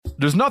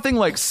There's nothing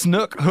like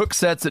snook hook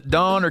sets at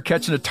dawn or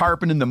catching a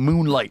tarpon in the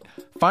moonlight.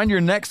 Find your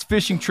next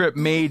fishing trip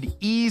made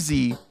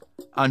easy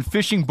on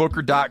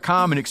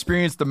fishingbooker.com and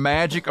experience the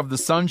magic of the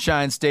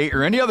Sunshine State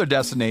or any other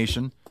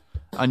destination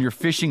on your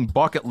fishing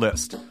bucket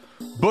list.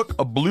 Book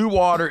a blue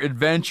water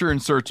adventure in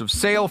search of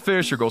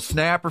sailfish or go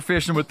snapper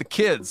fishing with the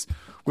kids.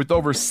 With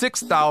over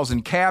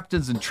 6,000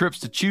 captains and trips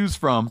to choose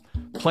from,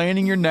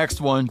 planning your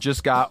next one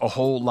just got a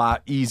whole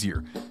lot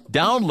easier.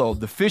 Download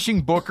the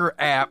Fishing Booker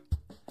app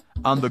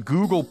on the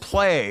Google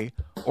Play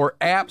or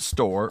App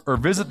Store or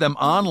visit them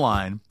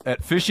online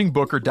at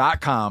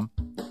fishingbooker.com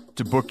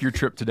to book your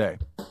trip today.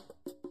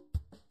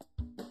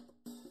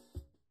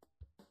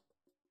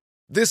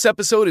 This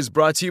episode is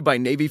brought to you by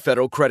Navy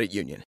Federal Credit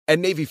Union. At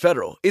Navy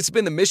Federal, it's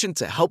been the mission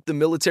to help the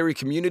military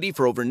community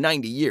for over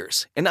 90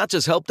 years. And not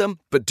just help them,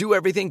 but do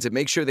everything to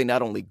make sure they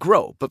not only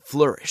grow, but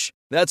flourish.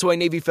 That's why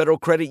Navy Federal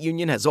Credit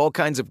Union has all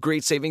kinds of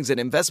great savings and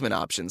investment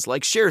options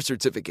like share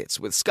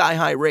certificates with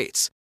sky-high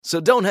rates. So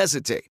don't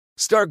hesitate.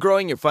 Start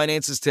growing your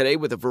finances today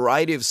with a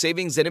variety of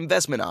savings and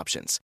investment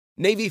options.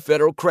 Navy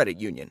Federal Credit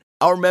Union.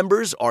 Our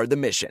members are the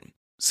mission.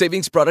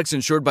 Savings products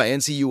insured by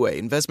NCUA.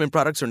 Investment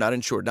products are not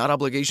insured, not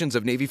obligations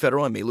of Navy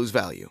Federal and may lose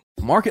value.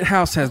 Market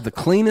House has the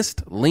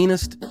cleanest,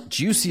 leanest,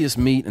 juiciest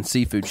meat and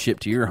seafood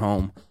shipped to your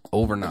home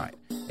overnight.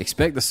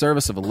 Expect the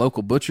service of a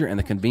local butcher and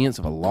the convenience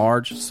of a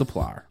large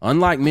supplier.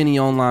 Unlike many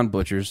online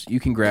butchers,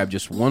 you can grab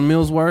just one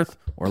meal's worth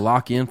or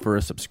lock in for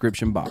a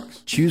subscription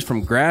box. Choose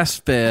from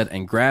grass-fed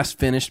and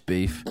grass-finished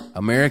beef,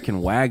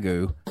 American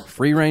Wagyu,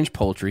 free-range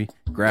poultry,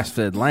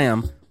 grass-fed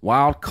lamb,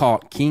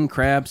 wild-caught king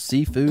crab,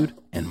 seafood,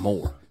 and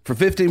more. For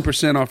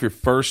 15% off your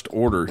first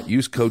order,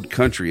 use code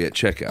COUNTRY at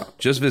checkout.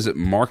 Just visit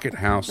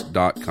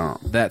markethouse.com.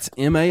 That's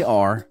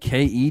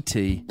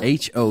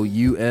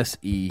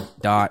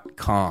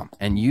markethouse.com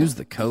and use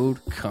the code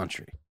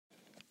COUNTRY.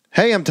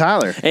 Hey, I'm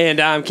Tyler. And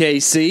I'm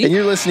KC. And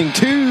you're listening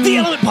to The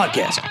Element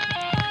Podcast.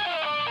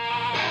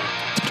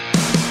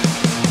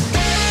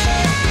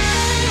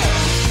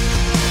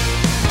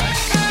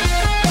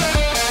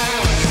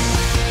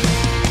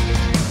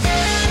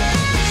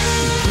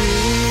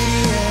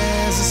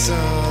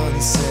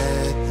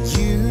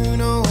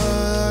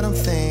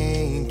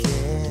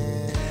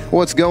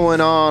 What's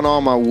going on,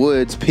 all my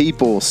woods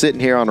people? Sitting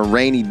here on a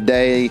rainy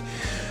day,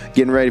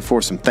 getting ready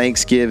for some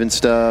Thanksgiving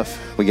stuff.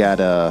 We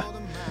got a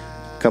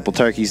couple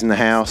turkeys in the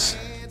house,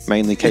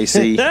 mainly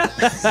KC.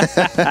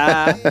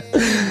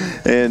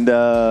 And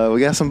we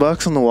got some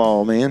bucks on the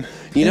wall, man.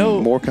 You know,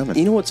 more coming.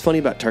 You know what's funny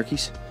about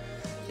turkeys?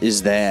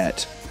 Is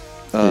that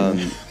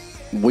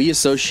we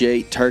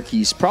associate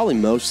turkeys probably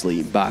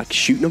mostly by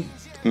shooting them.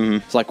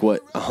 Mm-hmm. It's like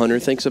what a hunter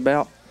thinks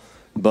about.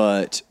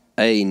 But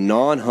a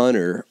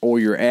non-hunter or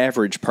your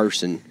average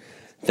person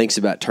thinks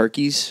about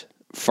turkeys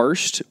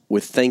first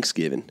with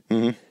Thanksgiving.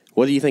 Mm-hmm.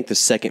 What do you think the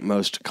second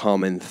most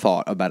common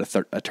thought about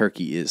a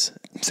turkey is?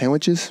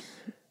 Sandwiches?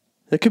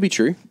 That could be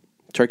true.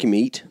 Turkey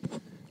meat,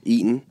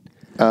 eaten.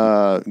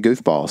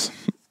 Goofballs.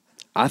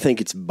 I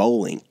think it's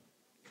bowling.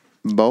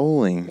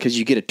 Bowling? Because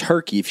you get a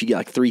turkey if you get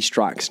like 3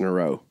 strikes in a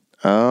row.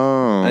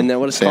 Oh. Isn't that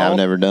what it's called? I've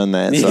never done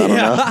that, so I don't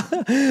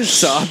know.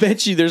 So I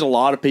bet you there's a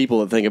lot of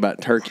people that think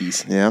about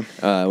turkeys. Yeah.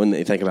 When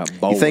they think about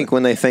bowling. You think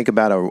when they think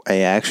about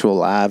a actual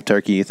live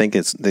turkey, you think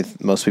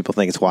most people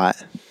think it's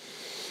white?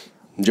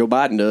 Joe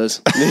Biden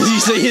does. You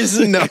see his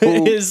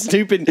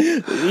stupid,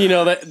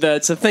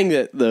 that's a thing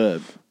that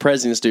the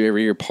presidents do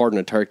every year, pardon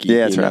a turkey.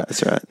 Yeah, that's right.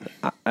 That's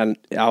right.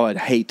 I would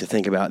hate to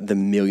think about the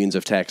millions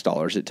of tax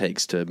dollars it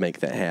takes to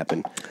make that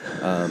happen.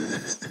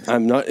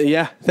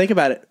 Think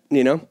about it,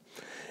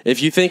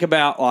 If you think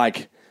about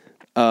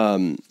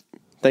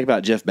think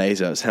about Jeff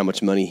Bezos, how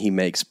much money he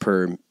makes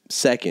per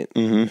second,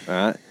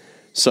 right?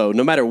 So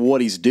no matter what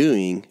he's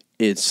doing,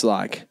 it's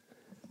like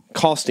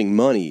costing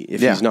money if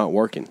he's not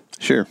working.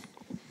 Sure.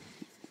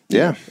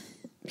 Yeah.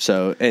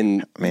 So,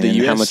 and the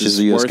US how much is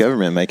the U.S.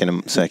 government making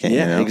a second?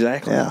 Yeah,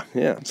 exactly. Yeah.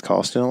 It's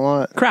costing a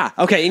lot. Cry.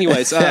 Okay,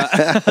 anyways.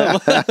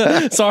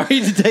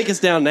 Sorry to take us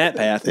down that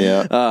path.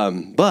 Yeah.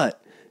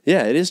 But,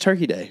 yeah, it is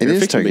Turkey Day. It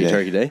is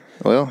Turkey Day.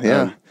 Well,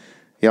 yeah.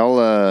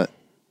 Y'all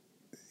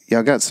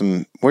got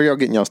some, where y'all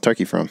getting y'all's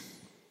turkey from?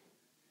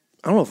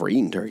 I don't know if we're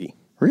eating turkey.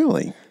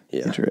 Really?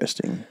 Yeah.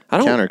 Interesting.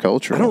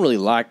 Countercultural. I don't really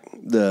like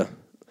the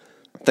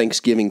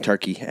Thanksgiving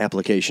turkey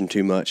application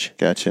too much.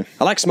 Gotcha.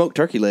 I like smoked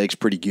turkey legs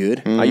pretty good.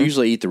 Mm-hmm. I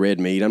usually eat the red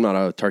meat. I'm not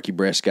a turkey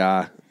breast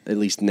guy, at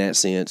least in that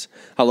sense.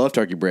 I love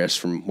turkey breasts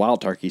from wild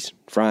turkeys,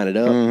 frying it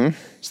up. Mm-hmm.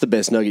 It's the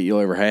best nugget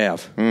you'll ever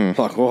have.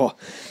 Like, well,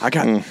 I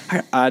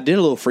did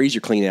a little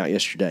freezer clean out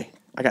yesterday.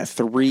 I got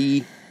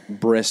 3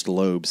 breast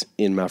lobes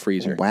in my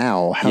freezer.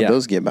 Wow. How'd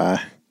those get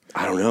by?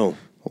 I don't know.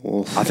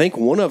 I think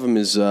one of them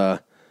is, I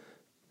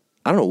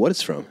don't know what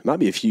it's from. It might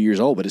be a few years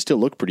old, but it still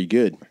looked pretty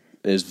good.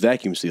 It's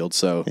vacuum sealed,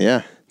 so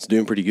yeah, it's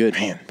doing pretty good.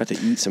 Man, about to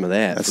eat some of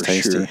that. That's for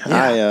tasty. Sure.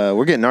 Yeah.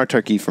 We're getting our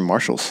turkey from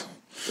Marshall's.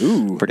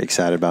 Ooh, pretty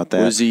excited about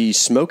that. Was he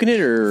smoking it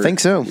or? I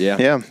think so.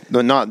 Yeah.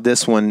 But not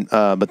this one,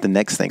 but the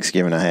next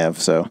Thanksgiving I have.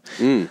 So,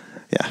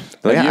 Yeah.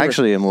 But I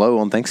actually am low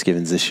on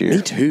Thanksgivings this year.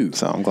 Me too.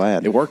 So I'm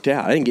glad. It worked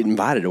out. I didn't get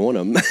invited to one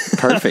of them.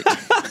 Perfect.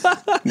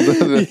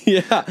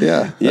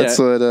 Yeah.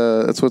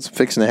 That's what's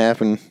fixing to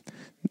happen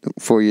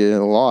for you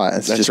a lot.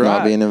 It's just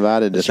not being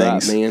invited to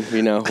things. Right, man.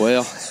 You know,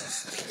 well,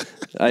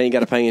 I ain't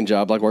got a paying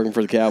job like working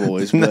for the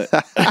Cowboys, but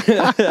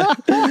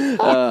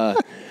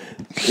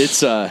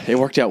it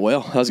worked out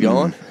well. I was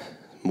gone.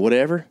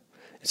 Whatever.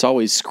 It's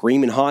always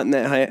screaming hot in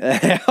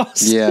that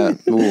house. Yeah.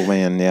 Oh,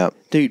 man. Yeah.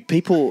 Dude,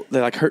 people,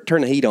 they like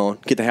turn the heat on,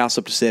 get the house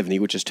up to 70,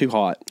 which is too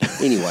hot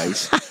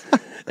anyways.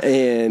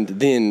 And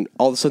then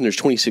all of a sudden there's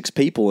 26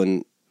 people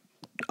and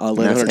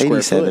 1,100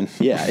 square foot.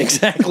 Yeah,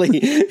 exactly.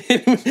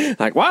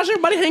 Like, why is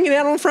everybody hanging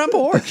out on the front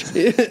porch?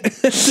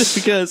 Just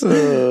because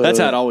that's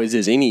how it always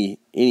is. Any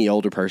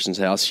older person's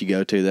house you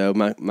go to, though,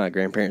 my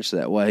grandparents are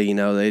that way. You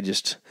know, they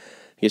just,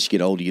 I guess you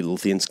get old, you get a little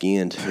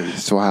thin-skinned.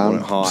 That's why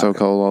I'm so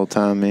cold all the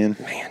time, man.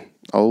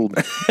 Old.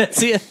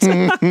 That's it.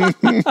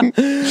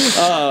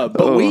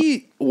 But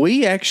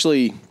we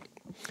actually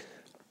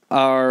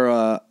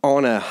are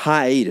on a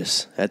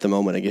hiatus at the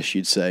moment, I guess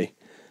you'd say,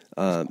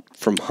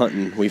 from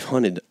hunting. We've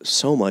hunted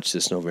so much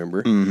this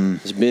November. Mm-hmm.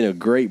 It's been a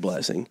great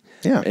blessing.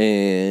 Yeah.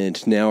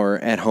 And now we're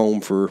at home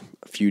for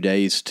a few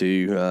days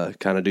to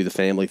kind of do the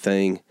family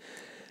thing.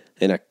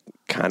 And I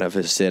kind of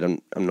have said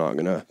I'm not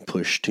going to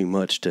push too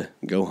much to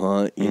go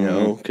hunt, you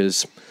know,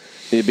 because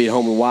it'd be at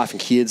home with wife and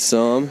kids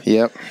some.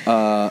 Yep.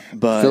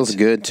 But feels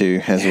good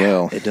too as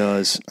well. It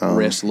does.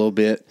 Rest a little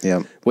bit.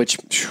 Yep.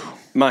 Which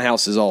my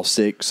house is all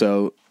sick,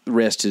 so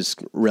rest is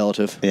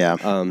relative. Yeah.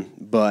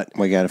 But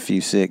we got a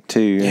few sick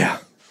too. Yeah.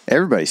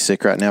 Everybody's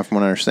sick right now from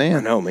what I understand.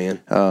 I know,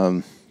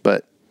 man.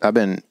 But I've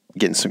been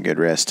getting some good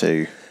rest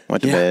too.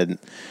 Went to bed.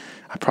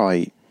 I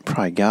probably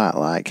got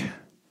like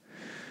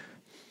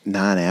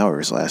 9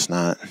 hours last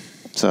night.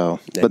 So,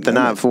 but the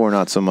night before,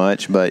 not so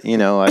much. But you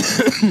know, like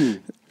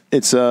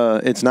it's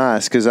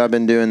nice because I've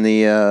been doing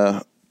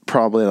the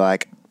probably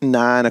like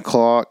 9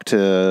 o'clock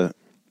to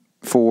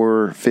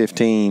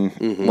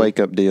 4:15 wake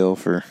up deal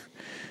for.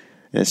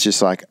 It's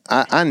just like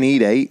I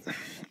need 8.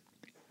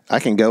 I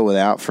can go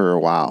without for a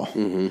while,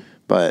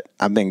 but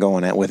I've been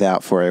going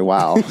without for a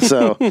while.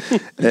 So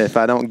if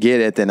I don't get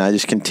it, then I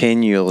just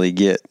continually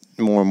get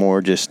more and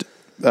more just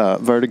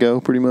vertigo.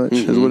 Pretty much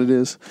is what it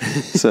is.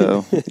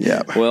 So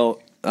yeah.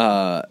 Well,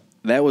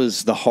 that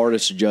was the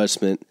hardest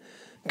adjustment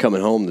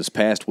coming home this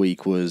past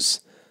week. Was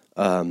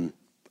I've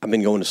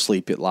been going to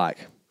sleep at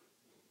like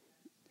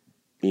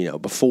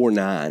before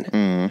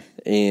 9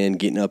 and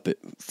getting up at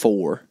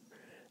 4.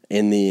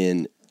 And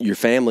then your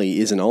family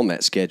isn't on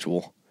that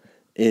schedule,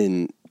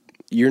 and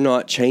you're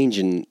not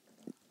changing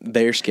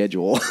their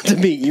schedule to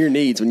meet your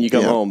needs when you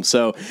come home.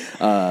 So,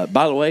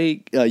 by the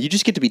way, you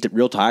just get to be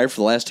real tired for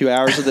the last 2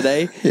 hours of the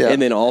day,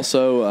 and then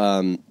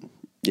also,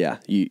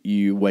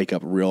 you wake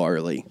up real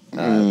early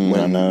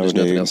when there's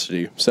nothing else to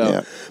do.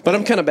 So, but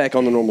I'm kind of back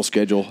on the normal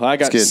schedule. I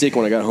got sick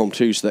when I got home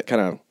too, so that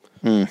kind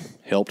of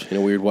helped in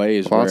a weird way.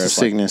 Lots of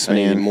sickness, man.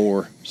 I need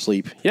more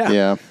sleep.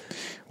 Yeah.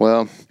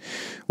 Well,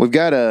 we've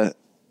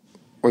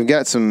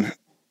got some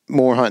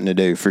more hunting to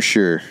do for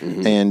sure,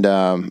 and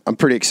I'm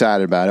pretty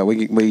excited about it.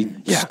 We're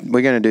going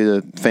to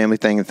do the family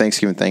thing, the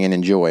Thanksgiving thing, and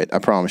enjoy it. I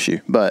promise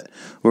you. But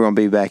we're going to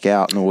be back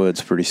out in the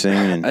woods pretty soon.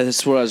 And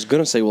that's what I was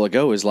going to say a while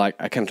ago. Is like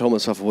I kind of told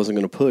myself I wasn't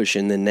going to push,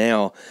 and then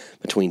now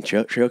between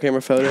trail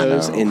camera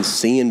photos and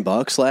seeing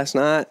bucks last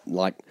night,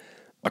 like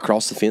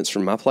across the fence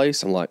from my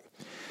place, I'm like.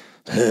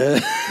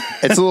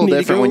 It's a little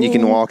different when you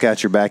can walk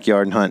out your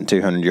backyard and hunt in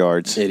 200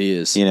 yards. It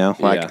is.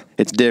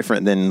 It's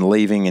different than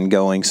leaving and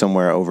going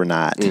somewhere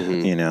overnight,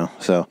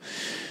 So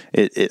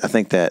I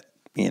think that,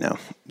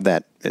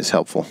 that is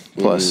helpful.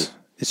 Plus,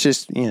 it's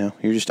just, you're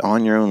just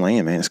on your own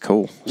land, man. It's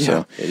cool. Yeah,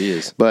 so it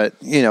is. But,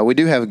 we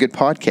do have a good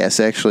podcast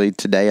actually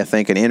today. I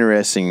think an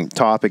interesting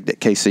topic that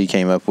KC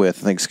came up with.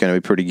 I think it's going to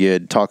be pretty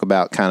good. Talk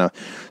about kind of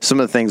some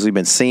of the things we've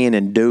been seeing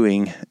and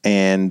doing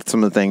and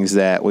some of the things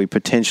that we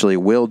potentially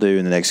will do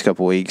in the next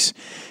couple weeks.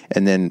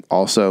 And then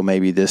also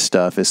maybe this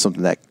stuff is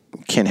something that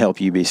can help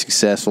you be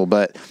successful.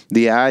 But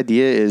the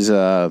idea is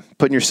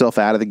putting yourself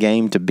out of the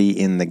game to be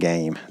in the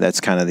game. That's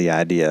kind of the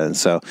idea. And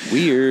so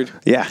weird.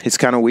 Yeah, it's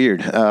kind of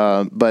weird.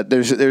 But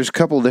there's a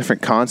couple of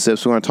different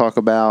concepts we want to talk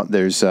about.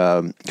 There's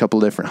a couple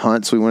of different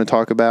hunts we want to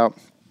talk about.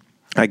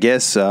 I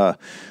guess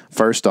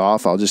first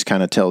off, I'll just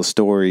kind of tell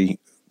a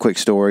quick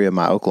story of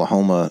my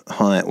Oklahoma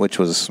hunt, which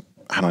was,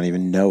 I don't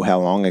even know how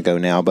long ago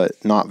now, but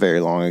not very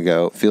long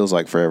ago. It feels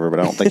like forever,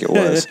 but I don't think it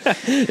was.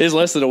 It was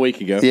less than a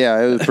week ago.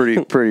 Yeah, it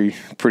was pretty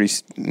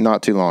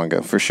not too long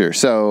ago for sure.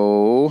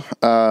 So,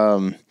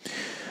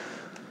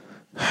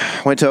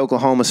 went to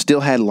Oklahoma,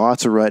 still had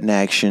lots of rutting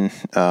action.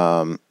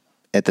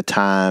 At the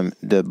time,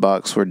 the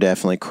bucks were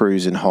definitely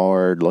cruising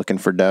hard, looking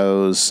for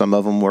does. Some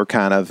of them were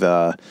kind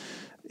of,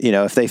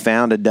 if they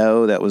found a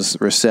doe that was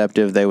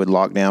receptive, they would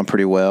lock down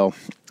pretty well.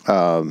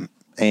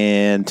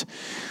 And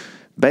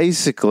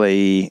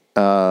basically,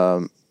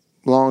 long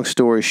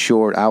story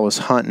short, I was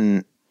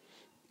hunting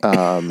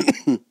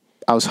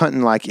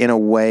like in a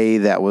way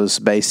that was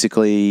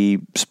basically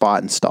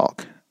spot and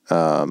stalk,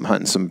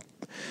 hunting some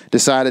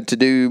decided to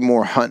do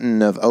more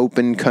hunting of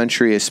open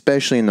country,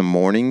 especially in the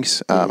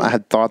mornings. I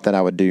had thought that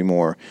I would do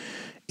more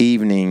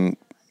evening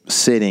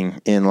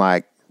sitting in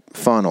like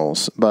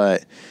funnels,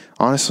 but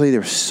honestly, there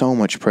was so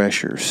much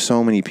pressure,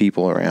 so many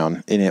people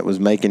around, and it was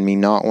making me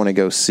not want to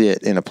go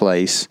sit in a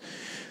place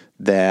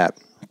that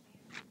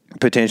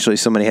potentially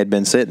somebody had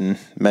been sitting,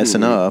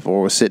 messing up,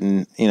 or was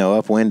sitting,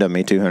 upwind of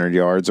me 200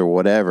 yards or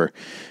whatever.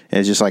 And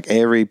it's just like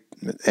every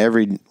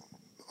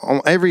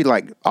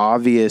like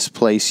obvious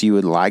place you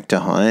would like to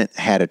hunt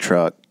had a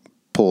truck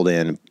pulled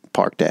in and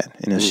parked at.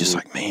 And it's just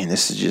like, man,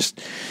 this is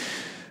just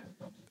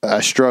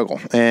a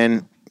struggle.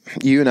 And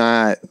you and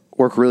I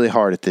work really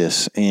hard at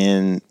this,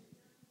 and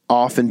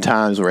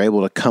oftentimes we're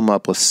able to come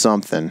up with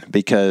something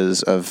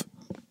because of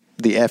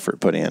the effort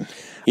put in.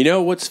 You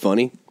know what's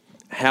funny?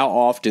 How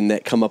often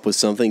that come up with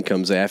something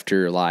comes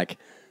after like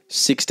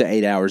 6 to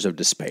 8 hours of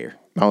despair.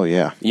 Oh,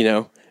 yeah.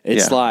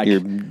 It's like you're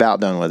about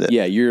done with it.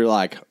 Yeah, you're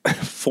like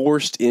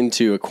forced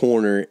into a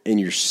corner and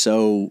you're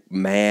so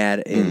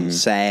mad and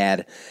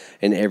sad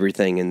and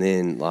everything. And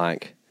then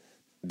like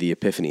the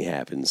epiphany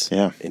happens.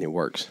 Yeah. And it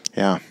works.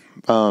 Yeah.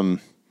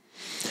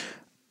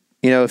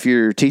 If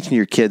you're teaching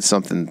your kids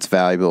something that's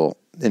valuable,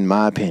 in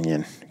my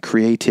opinion,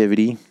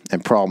 creativity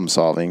and problem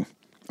solving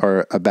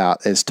are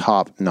about as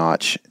top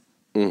notch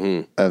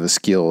of a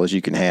skill as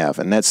you can have.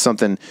 And that's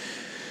something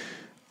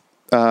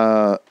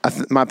my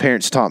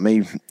parents taught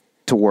me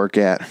to work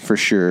at for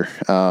sure,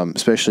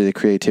 especially the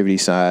creativity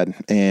side.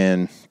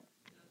 And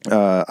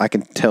I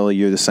can tell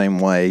you're the same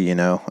way, and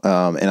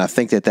I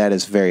think that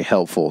is very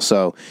helpful.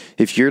 So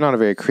if you're not a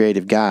very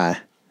creative guy,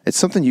 it's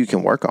something you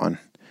can work on.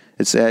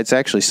 It's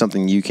actually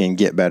something you can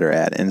get better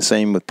at. And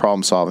same with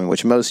problem solving,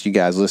 which most of you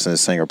guys listening to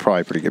this thing are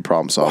probably pretty good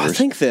problem solvers. Well, I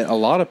think that a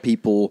lot of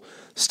people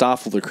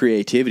stifle their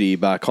creativity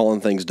by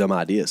calling things dumb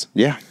ideas.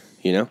 Yeah.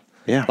 Yeah.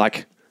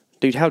 Like,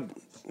 dude,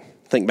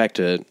 think back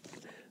to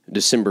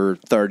December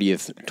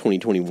 30th,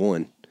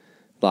 2021.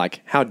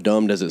 Like, how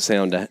dumb does it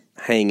sound to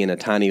hang in a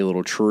tiny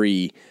little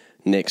tree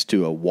next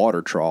to a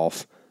water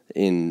trough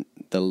in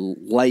the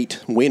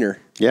late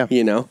winter? Yeah.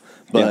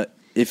 But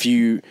if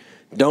you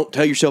don't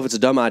tell yourself it's a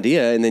dumb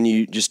idea and then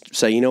you just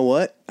say, you know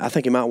what, I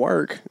think it might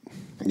work.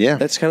 Yeah.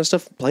 That's kind of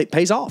stuff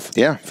pays off.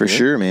 Yeah, for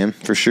sure, man.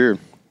 For sure.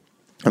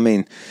 I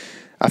mean,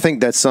 I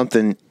think that's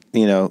something,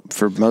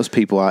 for most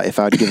people, if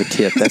I'd give a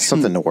tip, that's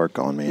something to work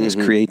on, man. It's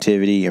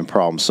creativity and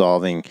problem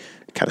solving,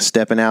 kind of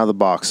stepping out of the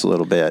box a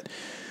little bit.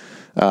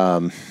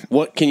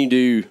 What can you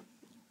do,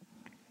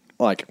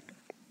 like,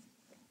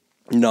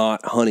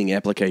 not hunting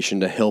application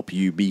to help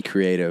you be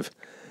creative?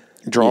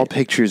 Draw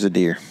pictures of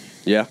deer.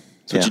 Yeah.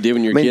 That's what you did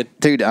when you were a kid?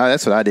 Dude,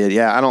 that's what I did.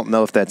 Yeah, I don't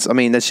know if that's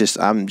just,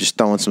 I'm just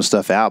throwing some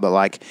stuff out, but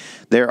like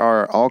there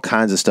are all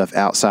kinds of stuff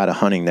outside of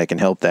hunting that can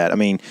help that. I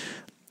mean,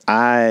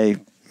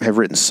 I have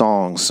written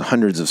songs,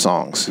 hundreds of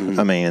songs.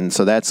 I mean,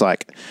 so that's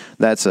something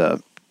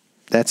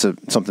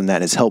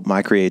that has helped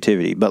my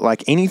creativity. But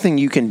like anything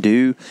you can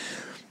do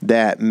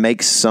that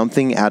makes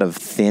something out of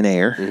thin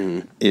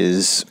air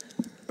is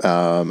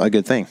a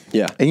good thing.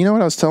 Yeah. And you know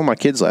what I was telling my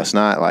kids last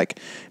night? Like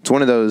it's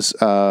one of those,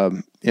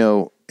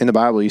 in the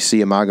Bible, you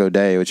see Imago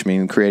Dei, which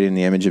means created in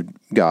the image of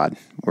God.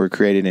 We're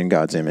created in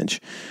God's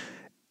image.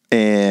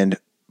 And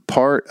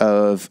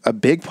a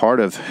big part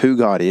of who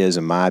God is,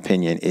 in my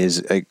opinion,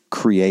 is a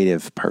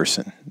creative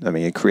person. I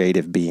mean, a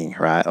creative being,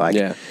 right? Like,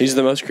 yeah, he's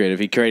the most creative.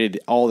 He created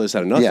all this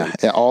out of nothing.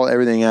 Yeah,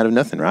 everything out of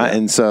nothing, right?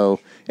 Yeah.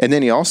 And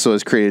then he also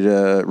has created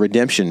a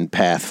redemption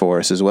path for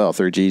us as well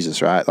through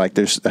Jesus, right? Like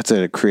that's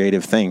a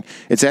creative thing.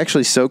 It's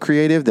actually so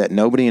creative that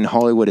nobody in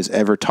Hollywood has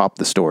ever topped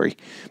the story,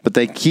 but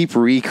they keep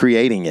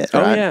recreating it,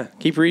 right? Oh yeah,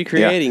 keep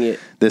recreating it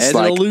this as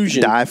like an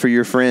illusion. Die for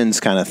your friends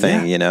kind of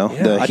thing, Yeah.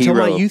 The I hero.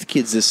 tell my youth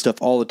kids this stuff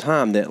all the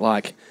time that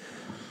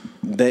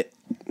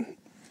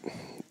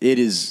it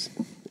is.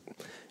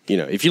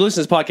 If you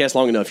listen to this podcast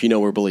long enough,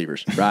 we're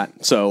believers, right?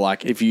 So,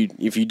 like, if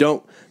you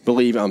don't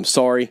believe, I'm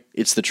sorry,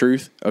 it's the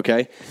truth,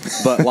 okay?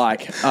 But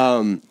like,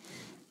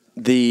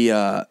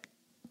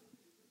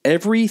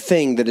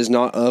 everything that is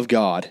not of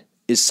God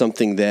is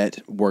something that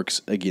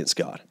works against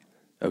God,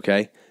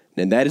 okay?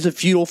 And that is a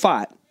futile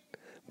fight,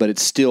 but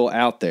it's still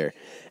out there.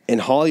 And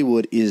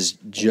Hollywood is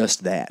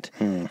just that.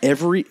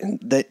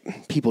 That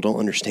people don't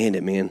understand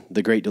it, man.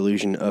 The great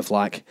delusion of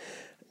like.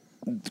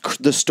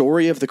 The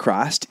story of the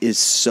Christ is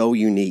so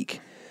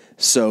unique.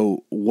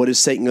 So what is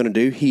Satan going to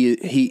do?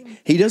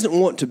 He doesn't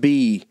want to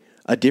be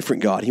a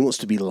different God. He wants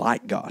to be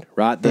like God,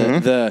 right?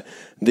 The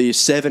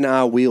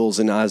 7-eye wheels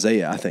in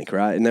Isaiah, I think,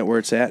 right? Isn't that where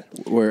it's at?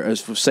 Whereas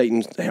for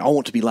Satan, I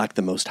want to be like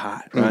the Most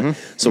High, right?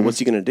 So what's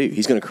he going to do?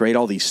 He's going to create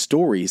all these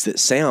stories that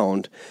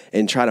sound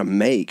and try to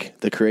make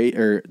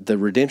the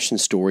redemption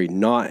story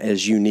not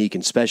as unique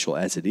and special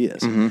as it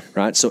is,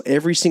 right? So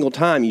every single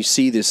time you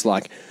see this,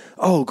 like,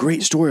 oh,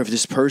 great story of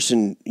this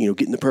person,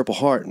 getting the Purple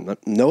Heart.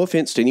 No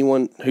offense to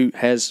anyone who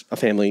has a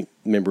family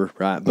member,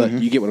 right? But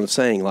you get what I'm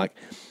saying. Like,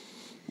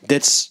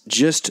 that's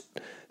just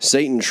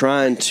Satan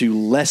trying to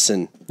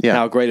lessen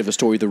how great of a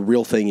story the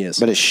real thing is.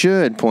 But it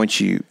should point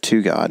you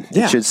to God.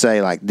 Yeah. It should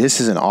say, like, this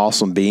is an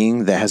awesome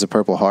being that has a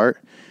Purple Heart.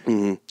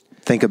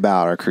 think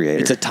about our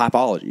Creator. It's a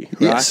typology,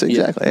 right? Yes,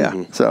 exactly. Yeah.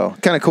 Mm-hmm. So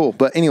kind of cool.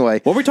 But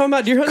anyway, What were we talking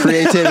about, deer hunting?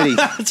 creativity.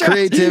 That's right.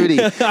 Creativity.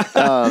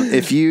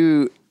 If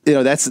you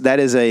know, that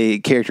is a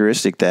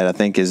characteristic that I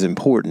think is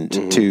important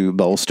Mm-hmm. to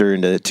bolster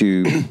and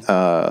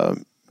to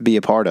be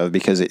a part of,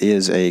 because it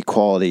is a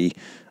quality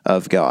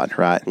of God,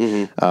 right?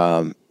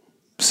 Mm-hmm.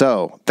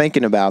 So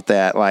thinking about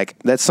that, like,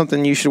 that's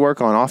something you should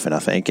work on often, I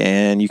think,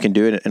 and you can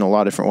do it in a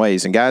lot of different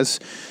ways. And guys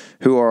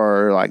who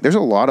are like, there's a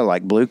lot of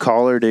like blue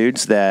collar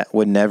dudes that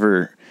would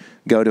never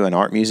go to an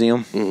art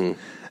museum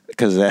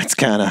because that's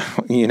kind of,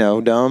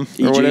 dumb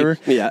or whatever.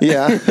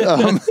 Yeah.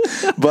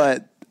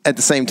 But at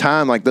the same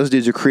time, like, those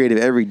dudes are creative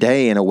every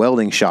day in a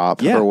welding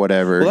shop or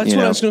whatever. Well, that's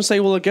what I was going to say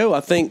a while ago.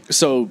 I think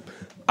so.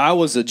 I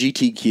was a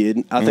GT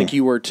kid. I think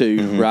you were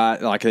too,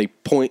 right? Like, they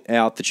point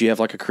out that you have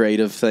like a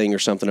creative thing or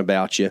something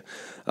about you.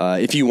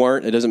 If you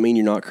weren't, it doesn't mean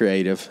you're not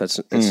creative.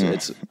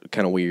 It's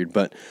kind of weird.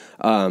 But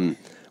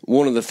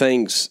one of the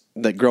things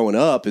that growing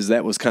up is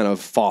that was kind of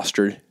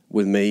fostered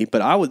with me.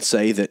 But I would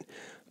say that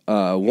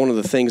one of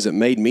the things that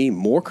made me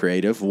more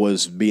creative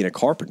was being a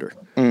carpenter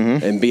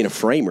and being a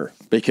framer,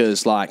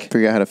 because like,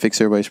 figure out how to fix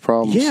everybody's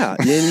problems. yeah,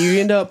 then you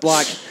end up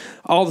like,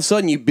 all of a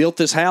sudden you built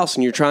this house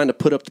and you're trying to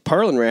put up the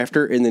purlin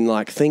rafter, and then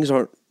like things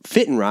aren't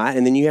fitting right,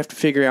 and then you have to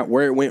figure out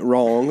where it went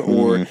wrong,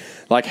 or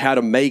like how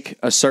to make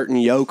a certain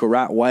yoke a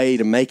right way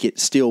to make it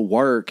still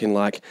work. And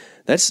like,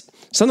 that's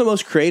some of the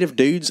most creative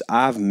dudes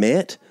I've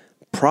met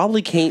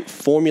probably can't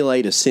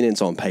formulate a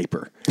sentence on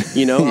paper.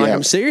 Like,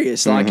 I'm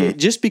serious. Like,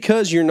 just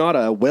because you're not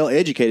a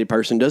well-educated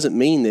person doesn't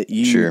mean that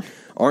you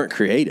aren't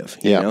creative.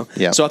 You know?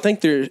 Yeah. So I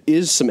think there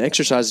is some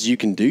exercises you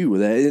can do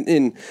with that.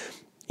 And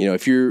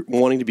if you're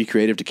wanting to be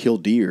creative to kill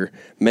deer,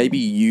 maybe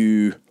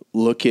you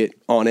look at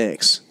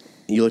OnX.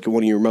 You look at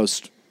one of your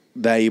most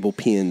valuable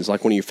pins,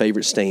 like one of your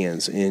favorite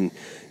stands, and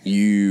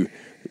you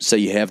say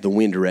you have the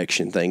wind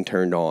direction thing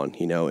turned on,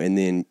 and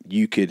then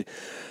you could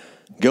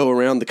go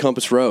around the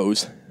compass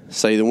rose,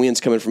 say the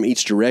wind's coming from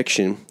each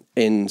direction,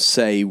 and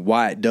say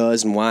why it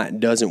does and why it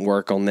doesn't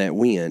work on that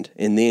wind.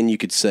 And then you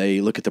could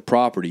say, look at the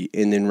property,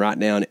 and then write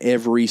down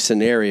every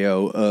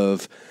scenario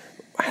of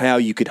how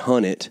you could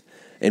hunt it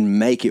and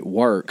make it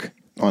work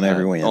on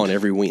every wind. On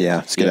every wind. Yeah,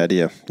 it's a good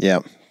idea.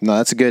 Yeah. No,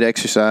 that's a good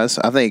exercise.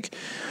 I think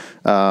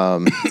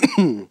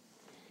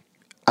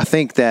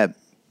that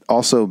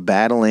also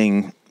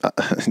battling,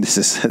 this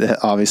is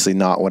obviously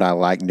not what I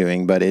like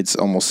doing, but it's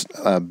almost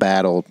a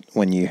battle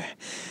when you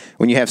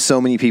have so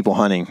many people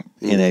hunting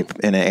in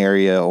an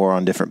area or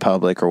on different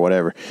public or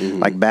whatever.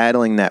 Like,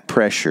 battling that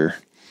pressure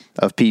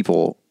of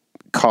people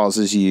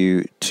causes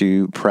you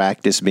to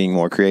practice being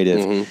more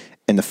creative.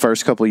 In the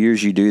first couple of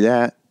years you do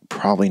that,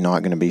 probably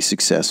not going to be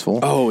successful.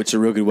 Oh, it's a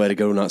real good way to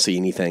go not see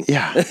anything.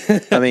 Yeah.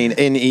 I mean,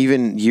 and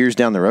even years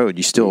down the road,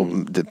 you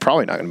still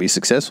probably not going to be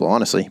successful,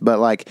 honestly. But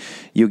like,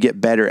 you'll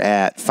get better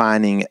at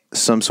finding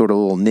some sort of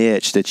little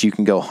niche that you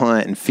can go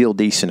hunt and feel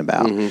decent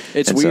about.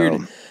 It's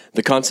weird.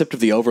 The concept of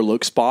the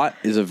overlook spot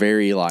is a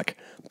very like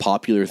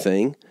popular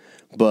thing,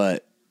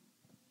 but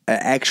an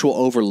actual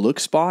overlook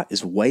spot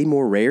is way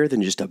more rare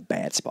than just a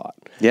bad spot.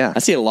 Yeah. I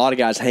see a lot of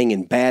guys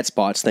hanging bad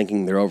spots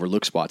thinking they're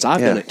overlook spots.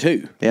 I've done it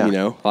too.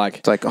 Yeah. Like,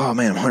 it's like, oh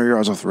man, I'm 100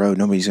 yards off the road.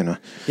 Nobody's going to.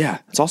 Yeah.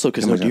 It's also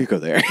because no deer go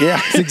there. Yeah,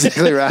 that's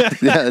exactly right.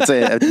 Yeah.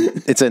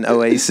 It's an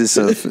oasis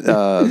of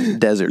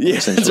desert,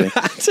 essentially.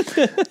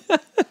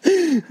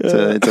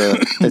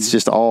 It's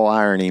just all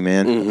irony,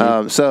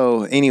 man.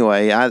 So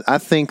anyway, I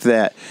think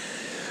that,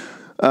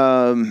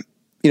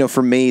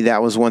 for me,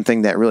 that was one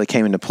thing that really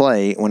came into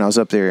play when I was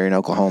up there in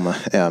Oklahoma.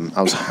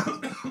 I was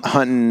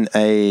hunting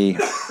a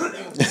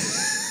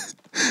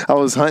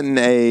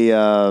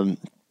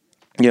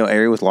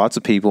area with lots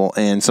of people,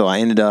 and so I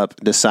ended up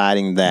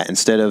deciding that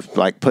instead of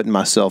like putting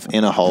myself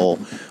in a hole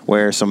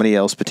where somebody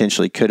else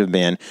potentially could have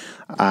been,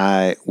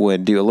 I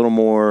would do a little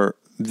more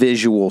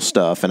visual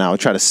stuff, and I would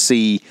try to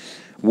see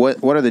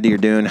what are the deer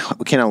doing,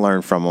 what can I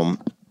learn from them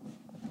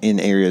in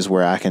areas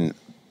where I can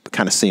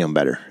kind of see them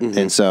better.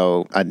 And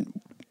so I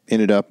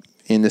ended up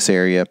in this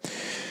area,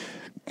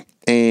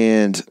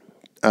 and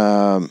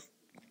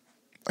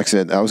like I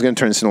said, I was going to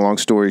turn this into a long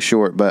story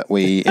short, but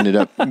we ended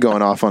up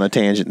going off on a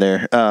tangent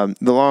there. The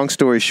long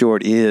story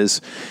short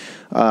is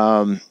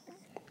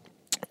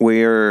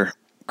we're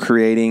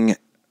creating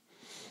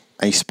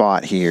a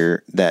spot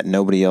here that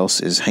nobody else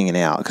is hanging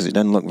out because it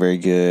doesn't look very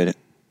good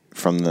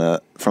from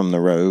the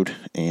road,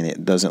 and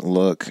it doesn't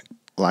look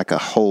like a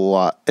whole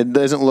lot. It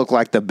doesn't look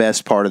like the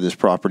best part of this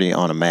property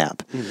on a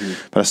map.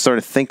 But I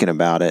started thinking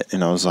about it,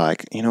 and I was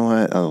like, you know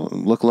what? I'll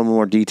look a little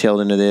more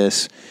detailed into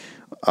this.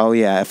 Oh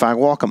yeah, if I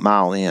walk a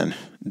mile in,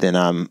 then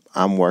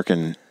I'm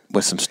working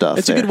with some stuff.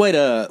 It's a good way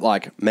to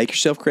like make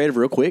yourself creative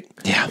real quick.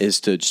 Yeah, is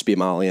to just be a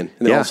mile in, and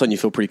then all of a sudden you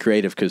feel pretty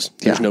creative because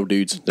there's no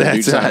dudes.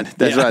 That's right.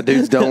 That's right.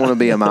 Dudes don't want to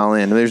be a mile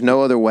in. There's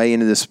no other way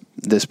into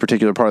this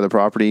particular part of the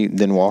property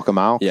than walk a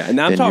mile. Yeah, and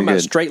now I'm talking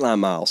about straight line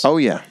miles. Oh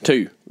yeah,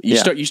 too.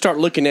 You start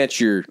looking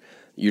at your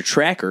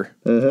tracker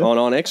on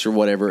OnX or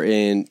whatever,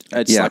 and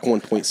it's like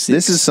 1.6.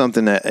 This is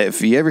something that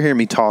if you ever hear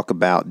me talk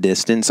about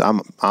distance,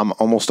 I'm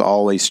almost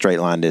always straight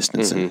line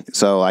distancing.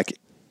 So like,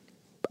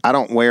 I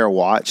don't wear a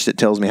watch that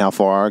tells me how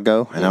far I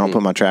go, and I don't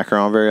put my tracker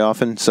on very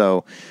often.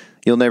 So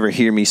you'll never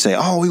hear me say,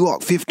 "Oh, we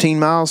walked 15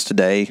 miles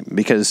today,"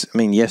 because I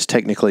mean, yes,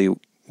 technically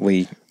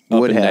we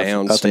would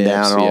have up and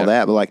down and all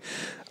that, but like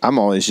I'm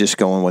always just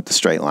going with the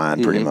straight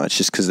line pretty much,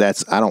 just because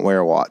I don't wear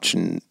a watch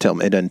and it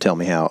doesn't tell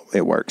me how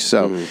it works.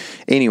 So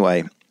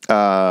anyway, we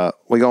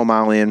go a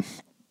mile in,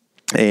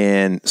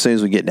 and as soon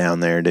as we get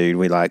down there, dude,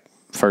 we like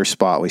first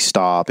spot we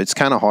stop. It's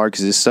kind of hard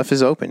because this stuff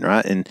is open,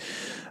 right? And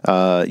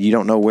you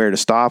don't know where to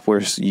stop.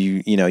 Where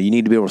you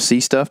need to be able to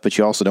see stuff, but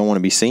you also don't want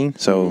to be seen.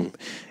 So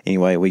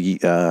anyway,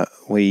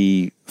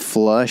 we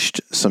flushed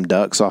some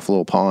ducks off a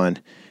little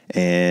pond,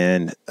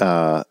 and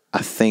I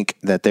think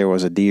that there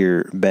was a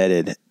deer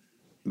bedded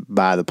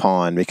by the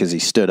pond because he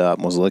stood up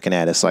and was looking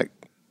at us like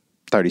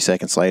 30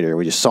 seconds later.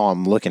 We just saw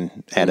him looking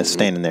at us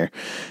standing there.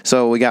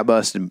 So we got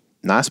busted.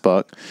 Nice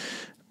buck.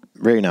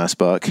 Very nice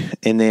buck.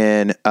 And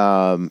then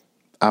I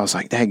was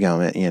like,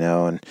 dadgummit,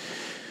 and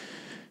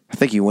I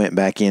think he went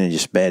back in and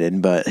just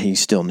bedded, but he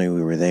still knew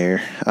we were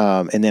there.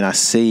 And then I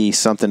see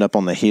something up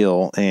on the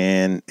hill,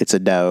 and it's a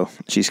doe.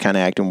 She's kind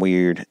of acting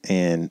weird,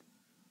 and,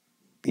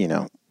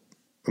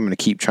 I'm going to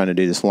keep trying to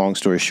do this long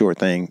story short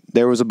thing.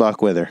 There was a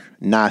buck with her.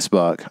 Nice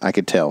buck, I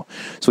could tell.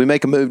 So we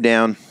make a move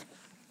down.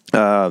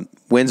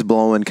 Wind's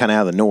blowing kind of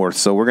out of the north,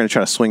 so we're going to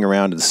try to swing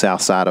around to the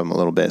south side of them a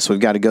little bit. So we've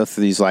got to go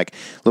through these like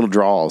little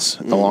draws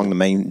along the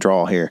main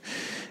draw here,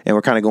 and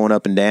we're kind of going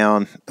up and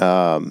down.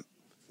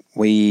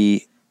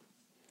 We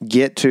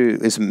get to,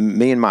 it's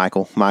me and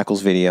Michael.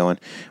 Michael's videoing.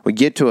 We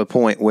get to a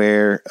point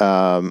where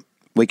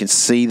we can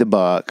see the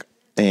buck,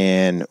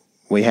 and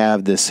we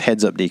have this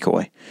heads-up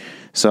decoy.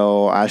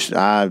 So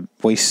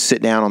we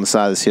sit down on the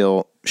side of this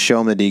hill, show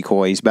him the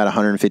decoy. He's about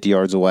 150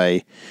 yards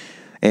away,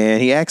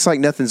 and he acts like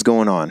nothing's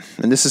going on.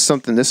 And this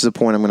is a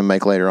point I'm going to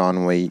make later on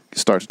when we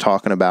start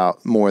talking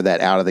about more of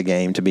that out of the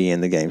game to be in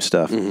the game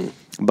stuff.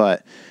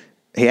 But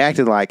he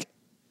acted like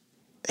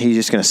he's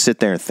just going to sit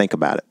there and think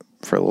about it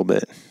for a little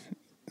bit.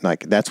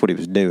 Like that's what he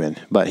was doing.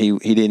 But he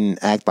didn't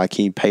act like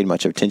he paid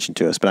much attention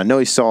to us. But I know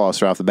he saw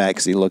us right off the bat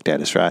because he looked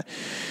at us, right?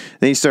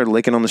 Then he started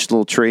licking on this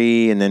little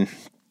tree, and then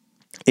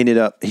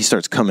he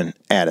starts coming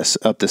at us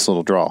up this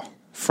little draw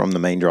from the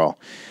main draw.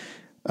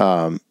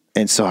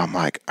 And so I'm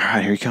like, all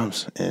right, here he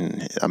comes.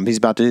 And he's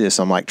about to do this.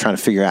 I'm like trying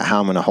to figure out how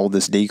I'm going to hold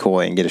this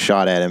decoy and get a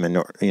shot at him.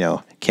 And,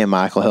 can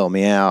Michael help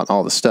me out?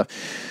 All this stuff.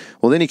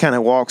 Well, then he kind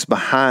of walks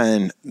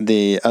behind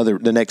the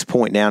next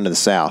point down to the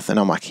south. And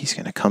I'm like, he's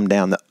going to come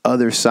down the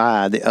other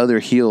side, the other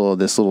hill of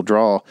this little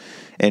draw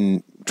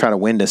and try to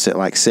wind us at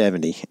like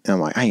 70. And I'm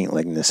like, I ain't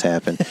letting this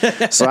happen.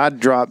 So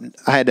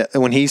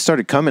when he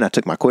started coming, I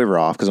took my quiver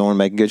off because I want to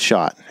make a good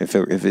shot.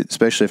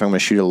 Especially if I'm going to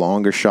shoot a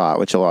longer shot,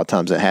 which a lot of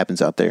times that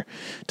happens out there.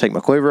 Take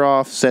my quiver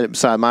off, set it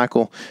beside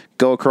Michael,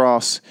 go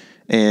across.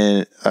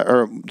 And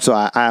so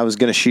I was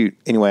going to shoot.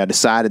 Anyway, I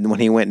decided when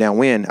he went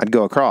downwind, I'd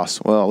go across.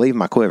 Well, I'll leave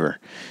my quiver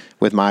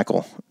with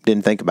Michael.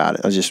 Didn't think about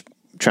it. I was just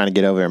trying to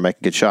get over there and make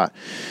a good shot.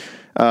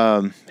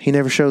 He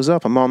never shows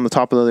up. I'm on the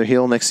top of the other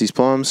hill next to these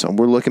plums, and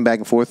we're looking back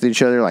and forth at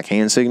each other, like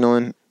hand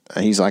signaling.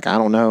 And he's like, I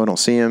don't know. I don't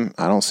see him.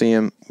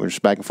 We're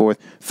just back and forth.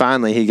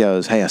 Finally, he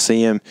goes, hey, I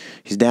see him.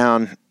 He's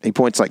down. He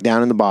points like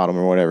down in the bottom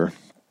or whatever.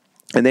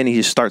 And then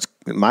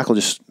Michael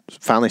just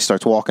finally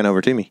starts walking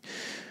over to me.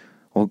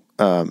 Well,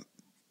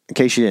 in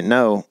case you didn't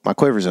know, my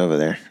quiver's over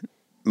there.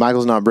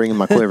 Michael's not bringing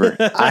my quiver.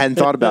 I hadn't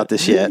thought about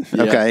this yet,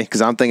 okay?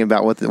 Because I'm thinking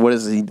about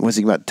what's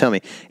he about to tell me.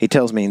 He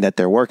tells me that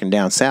they're working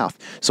down south.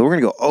 So we're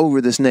going to go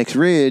over this next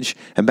ridge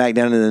and back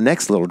down to the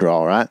next little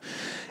draw, right?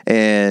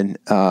 And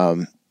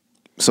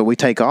so we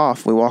take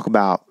off. We walk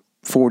about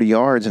 40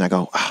 yards, and I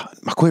go,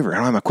 my quiver. I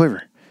don't have my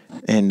quiver.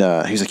 And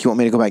he's like, you want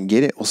me to go back and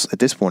get it? Well, at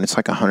this point, it's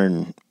like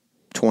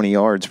 120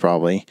 yards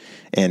probably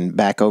and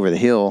back over the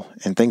hill,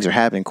 and things are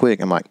happening quick.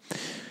 I'm like,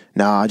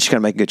 I just got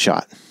to make a good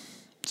shot.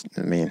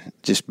 I mean,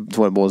 just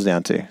what it boils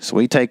down to. So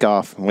we take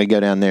off and we go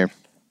down there.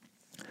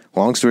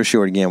 Long story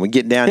short, again, we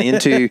get down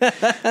into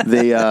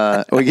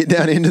the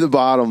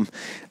bottom,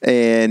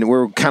 and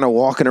we're kind of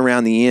walking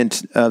around the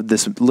end of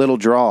this little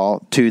draw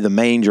to the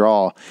main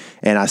draw.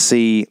 And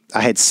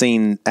I had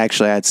seen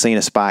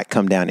a spike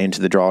come down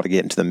into the draw to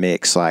get into the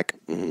mix like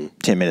 10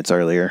 minutes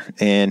earlier.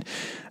 And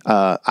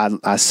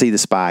I see the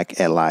spike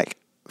at like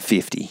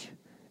 50.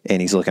 And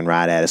he's looking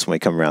right at us when we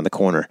come around the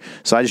corner.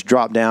 So I just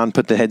drop down,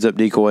 put the heads-up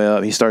decoy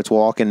up. He starts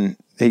walking.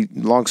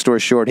 Long story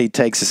short, he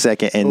takes a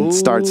second and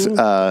starts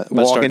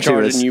walking to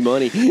us. You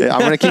money.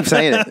 I'm going to keep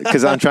saying it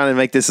because I'm trying to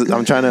make this.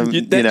 I'm trying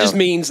to. That just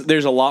means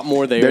there's a lot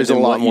more there. There's a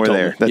lot more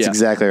there. That's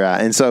exactly right.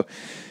 And so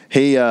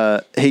he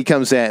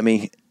comes at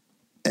me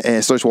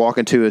and starts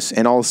walking to us.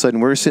 And all of a sudden,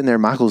 we're sitting there.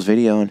 Michael's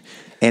videoing.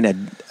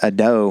 And a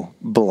doe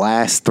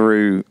blasts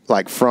through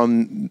like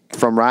from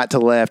right to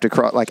left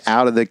across like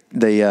out of the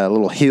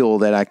little hill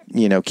that I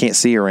can't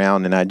see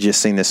around, and I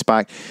just seen this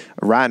spike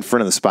right in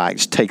front of the spike,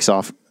 just takes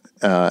off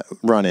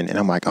running, and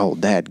I'm like, oh,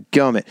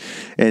 dadgummit.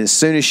 And as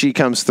soon as she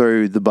comes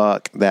through, the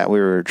buck that we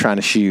were trying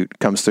to shoot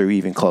comes through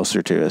even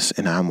closer to us,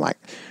 and I'm like,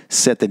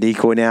 set the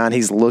decoy down.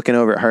 He's looking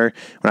over at her.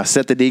 When I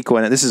set the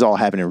decoy down, this is all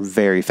happening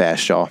very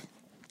fast, y'all.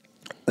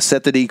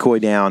 set the decoy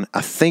down.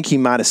 I think he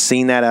might have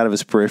seen that out of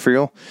his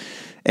peripheral.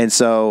 And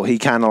so he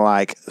kind of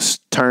like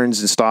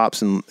turns and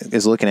stops and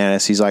is looking at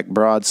us. He's like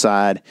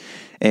broadside.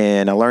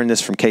 And I learned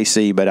this from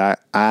KC, but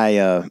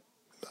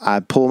I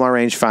pull my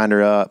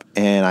rangefinder up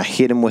and I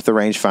hit him with the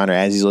rangefinder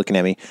as he's looking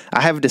at me.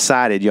 I have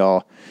decided,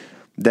 y'all,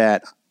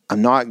 that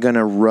I'm not going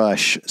to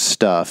rush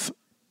stuff,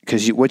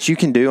 because what you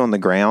can do on the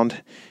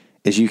ground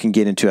is you can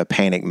get into a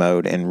panic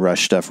mode and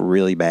rush stuff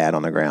really bad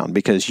on the ground,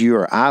 because you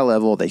are eye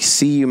level. They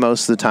see you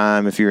most of the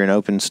time if you're in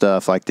open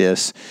stuff like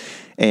this,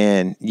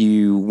 and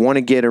you want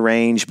to get a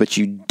range, but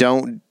you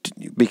don't,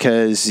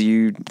 because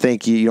you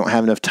think you don't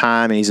have enough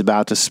time and he's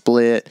about to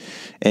split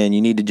and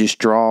you need to just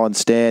draw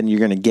instead, and you're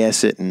going to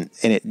guess it, and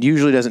it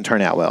usually doesn't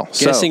turn out well.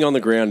 Guessing on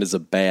the ground is a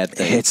bad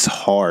thing. It's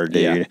hard,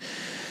 dude. Yeah.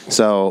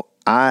 So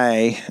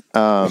I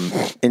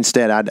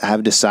instead I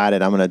have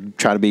decided I'm going to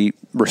try to be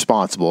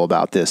responsible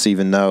about this,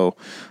 even though,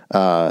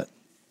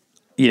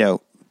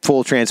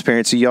 full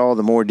transparency, y'all,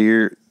 the more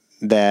deer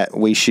that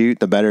we shoot,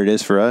 the better it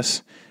is for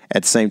us.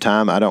 At the same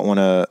time, I don't want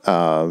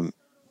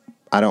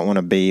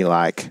to be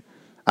like,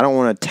 I don't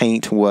want to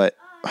taint what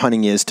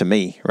hunting is to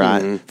me,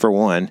 right? Mm-hmm. For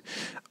one,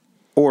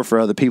 or for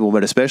other people,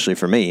 but especially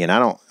for me. And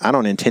I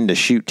don't intend to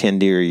shoot 10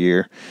 deer a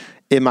year.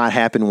 It might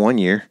happen one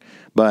year,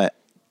 but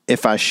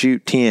if I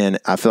shoot 10,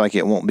 I feel like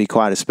it won't be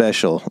quite as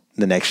special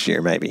the next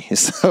year, maybe.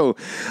 So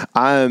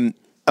I'm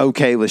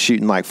okay with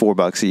shooting like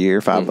 $4 a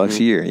year, $5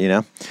 a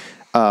year,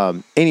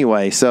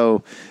 Anyway,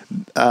 so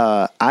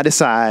I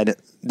decide,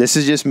 this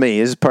is just me.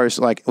 This is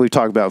person, like we've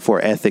talked about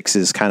before, ethics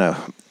is kind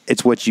of,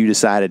 it's what you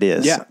decide it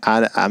is. Yeah.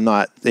 I'm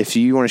not, if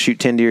you want to shoot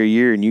 10 deer a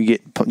year and you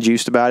get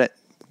juiced about it,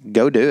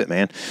 go do it,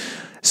 man.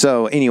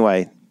 So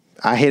anyway,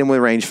 I hit him with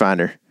a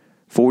rangefinder,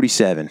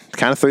 47,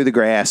 kind of through the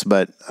grass,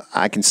 but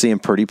I can see him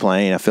pretty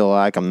plain. I feel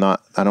like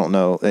I don't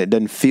know. It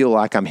doesn't feel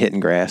like I'm hitting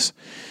grass.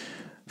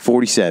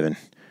 47.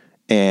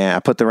 And I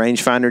put the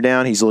rangefinder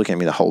down. He's looking at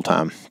me the whole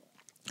time.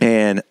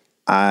 And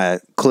I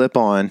clip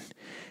on,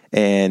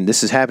 and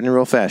this is happening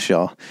real fast,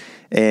 y'all.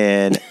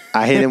 And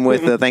I hit him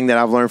with the thing that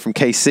I've learned from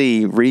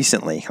KC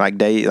recently,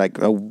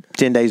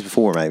 10 days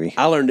before, maybe.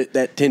 I learned it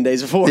that 10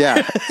 days before.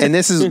 Yeah, and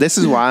this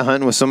is why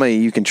hunting with somebody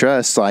you can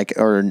trust,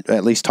 or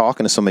at least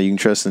talking to somebody you can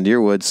trust in the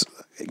deer woods,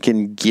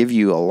 can give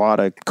you a lot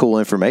of cool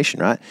information,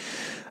 right?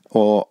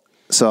 Well,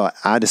 so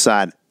I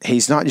decide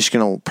he's not just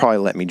going to probably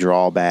let me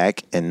draw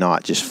back and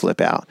not just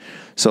flip out.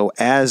 So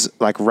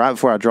right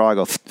before I draw, I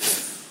go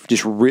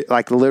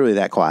literally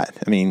that quiet.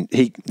 I mean,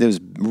 it was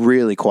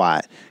really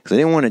quiet because I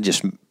didn't want to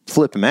just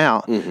flip him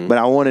out, but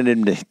I wanted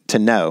him to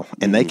know,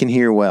 and they can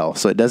hear well,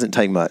 so it doesn't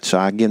take much. So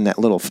I give him that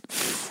little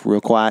real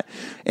quiet,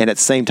 and at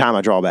the same time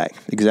I draw back,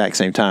 exact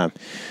same time.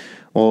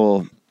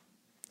 Well,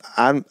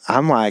 I'm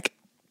like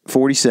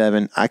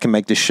 47. I can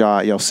make this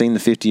shot. Y'all seen the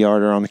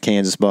 50-yarder on the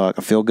Kansas buck.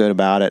 I feel good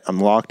about it.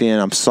 I'm locked in.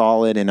 I'm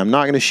solid, and I'm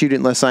not going to shoot it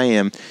unless I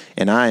am.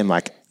 And I am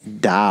like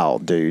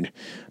dialed, dude.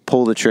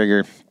 Pull the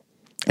trigger,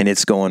 and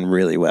it's going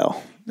really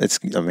well. It's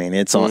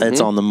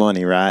on the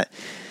money, right?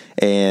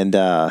 And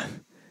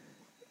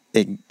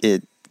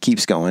it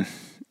keeps going,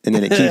 and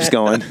then it keeps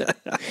going,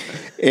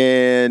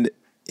 and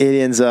it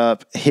ends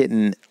up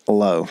hitting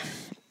low,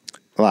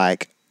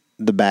 like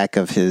the back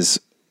of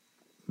his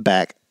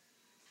back,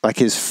 like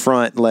his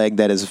front leg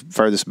that is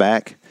furthest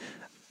back,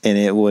 and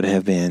it would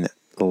have been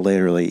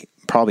literally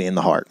probably in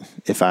the heart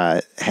if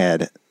I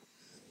had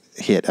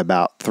hit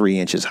about 3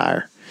 inches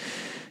higher.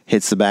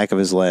 Hits the back of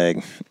his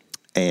leg,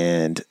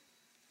 and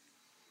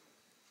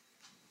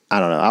I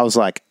don't know. I was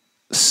like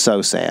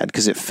so sad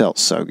because it felt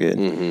so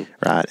good,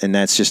 right? And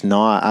that's just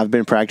not. I've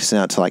been practicing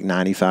out to like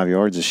 95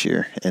 yards this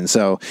year, and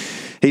so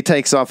he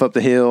takes off up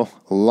the hill.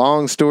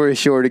 Long story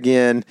short,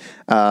 again,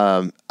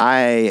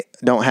 I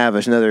don't have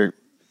another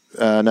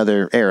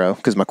arrow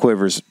because my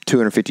quiver's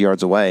 250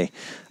 yards away.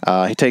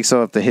 He takes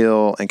off the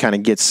hill and kind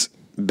of gets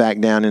back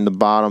down in the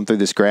bottom through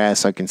this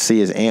grass. I can see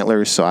his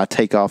antlers, so I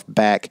take off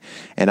back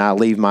and I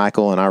leave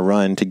Michael and I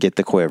run to get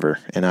the quiver,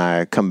 and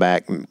I come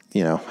back,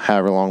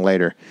 however long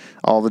later.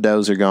 All the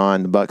does are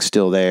gone, the buck's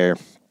still there,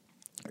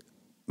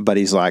 but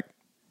he's like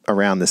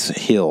around this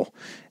hill,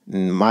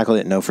 and Michael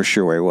didn't know for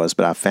sure where he was,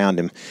 but I found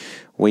him.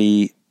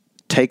 We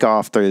take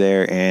off through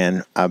there,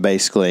 and I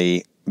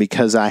basically,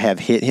 because I have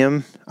hit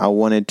him, I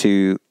wanted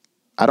to,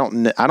 I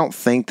don't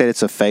think that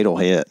it's a fatal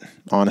hit,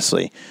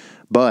 honestly,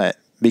 but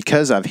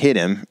because I've hit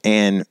him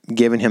and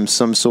given him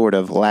some sort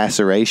of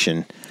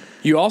laceration.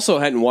 You also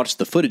hadn't watched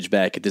the footage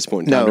back at this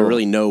point in time to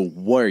really know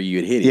where you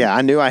had hit him. Yeah,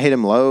 I knew I hit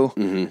him low,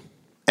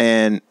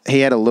 and he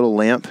had a little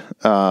limp.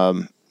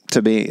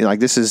 To be like,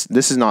 this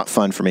is not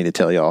fun for me to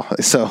tell y'all.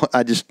 So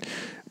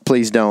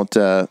please don't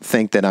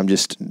think that I'm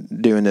just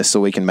doing this so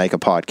we can make a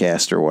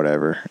podcast or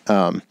whatever.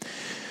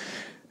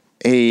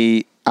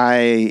 I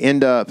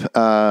end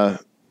up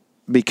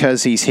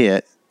because he's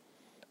hit,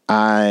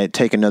 I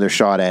take another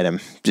shot at him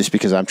just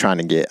because I'm trying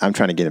to get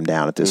him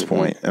down at this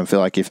point. I feel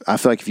like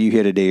if you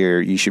hit a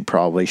deer, you should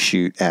probably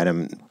shoot at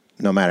him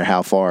no matter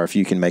how far, if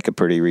you can make a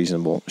pretty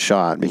reasonable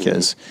shot,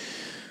 because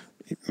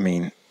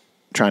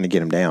trying to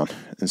get him down.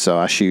 And so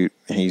I shoot,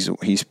 and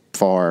he's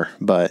far,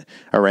 but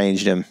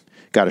arranged him,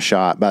 got a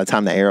shot. By the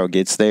time the arrow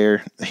gets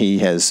there, he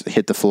has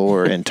hit the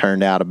floor and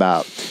turned out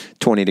about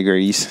 20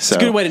 degrees. So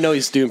it's a good way to know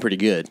he's doing pretty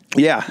good.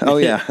 Yeah. Oh,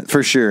 yeah,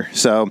 for sure.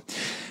 So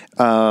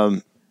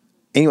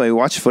anyway, we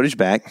watched footage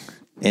back,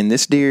 and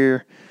this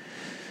deer,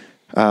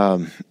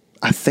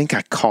 I think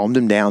I calmed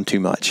him down too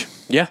much.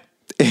 Yeah.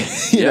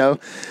 you know,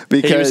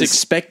 because he was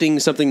expecting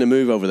something to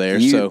move over there.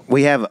 So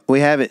we have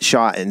it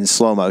shot in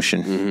slow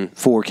motion,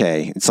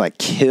 4K. It's like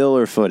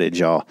killer footage,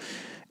 y'all.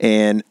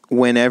 And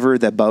whenever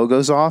the bow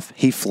goes off,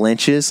 he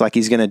flinches like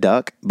he's going to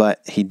duck, but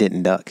he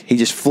didn't duck. He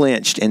just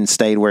flinched and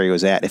stayed where he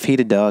was at. If he'd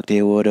have ducked,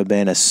 it would have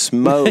been a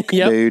smoke,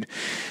 dude.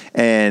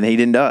 And he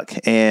didn't duck.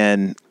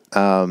 And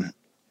I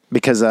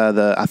just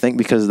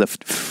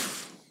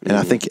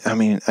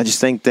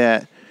think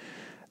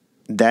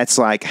that's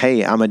like,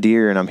 hey, I'm a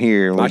deer and I'm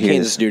here. And my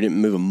Kansas deer didn't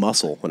move a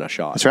muscle when I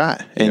shot. That's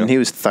right. And he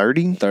was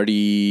 30?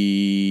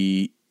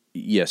 30,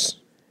 yes.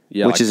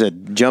 Yeah, which is a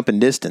jumping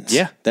distance.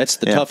 Yeah, that's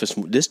the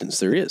toughest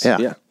distance there is.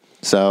 Yeah.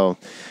 So,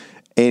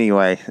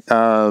 anyway,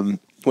 when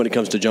it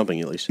comes to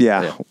jumping, at least.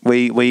 Yeah.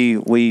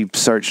 We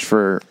searched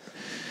for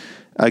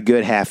a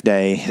good half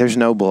day. There's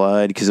no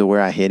blood because of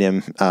where I hit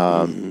him.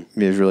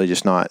 There's really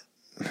just not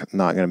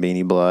going to be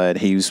any blood.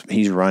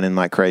 He's running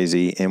like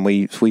crazy, and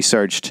we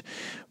searched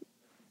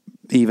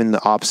even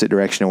the opposite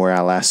direction of where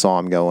I last saw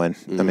him going.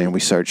 I mean,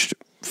 we searched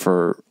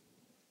for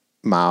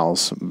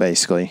miles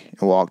basically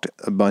and walked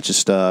a bunch of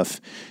stuff,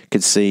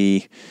 could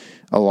see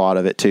a lot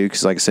of it too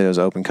because like I said, it was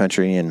open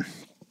country, and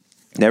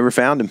never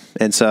found him.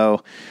 And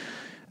so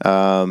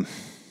I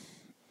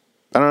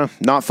don't know,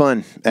 not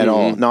fun at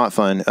all. Not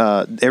fun.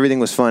 Everything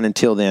was fun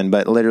until then,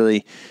 but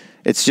literally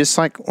it's just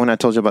like when I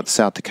told you about the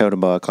South Dakota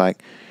buck,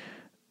 like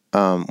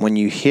when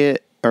you shoot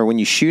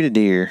a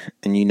deer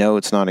and you know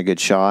it's not a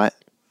good shot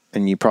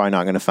and you're probably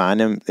not going to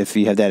find him, if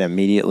you have that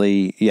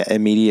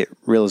immediate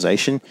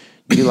realization,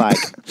 you like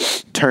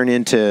turn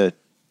into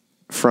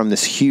from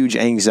this huge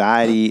like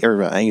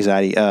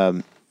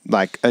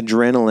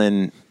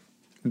adrenaline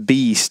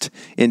beast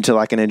into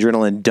like an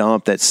adrenaline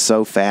dump that's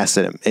so fast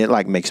that it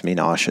like makes me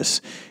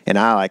nauseous. And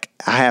I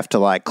have to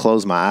like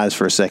close my eyes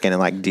for a second and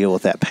like deal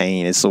with that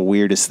pain. It's the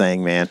weirdest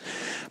thing, man.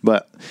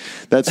 But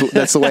that's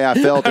the way I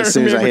felt as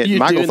soon as I hit.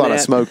 Michael thought I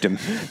smoked him.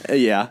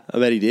 Yeah, I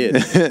bet he did.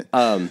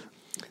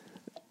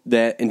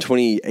 That in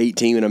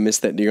 2018 when I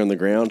missed that deer on the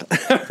ground,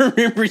 I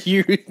remember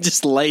you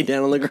just lay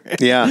down on the ground.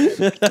 Yeah,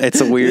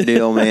 it's a weird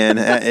deal, man.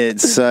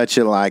 It's such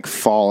a like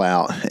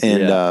fallout,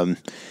 and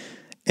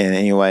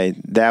anyway,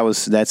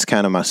 that's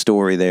kind of my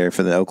story there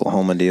for the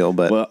Oklahoma deal.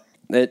 But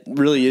it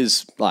really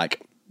is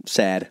like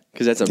sad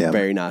because that's a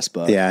very nice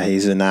buck. Yeah,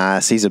 he's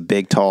a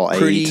big, tall,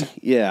 pretty, 8.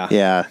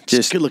 yeah,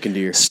 just good looking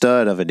deer,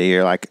 stud of a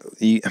deer. Like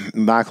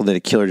Michael did a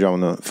killer job on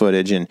the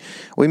footage, and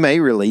we may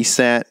release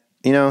that.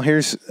 You know,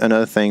 here's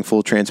another thing,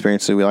 full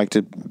transparency. We like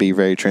to be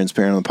very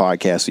transparent on the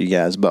podcast with you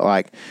guys. But,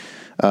 like,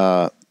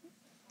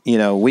 you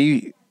know,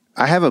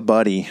 I have a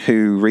buddy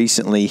who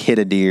recently hit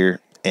a deer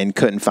and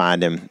couldn't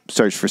find him.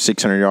 Searched for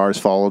 600 yards,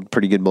 followed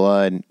pretty good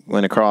blood,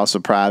 went across a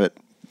private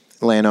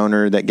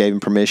landowner that gave him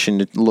permission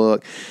to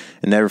look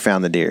and never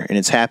found the deer. And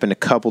it's happened a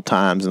couple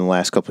times in the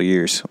last couple of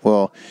years.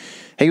 Well,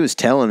 he was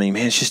telling me,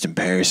 man, it's just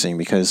embarrassing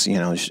because, you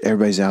know,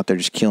 everybody's out there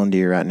just killing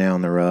deer right now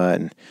in the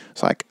rut. And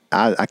it's like,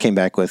 I came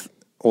back with,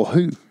 well,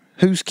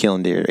 who's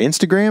killing deer?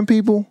 Instagram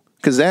people?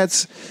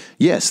 Because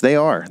yes, they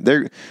are.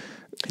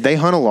 They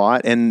hunt a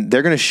lot, and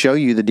they're going to show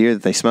you the deer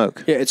that they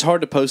smoke. Yeah, it's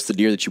hard to post the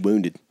deer that you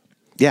wounded.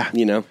 Yeah.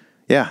 You know?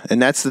 Yeah, and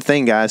that's the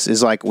thing, guys,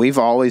 is like we've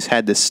always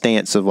had this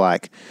stance of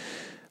like,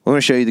 we're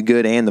going to show you the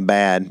good and the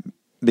bad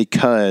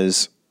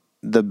because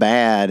the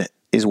bad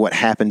is what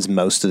happens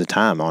most of the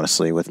time,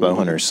 honestly, with bow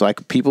hunters.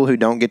 Like people who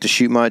don't get to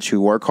shoot much,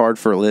 who work hard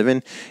for a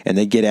living, and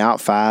they get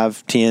out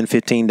 5, 10,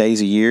 15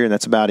 days a year, and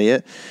that's about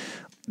it.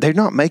 They're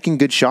not making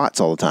good shots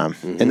all the time.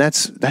 And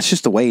that's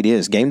just the way it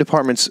is. Game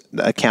departments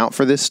account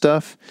for this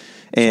stuff.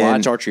 And that's why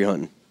it's archery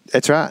hunting.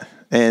 That's right.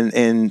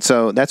 And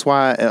so that's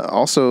why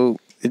also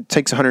it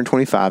takes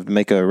 125 to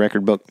make a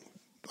record book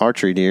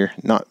archery deer,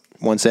 not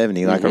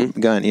 170 like a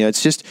gun. You know,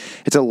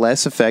 it's a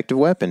less effective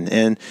weapon.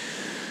 And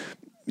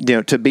you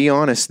know, to be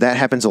honest, that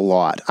happens a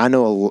lot.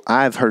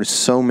 I've heard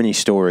so many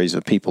stories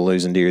of people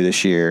losing deer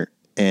this year,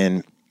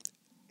 and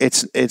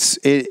it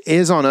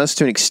is on us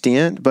to an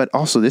extent, but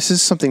also this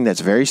is something that's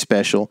very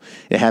special.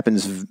 It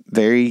happens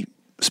very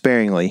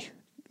sparingly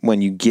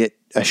when you get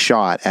a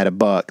shot at a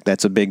buck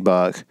that's a big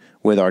buck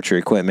with archery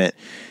equipment,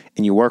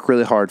 and you work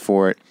really hard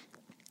for it.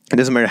 It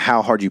doesn't matter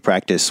how hard you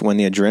practice. When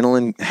the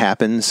adrenaline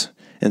happens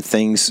and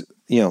things,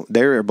 you know,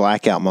 there are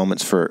blackout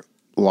moments for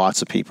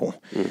lots of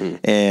people,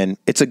 and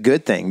it's a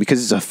good thing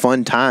because it's a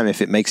fun time when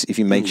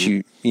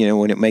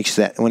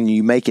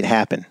you make it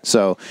happen.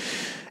 So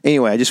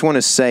anyway, I just want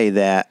to say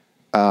that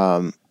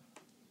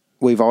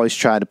we've always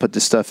tried to put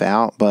this stuff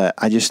out, but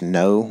I just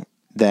know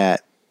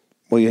that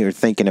we are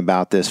thinking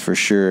about this for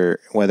sure,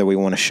 whether we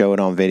want to show it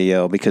on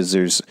video, because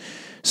there's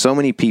so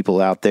many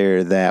people out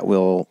there that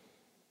will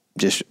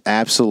just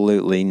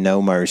absolutely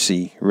no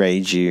mercy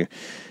rage you.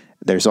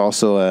 There's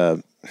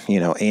also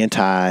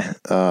anti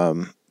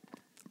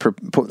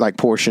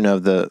portion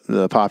of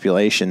the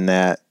population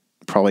that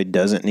probably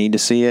doesn't need to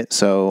see it.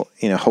 So,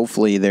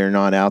 hopefully they're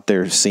not out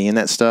there seeing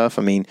that stuff.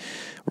 I mean,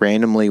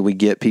 randomly we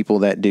get people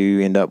that do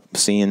end up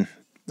seeing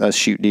us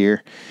shoot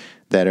deer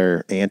that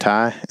are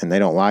anti and they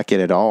don't like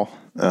it at all.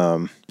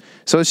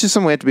 So it's just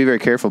something we have to be very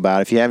careful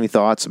about. If you have any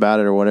thoughts about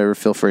it or whatever,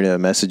 feel free to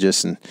message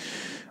us and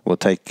we'll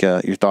take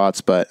your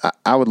thoughts. But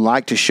I would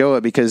like to show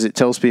it because it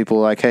tells people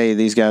like, hey,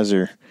 these guys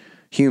are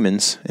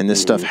humans and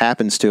this stuff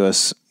happens to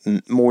us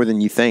more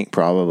than you think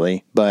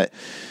probably. But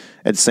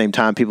at the same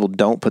time, people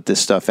don't put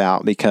this stuff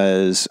out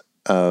because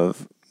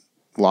of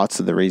lots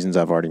of the reasons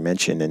I've already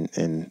mentioned.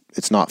 And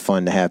it's not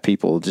fun to have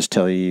people just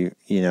tell you,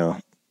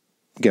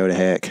 go to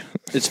heck.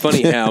 It's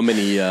funny how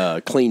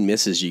many clean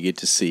misses you get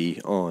to see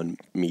on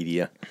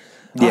media.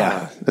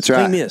 Yeah, that's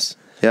right. Clean miss.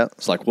 Yep.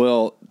 It's like,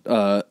 well,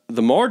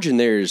 the margin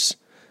there's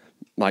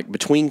like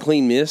between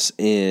clean miss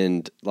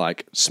and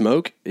like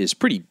smoke is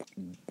pretty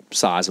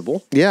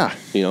sizable. Yeah.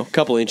 A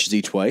couple inches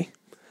each way.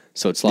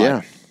 So it's like,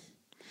 yeah.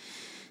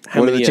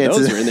 How many of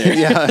those are in there?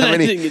 Yeah, how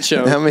many didn't get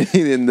shown? How many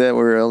in that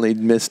were only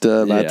missed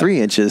by 3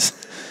 inches?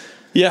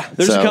 Yeah,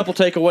 there's a couple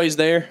takeaways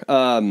there.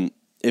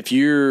 If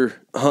you're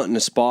hunting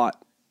a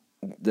spot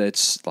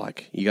that's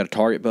like you got a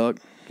target buck,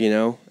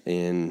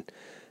 and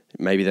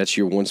maybe that's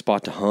your one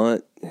spot to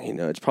hunt,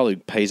 it probably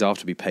pays off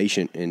to be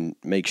patient and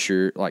make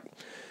sure, like,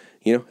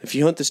 if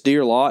you hunt this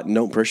deer a lot and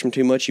don't push them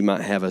too much, you might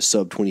have a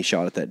sub 20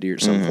 shot at that deer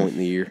at some point in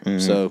the year.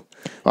 So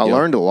I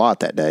learned a lot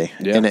that day,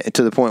 and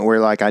to the point where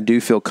like I do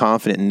feel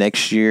confident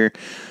next year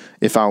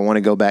if I want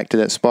to go back to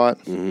that spot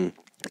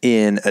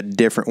in a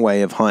different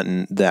way of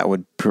hunting that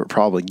would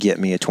probably get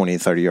me a 20 to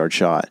 30 yard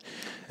shot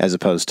as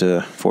opposed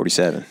to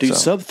 47. Dude,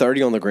 sub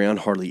 30 on the ground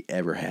hardly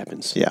ever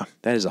happens. Yeah.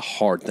 That is a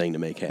hard thing to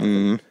make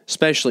happen,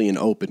 especially in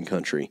open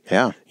country.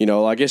 Yeah.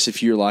 I guess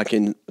if you're like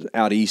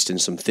out east in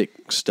some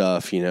thick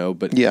stuff,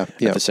 but at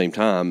the same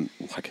time,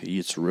 like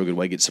it's a real good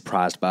way to get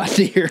surprised by a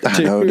deer, too. I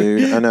know,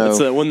 dude. I know. That's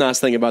the one nice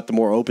thing about the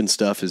more open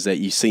stuff is that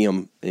you see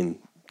them and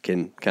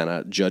can kind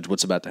of judge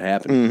what's about to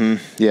happen.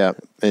 Yeah,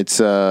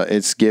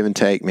 it's give and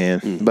take,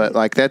 man. But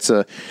like that's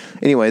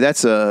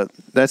the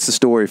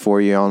story for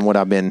you on what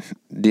I've been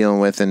dealing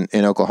with in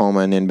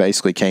Oklahoma, and then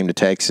basically came to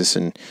Texas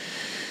and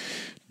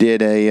did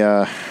 3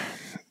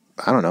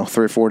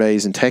 or 4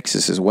 days in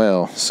Texas as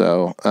well.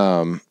 So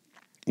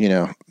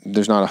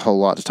there's not a whole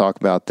lot to talk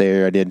about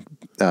there. I did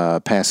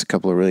pass a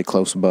couple of really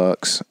close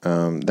bucks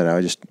that I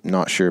was just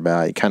not sure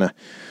about. And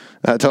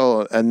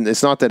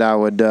it's not that I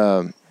would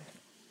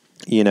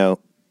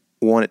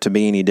want it to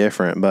be any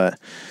different, but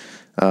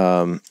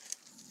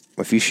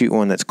if you shoot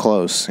one that's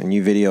close and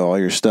you video all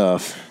your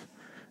stuff,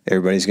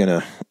 everybody's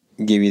gonna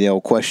give you the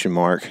old question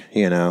mark,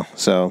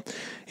 So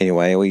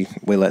anyway, we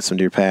let some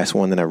deer pass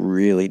one that I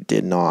really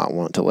did not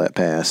want to let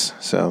pass.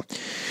 So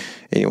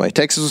anyway,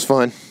 Texas was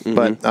fun,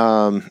 but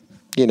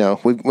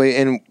we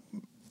and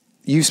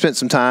you spent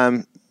some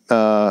time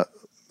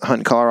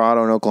hunting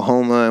Colorado and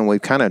Oklahoma, and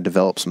we've kind of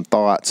developed some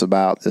thoughts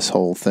about this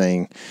whole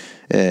thing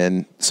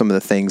and some of the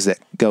things that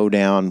go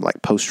down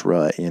like post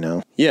rut,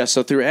 Yeah.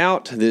 So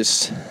throughout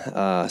this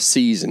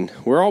season,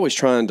 we're always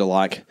trying to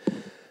like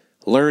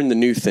learn the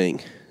new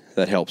thing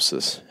that helps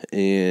us.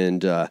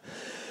 And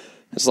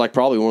it's like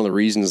probably one of the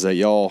reasons that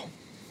y'all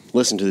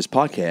listen to this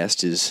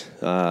podcast is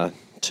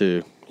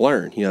to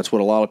learn. That's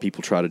what a lot of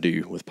people try to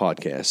do with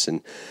podcasts.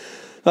 And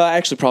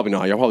actually probably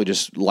not. Y'all probably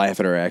just laugh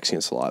at our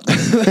accents a lot.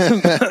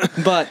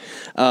 But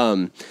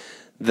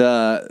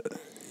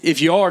if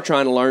you are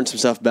trying to learn some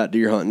stuff about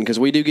deer hunting, because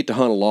we do get to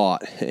hunt a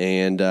lot,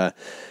 and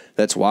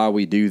that's why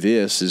we do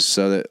this, is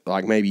so that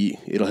like maybe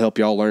it'll help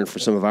y'all learn from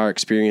some of our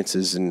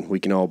experiences and we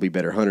can all be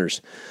better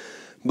hunters.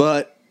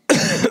 But,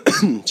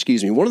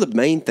 excuse me, one of the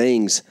main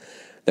things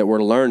that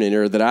we're learning,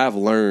 or that I've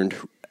learned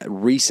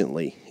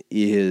recently,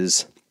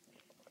 is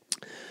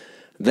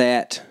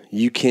that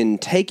you can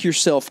take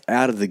yourself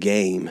out of the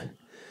game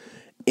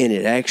and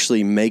it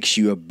actually makes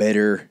you a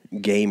better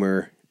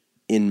gamer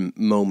in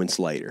moments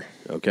later.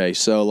 Okay,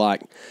 so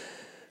like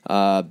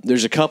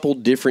there's a couple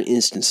different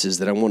instances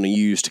that I want to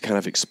use to kind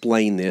of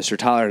explain this, or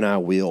Tyler and I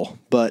will.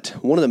 But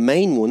one of the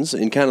main ones,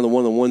 and kind of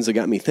one of the ones that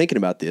got me thinking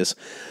about this,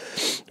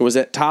 was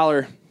that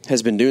Tyler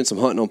has been doing some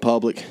hunting on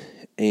public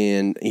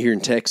and here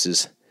in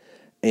Texas,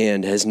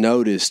 and has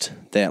noticed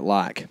that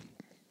like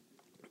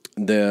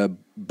the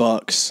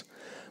bucks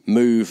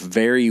move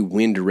very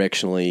wind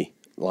directionally,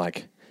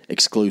 like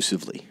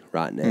exclusively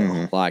right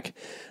now. Like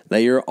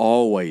they are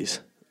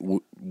always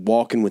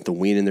walking with the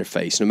wind in their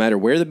face, no matter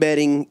where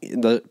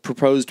the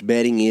proposed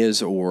bedding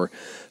is or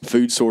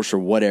food source or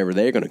whatever.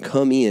 They're going to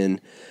come in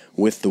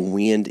with the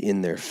wind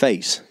in their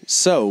face.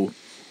 So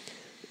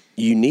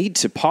you need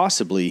to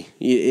possibly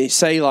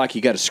say like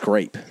you got a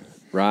scrape,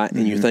 right?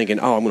 And you're thinking,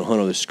 oh, I'm going to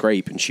hunt on this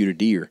scrape and shoot a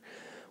deer.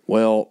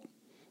 Well,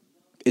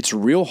 it's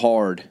real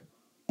hard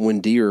when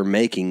deer are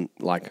making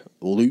like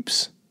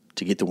loops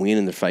to get the wind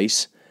in their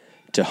face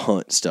to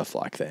hunt stuff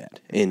like that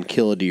and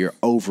kill a deer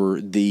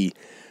over the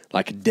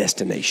like a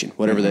destination,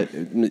 whatever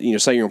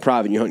that, say you're on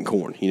private and you're hunting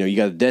corn. You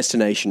got a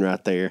destination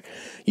right there.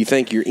 You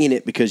think you're in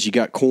it because you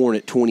got corn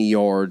at 20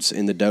 yards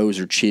and the does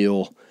are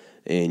chill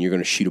and you're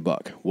going to shoot a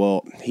buck.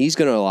 Well, he's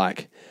going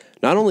to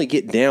not only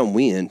get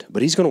downwind,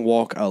 but he's going to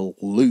walk a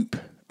loop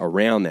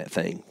around that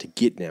thing to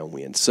get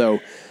downwind. So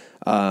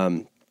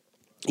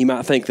you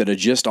might think that a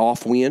just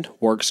off wind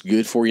works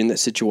good for you in that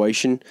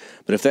situation,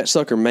 but if that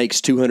sucker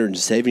makes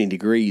 270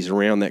 degrees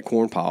around that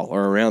corn pile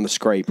or around the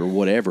scrape or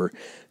whatever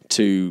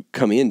to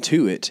come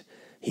into it,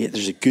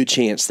 there's a good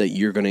chance that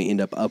you're going to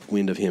end up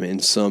upwind of him in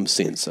some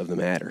sense of the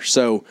matter.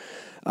 So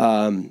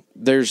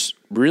there's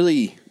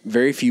really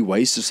very few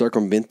ways to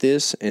circumvent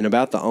this, and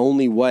about the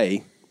only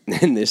way,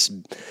 and this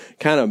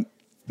kind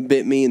of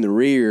bit me in the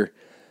rear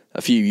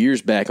a few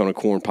years back on a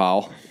corn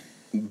pile,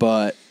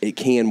 but it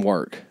can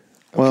work.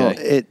 Well,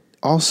 Okay. it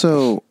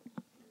also,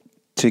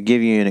 to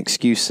give you an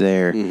excuse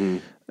there,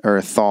 or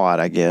a thought,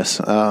 I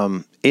guess,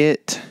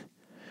 it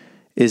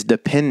is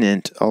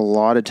dependent a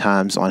lot of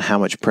times on how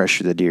much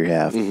pressure the deer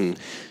have.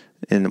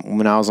 And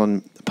when I was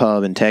on the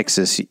pub in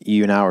Texas,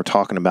 you and I were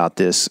talking about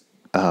this,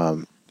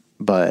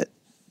 but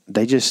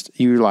they just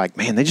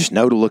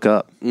know to look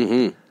up.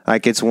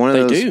 Like, it's one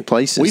of those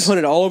places. We've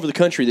hunted all over the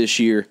country this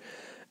year,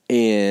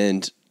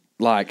 and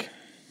I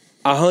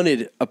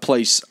hunted a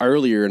place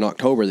earlier in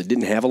October that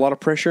didn't have a lot of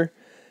pressure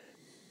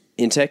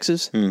in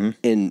Texas,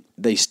 and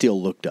they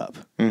still looked up.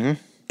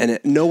 And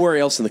nowhere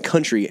else in the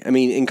country. I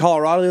mean, in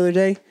Colorado the other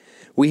day,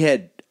 we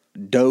had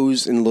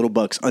does and little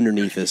bucks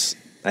underneath us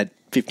at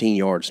 15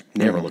 yards,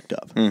 never looked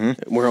up.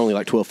 We're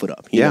only 12 foot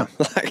up. You know?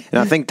 And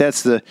I think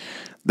that's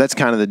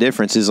kind of the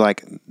difference, is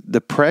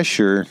the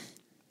pressure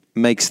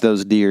makes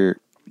those deer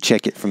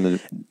check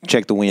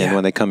the wind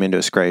when they come into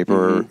a scrape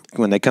or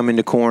when they come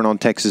into corn on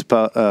Texas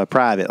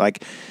private.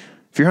 Like,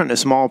 if you're hunting a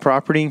small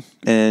property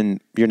and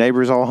your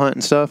neighbors all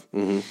hunting stuff,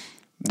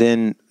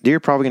 then deer are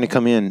probably going to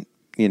come in,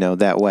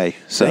 that way.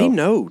 So they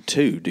know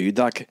too, dude.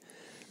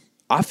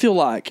 I feel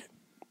like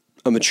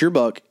a mature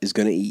buck is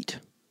going to eat,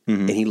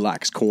 and he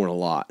likes corn a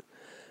lot.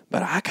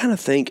 But I kind of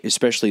think,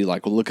 especially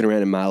looking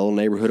around in my little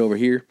neighborhood over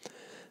here,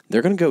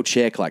 they're going to go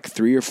check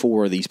 3 or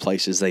 4 of these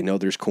places they know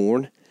there's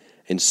corn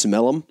and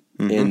smell them.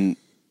 And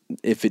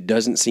if it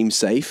doesn't seem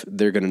safe,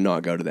 they're going to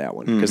not go to that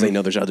one because they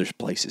know there's other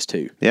places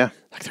too. Yeah.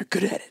 They're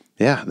good at it.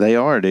 Yeah, they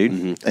are,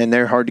 dude. And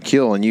they're hard to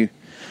kill. And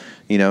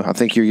I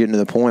think you're getting to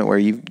the point where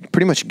you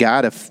pretty much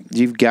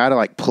you've got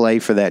to play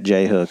for that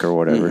J hook or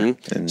whatever.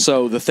 And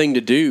so the thing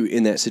to do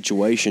in that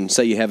situation,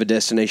 say you have a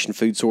destination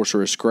food source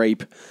or a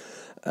scrape,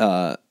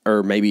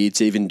 or maybe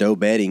it's even doe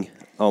bedding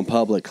on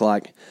public,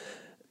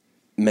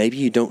 maybe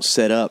you don't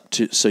set up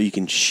so you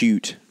can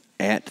shoot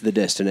at the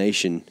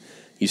destination.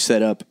 You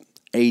set up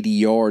 80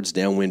 yards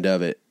downwind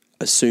of it,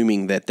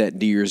 assuming that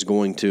deer is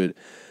going to,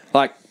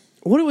 what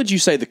would you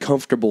say the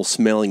comfortable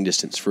smelling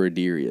distance for a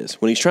deer is?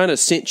 When he's trying to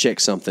scent check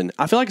something,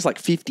 I feel like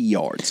it's 50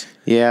 yards.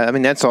 Yeah, I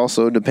mean, that's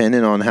also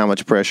dependent on how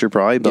much pressure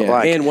probably, but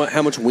and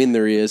how much wind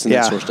there is and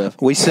that sort of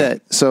stuff. We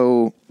set,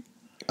 so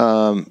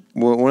one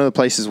of the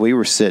places we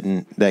were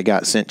sitting that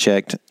got scent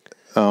checked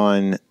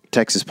on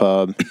Texas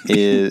Pub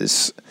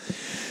is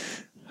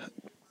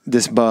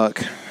this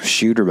buck,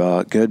 shooter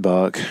buck, good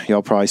buck.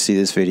 Y'all probably see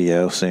this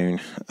video soon,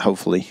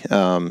 hopefully.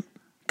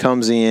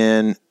 Comes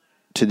in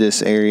to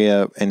this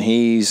area, and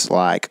he's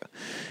probably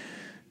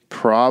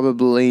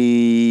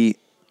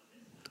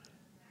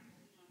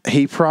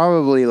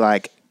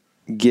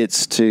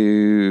gets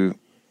to,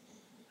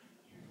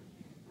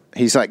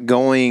 he's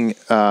going,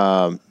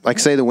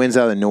 say the wind's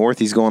out of the north,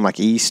 he's going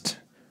east,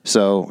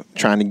 so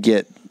trying to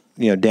get,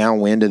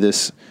 downwind of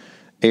this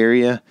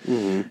area,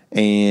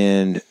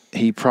 and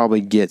he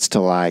probably gets to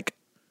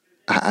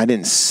I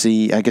didn't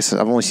see, I guess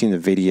I've only seen the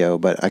video,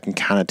 but I can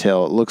kind of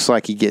tell. It looks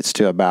like he gets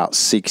to about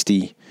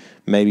 60,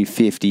 maybe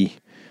 50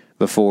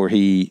 before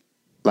he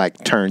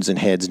turns and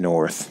heads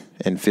north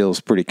and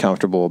feels pretty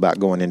comfortable about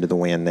going into the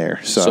wind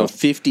there. So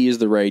 50 is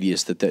the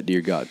radius that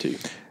deer got to.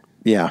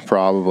 Yeah,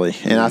 probably.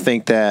 And I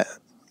think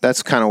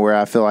that's kind of where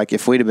I feel like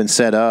if we'd have been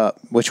set up,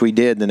 which we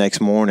did the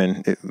next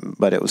morning,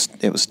 but it was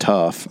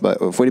tough.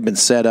 But if we'd have been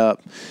set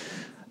up,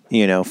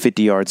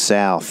 50 yards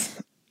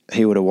south,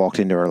 he would have walked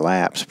into our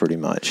laps pretty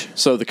much.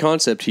 So the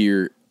concept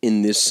here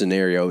in this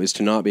scenario is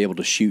to not be able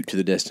to shoot to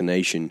the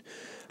destination,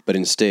 but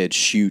instead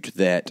shoot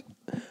that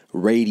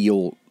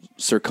radial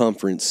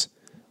circumference,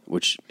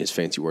 which is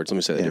fancy words. Let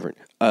me say that different.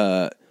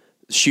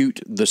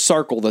 Shoot the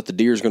circle that the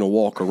deer is going to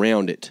walk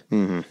around it.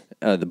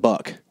 The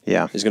buck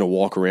is going to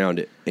walk around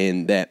it,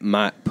 and that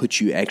might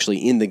put you actually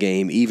in the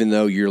game, even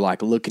though you're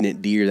looking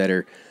at deer that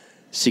are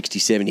 60,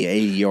 70,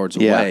 80 yards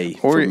away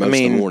for most of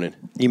the morning.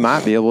 You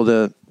might be able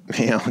to,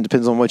 it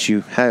depends on what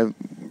you have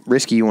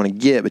risky you want to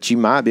get, but you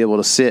might be able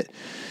to sit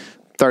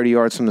 30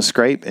 yards from the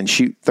scrape and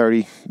shoot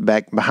 30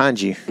 back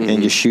behind you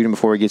and just shoot him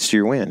before he gets to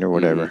your wind or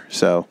whatever.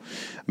 So,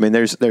 I mean,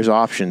 there's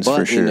options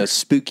for sure. In a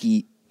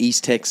spooky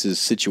East Texas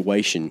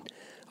situation,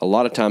 a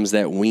lot of times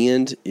that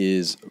wind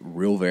is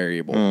real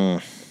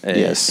variable.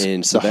 Yes,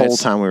 and so the whole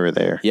time we were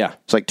there. Yeah.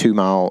 It's like 2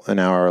 mile an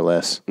hour or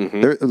less.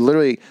 There,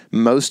 literally,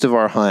 most of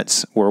our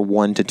hunts were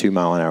 1 to 2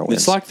 mile an hour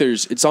winds.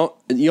 It's like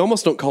you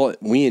almost don't call it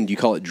wind, you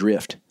call it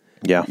drift.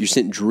 Yeah. You're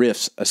sending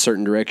drifts a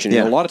certain direction. Yeah.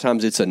 And a lot of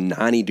times it's a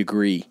 90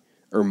 degree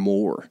or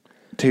more.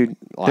 Dude,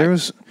 there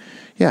was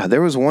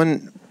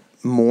one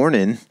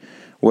morning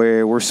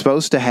where we're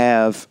supposed to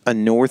have a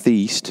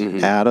northeast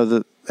out of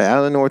the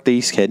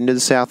northeast heading to the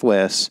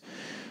southwest,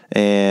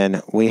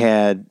 and we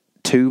had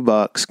 2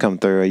 bucks come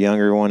through, a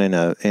younger one and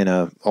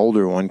a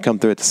older one come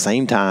through at the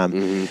same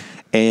time,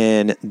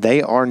 and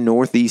they are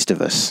northeast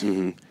of us,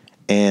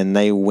 and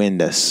they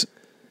wind us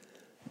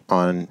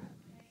on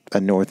a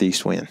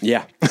northeast wind.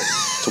 Yeah.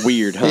 It's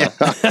weird, huh?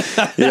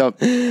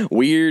 Yep.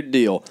 Weird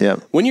deal.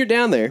 Yep. When you're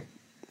down there,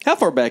 how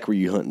far back were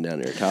you hunting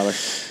down there, Tyler?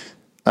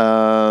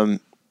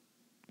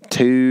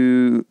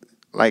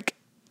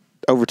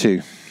 Over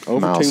 2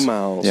 miles. 2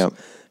 miles. Yep.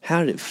 How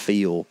did it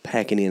feel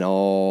packing in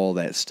all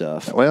that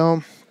stuff?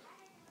 Well,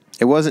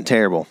 it wasn't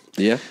terrible.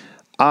 Yeah.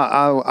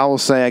 I will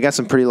say I got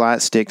some pretty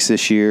light sticks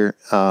this year.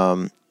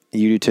 You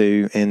do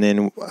too. And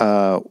then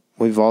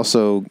we've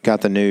also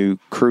got the new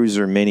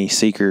Cruiser Mini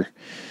Seeker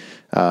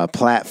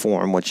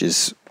platform, which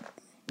is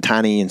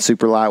tiny and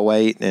super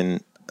lightweight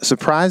and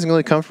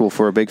surprisingly comfortable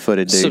for a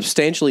big-footed dude.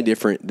 Substantially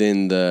different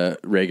than the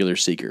regular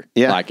Seeker.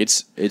 Yeah. Like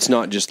it's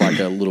not just like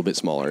a little bit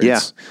smaller. Yeah.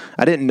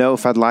 I didn't know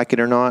if I'd like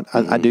it or not.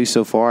 I do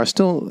so far. I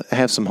still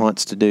have some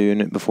hunts to do in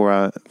it before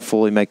I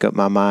fully make up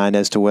my mind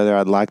as to whether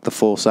I'd like the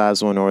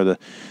full-size one or the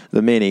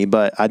Mini,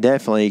 but I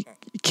definitely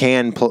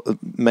can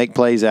make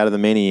plays out of the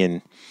Mini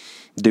and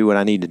do what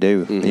I need to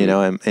do, you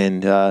know,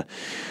 and I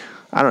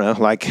don't know,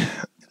 like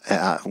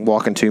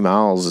walking 2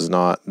 miles is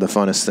not the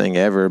funnest thing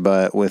ever,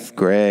 but with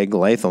Greg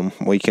Latham,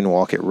 we can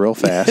walk it real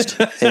fast.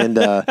 And,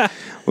 it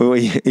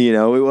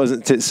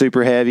wasn't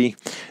super heavy.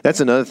 That's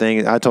another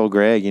thing I told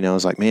Greg, I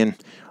was like, man,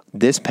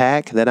 this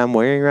pack that I'm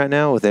wearing right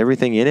now with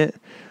everything in it,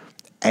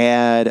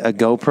 add a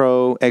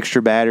GoPro,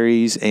 extra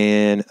batteries,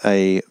 and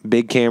a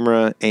big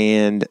camera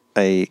and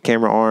a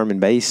camera arm and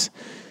base.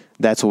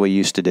 That's what we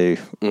used to do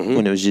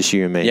when it was just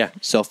you and me. Yeah,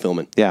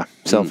 self-filming. Yeah,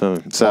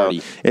 self-filming. So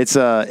Party. it's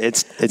By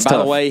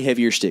tough. the way,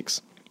 heavier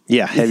sticks.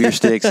 Yeah, heavier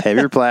sticks,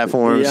 heavier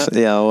platforms,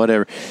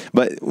 whatever.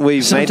 But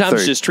we've made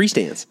Sometimes just tree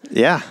stands.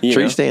 Yeah, You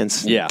tree know?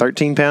 stands. Yeah.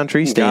 13-pound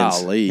tree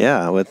stands. Golly.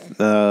 Yeah, with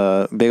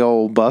big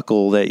old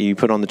buckle that you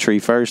put on the tree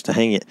first to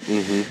hang it.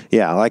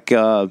 Yeah,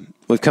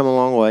 we've come a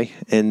long way,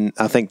 and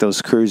I think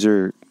those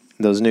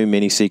new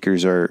Mini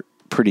Seekers are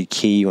pretty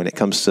key when it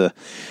comes to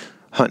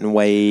hunting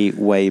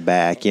way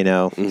back,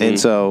 And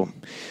so,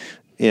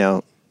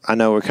 I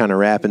know we're kind of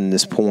wrapping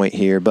this point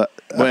here, but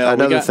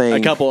another thing, a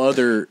couple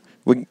other.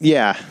 We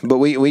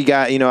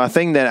got, a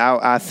thing that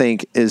I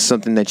think is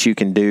something that you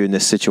can do in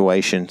this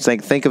situation.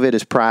 Think of it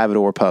as private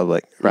or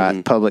public,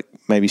 right? Public,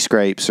 maybe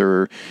scrapes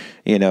or,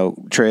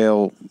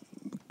 trail,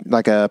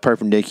 like a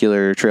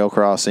perpendicular trail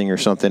crossing or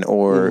something,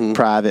 or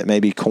private,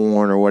 maybe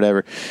corn or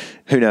whatever.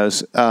 Who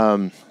knows?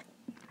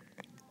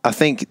 I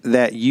think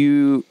that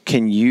you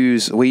can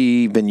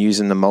we've been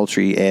using the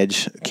Moultrie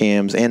Edge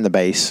cams and the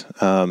base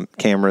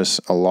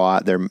cameras a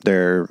lot.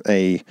 They're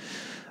a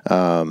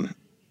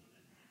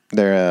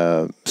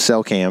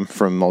cell cam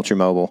from Moultrie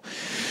Mobile.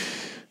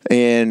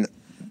 And,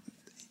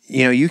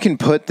 you can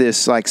put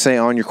this, like, say,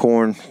 on your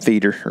corn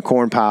feeder or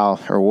corn pile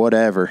or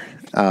whatever.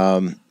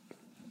 And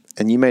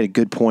you made a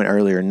good point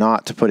earlier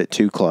not to put it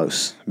too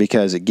close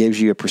because it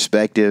gives you a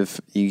perspective.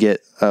 You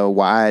get a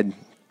wide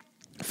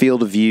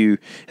field of view,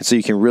 and so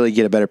you can really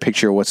get a better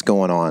picture of what's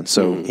going on.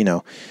 So,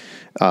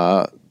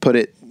 put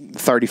it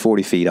 30,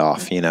 40 feet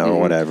off, or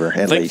whatever.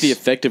 I think the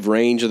effective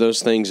range of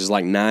those things is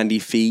like 90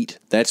 feet.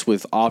 That's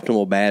with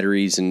optimal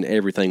batteries and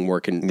everything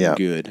working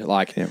good.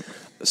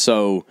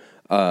 So,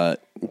 kind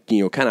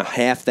of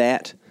half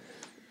that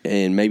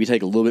and maybe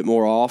take a little bit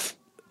more off,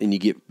 and you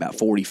get about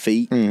 40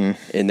 feet. And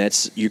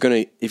if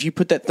you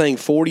put that thing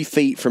 40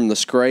 feet from the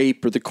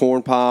scrape or the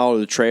corn pile or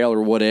the trail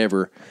or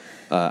whatever,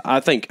 I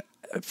think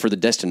for the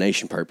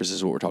destination purposes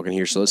is what we're talking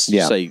here. So let's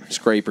just say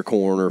scrape or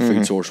corn or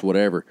food source,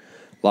 whatever.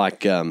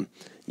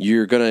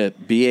 You're going to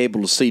be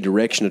able to see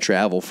direction of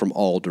travel from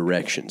all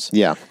directions.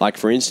 Yeah. Like,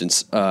 for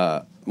instance,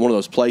 one of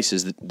those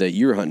places that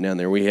you're hunting down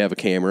there, we have a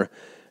camera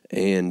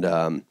and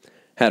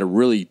had a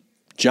really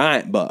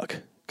giant buck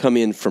come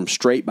in from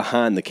straight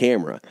behind the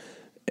camera,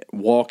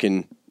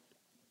 walking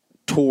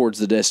towards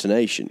the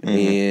destination.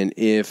 And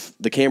if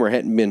the camera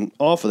hadn't been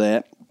off of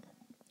that,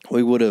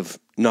 we would have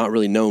not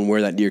really known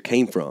where that deer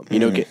came from.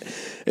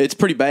 It's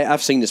pretty bad.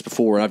 I've seen this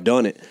before, and I've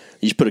done it.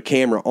 You just put a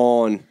camera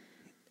on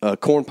a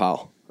corn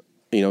pile,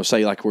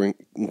 say like we're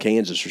in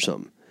Kansas or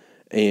something,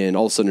 and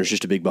all of a sudden there's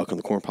just a big buck on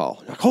the corn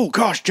pile. Like, oh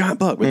gosh, giant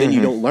buck. But then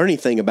you don't learn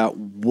anything about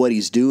what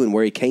he's doing,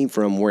 where he came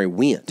from, where he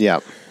went. Yeah.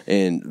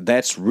 And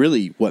that's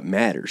really what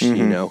matters,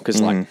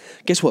 because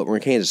guess what? We're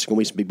in Kansas. There's going to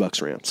be some big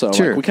bucks around. So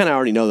Sure. we kind of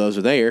already know those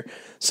are there.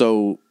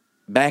 So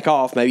back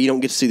off. Maybe you don't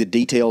get to see the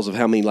details of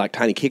how many like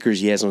tiny kickers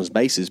he has on his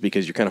bases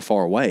because you're kind of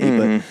far away,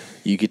 but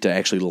you get to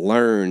actually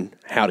learn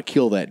how to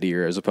kill that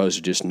deer as opposed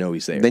to just know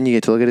he's there. Then you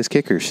get to look at his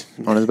kickers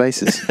on his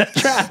bases.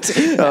 That's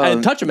right.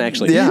 And touch him,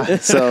 actually. Yeah,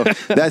 so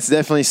that's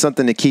definitely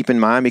something to keep in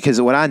mind, because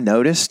what I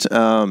noticed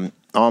on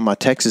my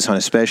Texas hunt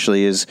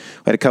especially is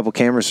we had a couple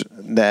cameras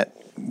that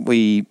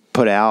I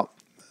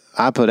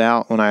put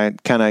out when I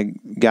kind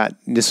of got,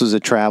 this was a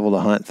travel to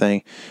hunt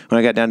thing, when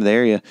I got down to the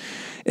area,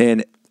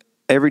 and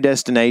every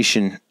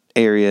destination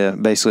area,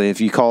 basically,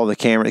 if you call the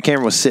camera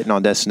was sitting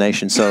on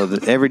destination, so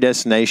every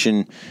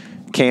destination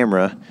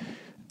camera,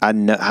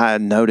 I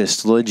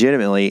noticed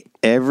legitimately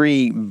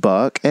every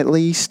buck, at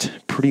least,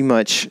 pretty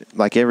much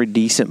like every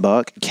decent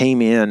buck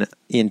came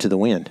into the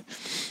wind.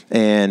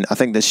 And I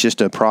think that's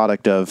just a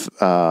product of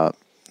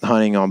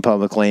hunting on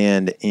public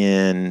land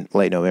in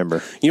late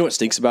November. You know what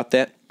stinks about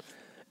that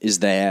is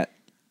that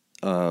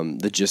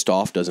the just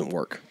off doesn't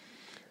work.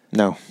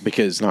 No,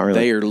 because not really.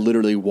 They are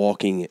literally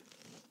walking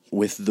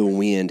with the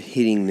wind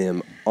hitting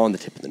them on the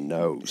tip of the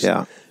nose.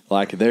 Yeah.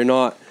 Like they're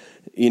not,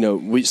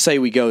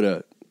 we go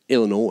to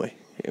Illinois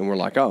and we're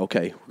like, oh,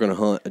 okay, we're going to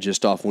hunt a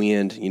just off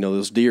wind.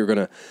 Those deer are going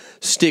to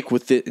stick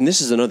with it. And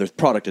this is another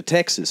product of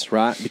Texas,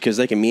 right? Because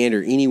they can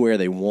meander anywhere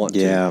they want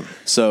to.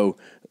 So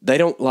they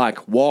don't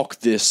like walk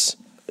this,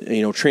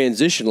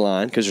 transition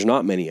line because there's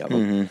not many of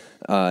them.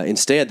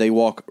 Instead, they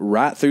walk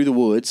right through the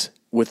woods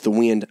with the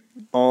wind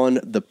on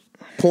the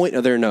point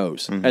of their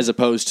nose, as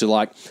opposed to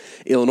like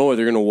Illinois,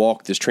 they're going to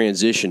walk this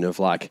transition of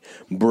like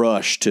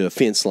brush to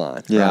fence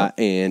line, right?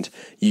 And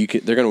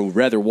they're going to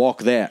rather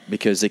walk that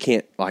because they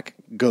can't like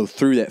go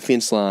through that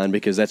fence line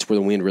because that's where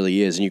the wind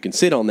really is, and you can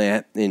sit on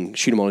that and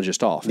shoot them on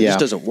just off. It just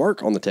doesn't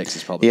work on the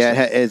Texas public.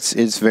 Yeah,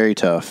 it's very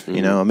tough.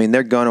 I mean,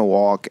 they're going to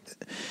walk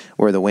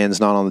where the wind's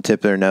not on the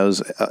tip of their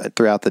nose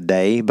throughout the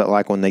day, but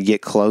like when they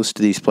get close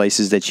to these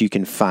places that you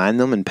can find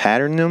them and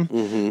pattern them,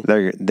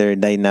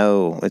 they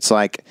know. It's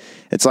like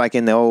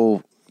in the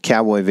old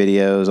cowboy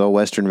videos, old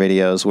Western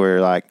videos where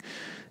like,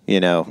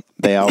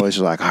 they always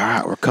are like, all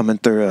right, we're coming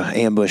through an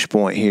ambush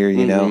point here,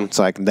 It's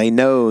like they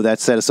know that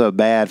set us up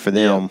bad for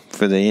them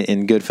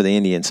and good for the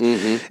Indians.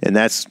 And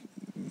that's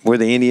we're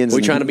the Indians.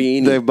 We're trying to be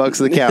Indian. The Bucks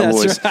of the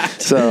Cowboys.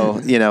 That's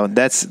right. So,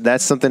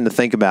 that's something to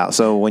think about.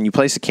 So when you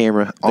place a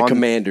camera on... The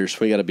Commanders,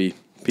 we got to be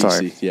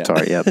PC.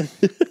 Sorry, yep.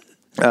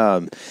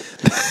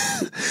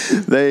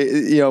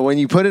 When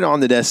you put it on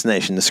the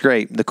destination, the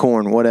scrape, the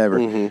corn,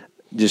 whatever,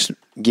 just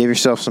give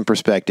yourself some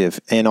perspective.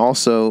 And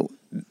also,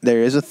 there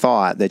is a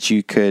thought that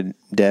you could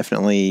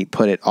definitely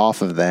put it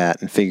off of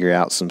that and figure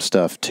out some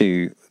stuff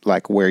too,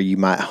 like where you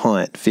might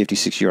hunt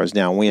 50-60 yards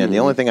downwind. The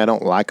only thing I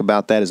don't like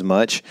about that as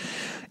much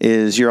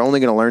is you're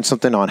only going to learn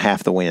something on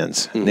half the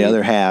winds. The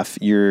other half,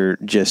 you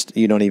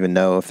don't even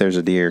know if there's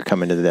a deer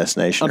coming to the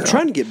destination. I'm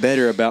trying to get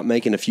better about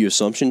making a few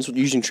assumptions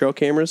using trail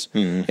cameras,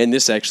 and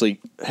this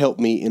actually helped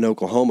me in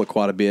Oklahoma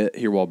quite a bit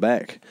here a while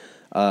back.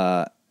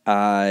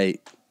 I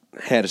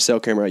had a cell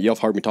camera. Y'all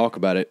have heard me talk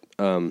about it.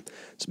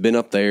 It's been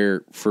up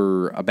there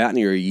for about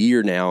near a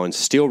year now and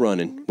still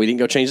running. We didn't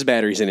go change the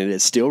batteries in it.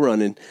 It's still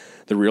running.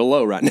 They're real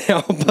low right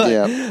now.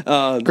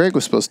 But, Greg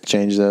was supposed to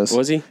change those.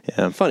 Was he?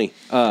 Yeah. Funny.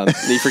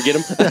 Did you forget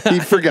him? He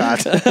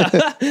forgot.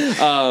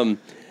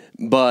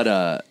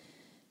 But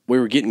we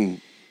were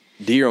getting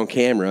deer on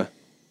camera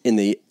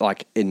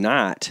at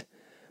night,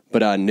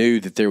 but I knew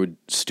that there would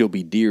still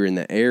be deer in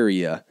the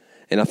area.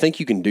 And I think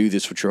you can do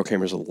this with trail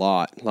cameras a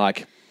lot.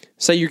 Like,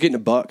 say you're getting a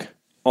buck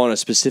on a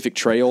specific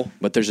trail,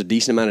 but there's a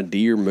decent amount of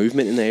deer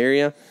movement in the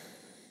area.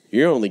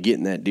 You're only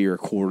getting that deer a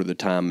quarter of the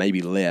time,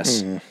 maybe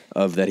less,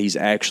 of that he's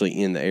actually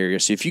in the area.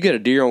 So if you get a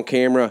deer on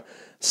camera,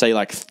 say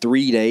like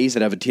 3 days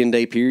that have a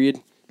 10-day period,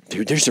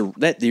 dude,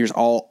 that deer's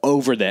all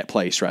over that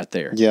place right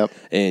there. Yep.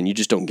 And you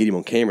just don't get him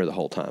on camera the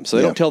whole time. So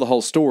they don't tell the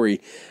whole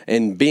story.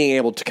 And being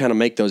able to kind of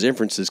make those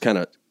inferences kind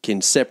of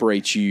can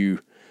separate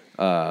you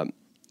and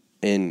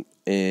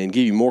give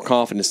you more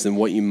confidence than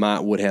what you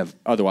would have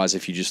otherwise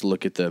if you just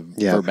look at the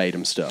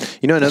verbatim stuff.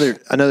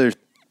 Another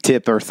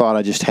tip or thought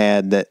I just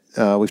had that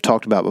we've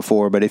talked about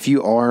before, but if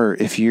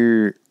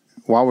you're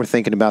while we're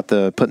thinking about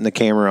putting the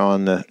camera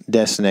on the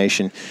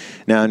destination,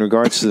 now in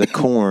regards to the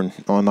corn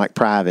on like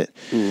private,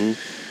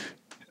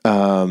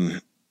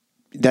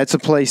 that's a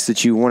place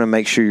that you want to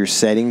make sure your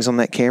settings on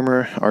that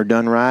camera are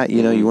done right.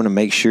 You want to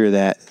make sure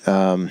that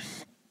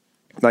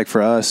like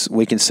for us,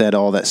 we can set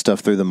all that stuff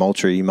through the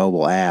Moultrie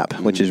mobile app,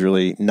 which is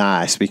really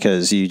nice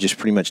because you just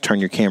pretty much turn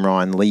your camera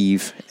on,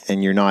 leave,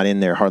 and you're not in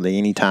there hardly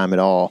any time at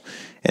all.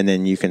 And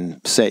then you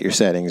can set your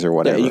settings or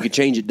whatever. Yeah, you can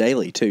change it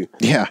daily too.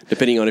 Yeah.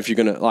 Depending on if you're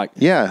going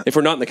to if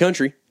we're not in the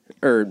country,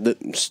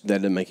 that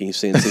doesn't make any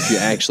sense if you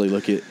actually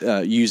look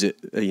at, use it,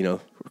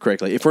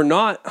 correctly. If we're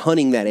not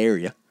hunting that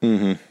area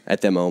at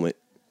that moment,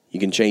 you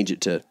can change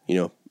it to,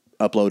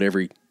 upload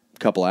every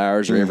couple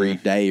hours or every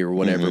day or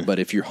whatever. But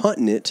if you're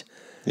hunting it,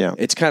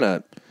 it's kind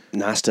of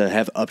nice to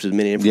have up to the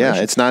minute information.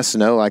 Yeah, it's nice to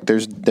know like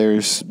there's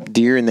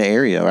deer in the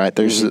area, right?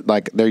 There's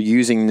like they're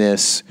using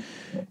this.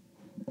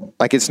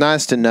 Like it's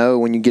nice to know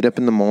when you get up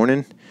in the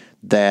morning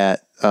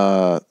that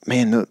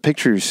man, the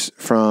pictures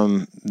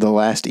from the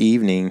last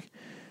evening,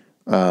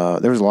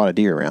 there was a lot of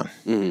deer around.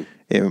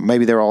 Mm-hmm.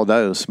 Maybe they're all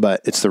does,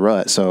 but it's the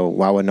rut, so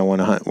why wouldn't I want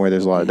to hunt where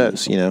there's a lot of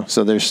does, you know?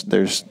 So there's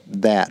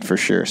that for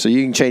sure. So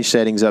you can change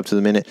settings up to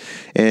the minute,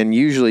 and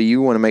usually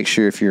you want to make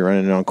sure if you're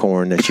running on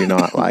corn that you're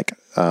not like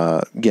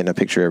getting a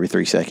picture every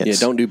 3 seconds. Yeah,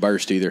 don't do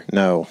burst either.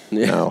 No,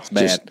 it's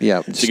bad.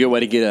 It's a good way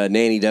to get a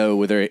nanny doe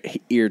with her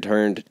ear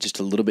turned just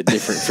a little bit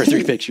different for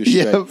 3 pictures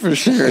straight. Yeah, for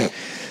sure.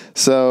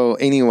 So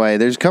anyway,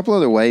 there's a couple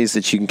other ways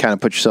that you can kind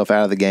of put yourself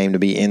out of the game to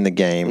be in the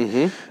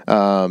game.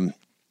 Mm-hmm.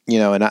 You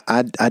know, and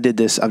I did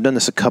this. I've done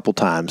this a couple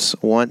times.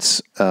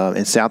 Once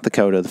in South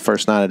Dakota, the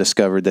first night I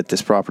discovered that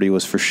this property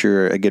was for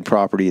sure a good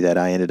property that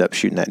I ended up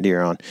shooting that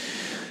deer on.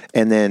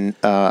 And then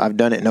I've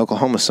done it in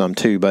Oklahoma some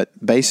too. But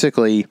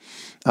basically,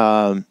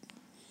 you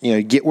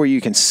know, get where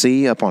you can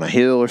see up on a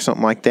hill or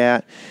something like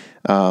that.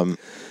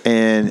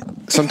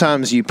 And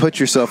sometimes you put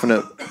yourself in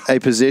a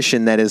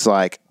position that is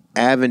like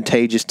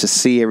advantageous to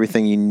see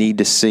everything you need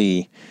to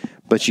see.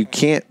 But you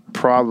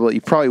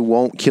probably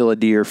won't kill a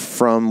deer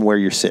from where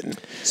you're sitting.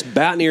 It's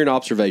about near an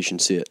observation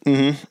sit,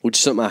 which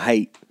is something I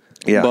hate.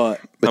 Yeah,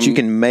 but you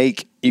can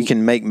make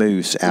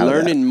moves out of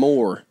that. Learning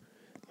more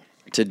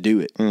to do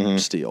it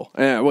still.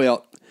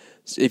 Well,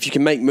 if you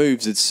can make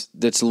moves,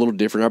 that's a little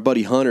different. Our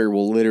buddy Hunter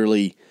will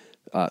literally,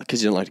 because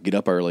he doesn't like to get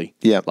up early,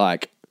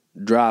 like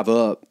drive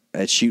up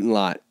at shooting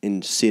light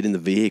and sit in the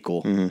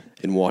vehicle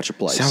and watch a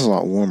place. Sounds a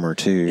lot warmer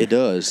too. It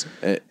does.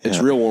 It's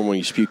real warm when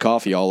you spew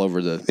coffee all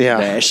over the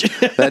dash.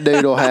 That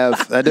dude will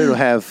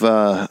have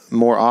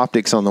more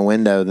optics on the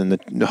window than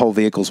the whole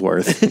vehicle's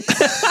worth.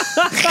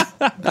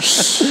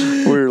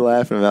 We were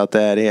laughing about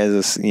that. He has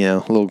this, you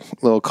know,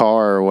 little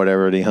car or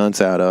whatever that he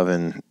hunts out of,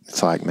 and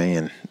it's like,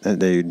 man, that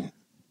dude,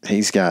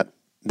 he's got.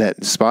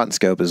 That spot and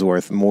scope is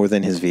worth more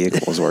than his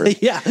vehicle is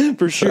worth. Yeah,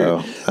 for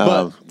sure.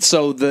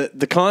 So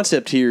the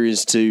concept here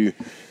is to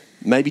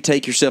maybe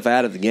take yourself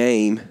out of the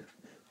game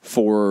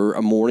for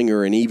a morning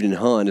or an evening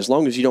hunt, as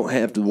long as you don't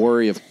have to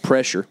worry of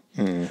pressure.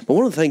 But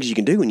one of the things you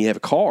can do when you have a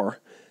car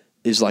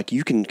is like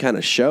you can kind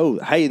of show,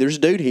 hey, there's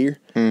a dude here,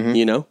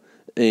 you know,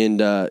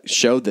 and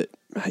show that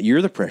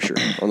you're the pressure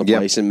on the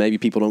place, and maybe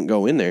people don't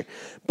go in there.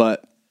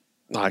 But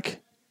like,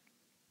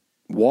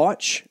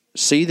 watch,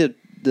 see the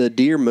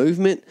deer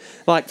movement.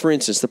 Like, for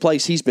instance, the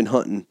place he's been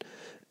hunting,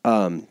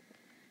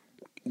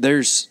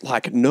 there's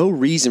like no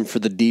reason for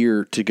the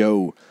deer to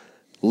go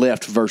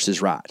left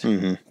versus right,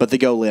 but they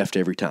go left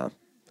every time.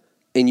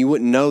 And you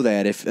wouldn't know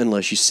that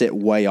unless you sit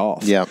way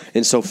off. Yeah.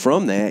 And so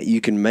from that,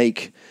 you can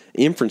make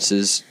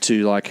inferences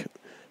to like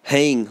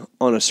hang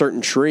on a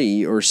certain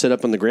tree or sit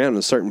up on the ground in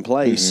a certain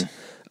place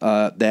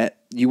that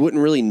you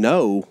wouldn't really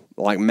know,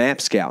 like map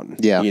scouting.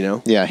 Yeah. You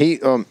know? Yeah. He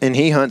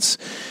hunts.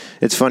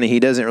 It's funny, he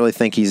doesn't really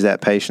think he's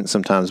that patient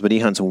sometimes, but he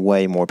hunts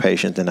way more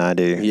patient than I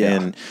do. Yeah.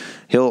 And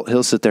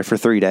he'll sit there for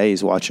 3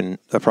 days watching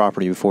a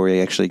property before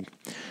he actually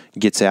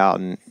gets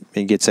out and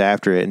gets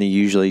after it. And he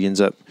usually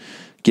ends up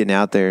getting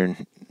out there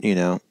and, you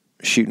know,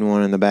 shooting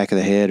one in the back of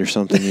the head or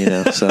something, you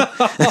know. So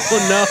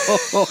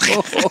Oh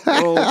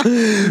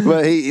no.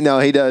 But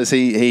he does.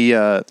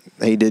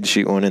 He did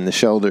shoot one in the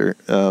shoulder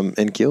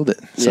and killed it.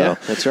 So, yeah,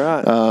 that's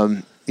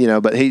right. You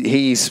know, but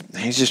he's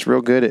just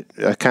real good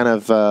at kind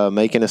of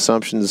making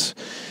assumptions.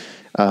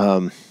 He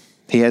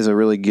actually has a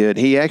really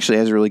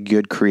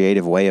good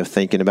creative way of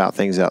thinking about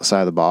things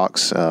outside the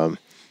box. I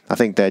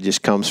think that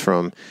just comes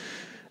from,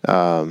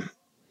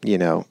 you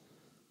know,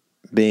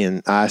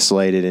 being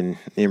isolated in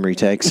Emory,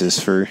 Texas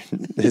for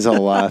his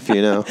whole life,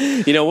 you know.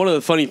 You know, one of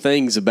the funny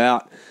things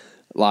about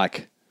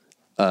like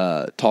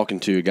talking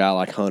to a guy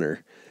like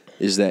Hunter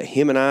is that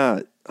him and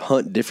I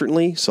hunt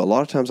differently. So a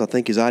lot of times I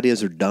think his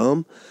ideas are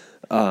dumb.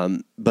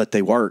 But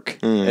they work,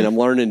 and I'm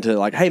learning to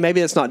like, hey, maybe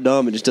that's not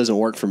dumb. It just doesn't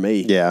work for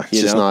me. Yeah, it's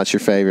just not your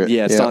favorite.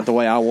 Yeah, it's not the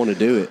way I want to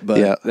do it,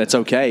 but that's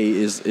okay.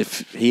 Is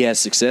if he has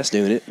success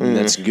doing it, and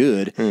that's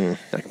good.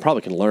 I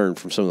probably can learn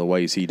from some of the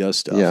ways he does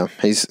stuff. Yeah,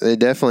 it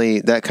definitely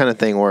that kind of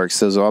thing works.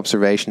 Those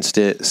observation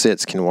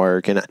sits can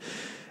work, and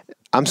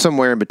I'm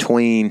somewhere in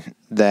between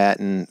that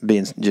and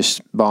being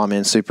just bomb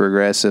in super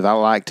aggressive. I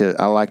like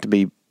to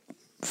be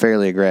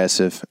fairly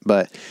aggressive,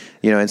 but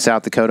you know, in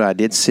South Dakota, I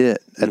did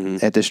sit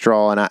at this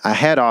draw, and I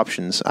had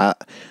options. I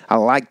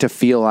like to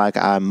feel like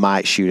I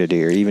might shoot a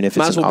deer, even if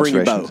it's an observation.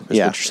 Might as well bring your bow. That's what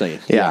you're saying.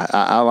 Yeah.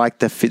 I like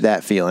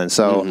that feeling.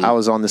 So I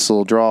was on this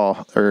little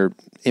draw, or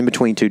in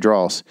between two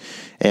draws,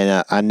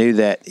 and I knew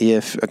that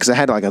because I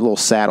had like a little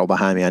saddle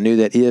behind me, I knew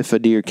that if a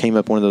deer came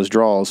up one of those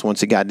draws,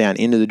 once it got down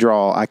into the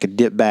draw, I could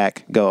dip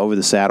back, go over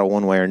the saddle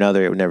one way or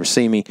another. It would never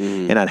see me,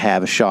 and I'd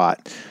have a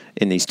shot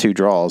in these two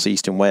draws,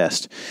 east and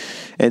west.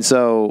 And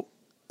so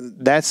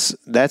that's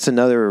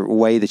another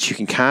way that you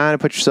can kind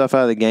of put yourself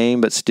out of the game,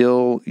 but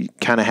still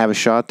kind of have a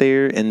shot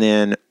there. And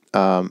then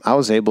I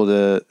was able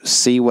to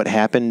see what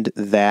happened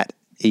that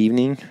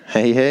evening.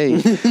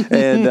 Hey,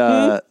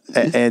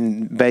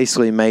 and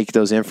basically make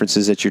those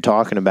inferences that you're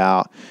talking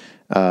about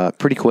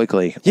pretty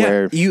quickly. Yeah,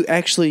 where you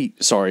actually.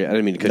 Sorry, I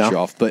didn't mean to cut you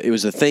off, but it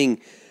was a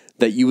thing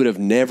that you would have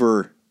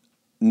never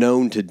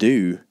known to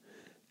do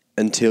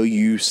until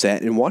you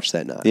sat and watched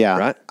that night. Yeah.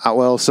 Right?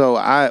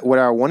 What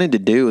I wanted to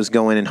do was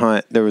go in and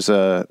hunt. There was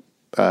a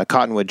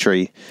cottonwood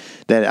tree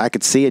that I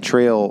could see a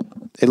trail.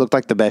 It looked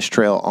like the best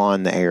trail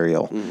on the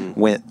aerial.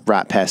 Went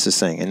right past this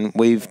thing, and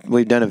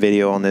we've done a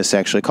video on this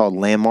actually called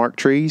landmark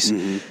trees,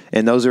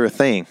 and those are a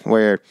thing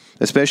where,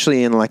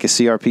 especially in like a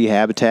CRP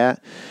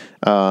habitat,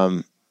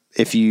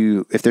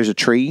 if there's a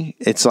tree,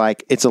 it's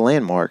a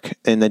landmark,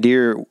 and the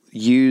deer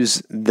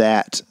use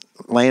that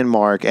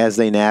landmark as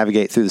they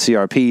navigate through the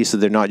CRP, so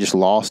they're not just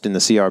lost in the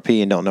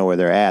CRP and don't know where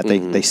they're at.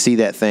 They see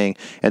that thing,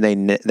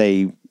 and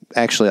they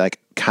actually like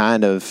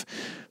kind of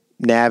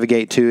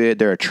navigate to it.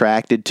 They're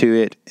attracted to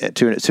it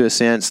to a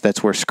sense.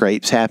 That's where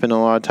scrapes happen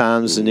a lot of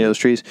times near those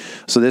trees.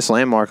 So this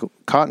landmark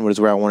cottonwood is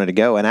where I wanted to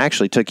go, and I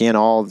actually took in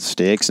all the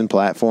sticks and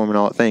platform and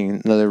all that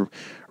thing. Another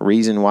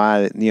reason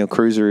why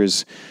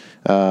cruisers.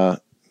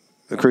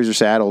 The cruiser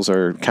saddles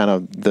are kind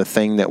of the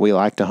thing that we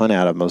like to hunt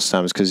out of most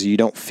times, because you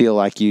don't feel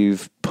like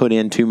you've put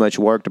in too much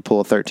work to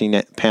pull a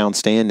 13-pound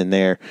stand in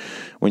there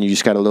when you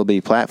just got a little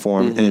bitty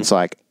platform, and it's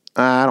like,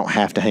 I don't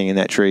have to hang in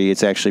that tree.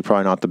 It's actually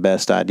probably not the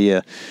best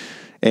idea.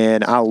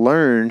 And I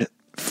learned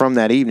from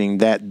that evening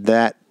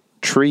that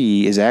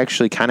tree is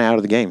actually kind of out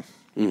of the game,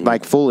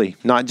 like fully,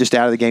 not just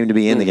out of the game to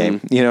be in the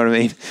game. You know what I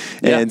mean?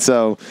 Yeah. And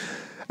so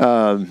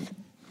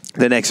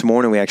the next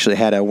morning we actually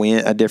had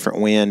a different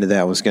wind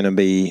that was going to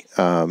be,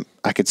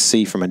 I could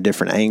see from a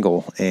different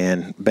angle,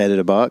 and bedded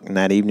a buck, and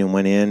that evening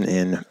went in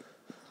and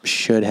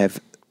should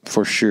have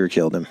for sure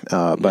killed him,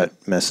 but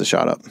messed the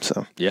shot up.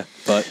 So yeah,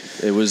 but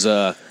it was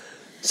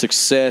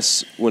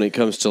success when it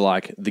comes to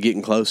like the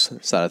getting close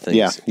side of things.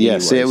 Yeah,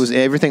 yes, it was,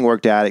 everything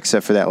worked out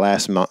except for that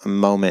last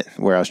moment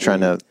where I was trying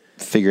to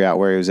figure out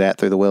where he was at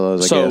through the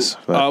willows, I guess.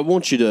 So I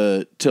want you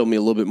to tell me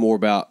a little bit more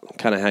about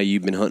kind of how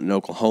you've been hunting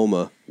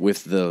Oklahoma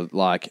with the,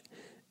 like,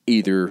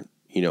 either,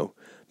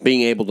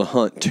 being able to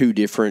hunt two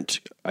different,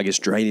 I guess,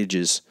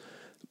 drainages,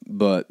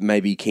 but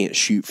maybe you can't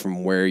shoot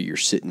from where you're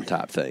sitting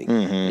type thing.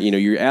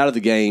 You're out of the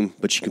game,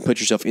 but you can put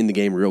yourself in the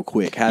game real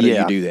quick. How do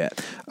you do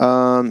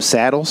that?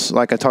 Saddles,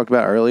 like I talked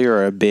about earlier,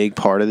 are a big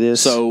part of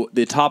this. So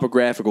the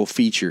topographical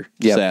feature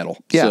saddle.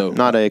 Yeah, so,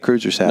 not a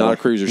cruiser saddle. Not a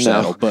cruiser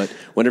saddle, but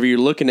whenever you're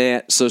looking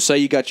at, so say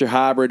you got your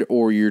hybrid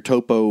or your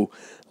topo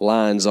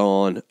lines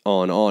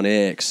on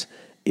X,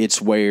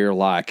 it's where,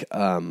 like,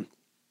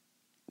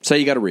 say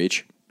you got a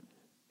ridge.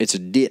 It's a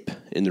dip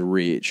in the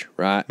ridge,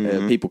 right?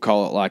 People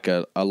call it like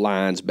a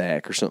line's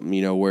back or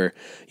something, where,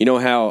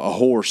 how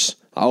an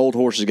old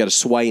horse has got a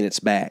sway in its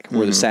back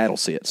where the saddle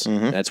sits.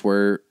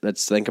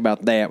 Let's think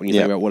about that when you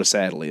think about what a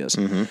saddle is.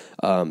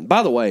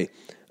 By the way,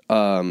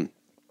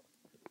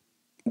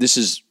 this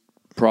is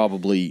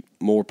probably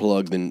more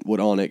plug than what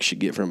Onyx should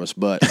get from us,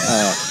 but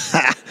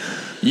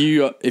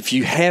if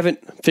you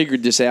haven't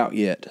figured this out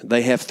yet,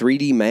 they have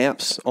 3D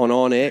maps on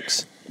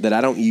Onyx that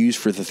I don't use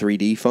for the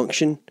 3D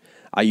function.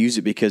 I use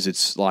it because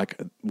it's like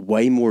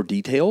way more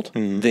detailed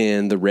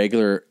than the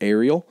regular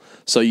aerial.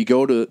 So you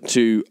go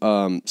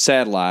to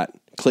satellite,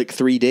 click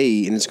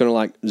 3D, and it's going to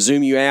like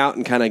zoom you out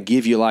and kind of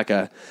give you like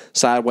a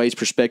sideways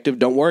perspective.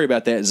 Don't worry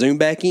about that. Zoom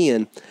back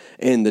in,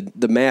 and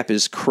the map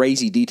is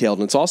crazy detailed.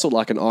 And it's also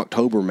like an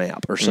October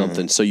map or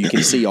something, so you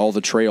can see all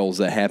the trails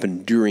that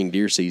happen during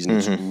deer season.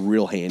 It's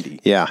real handy.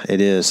 Yeah, it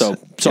is. So,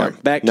 sorry,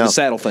 back to the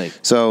saddle thing.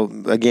 So,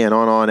 again,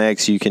 on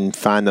Onyx, you can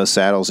find those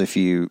saddles if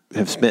you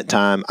have spent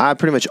time. I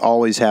pretty much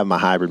always have my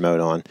hybrid mode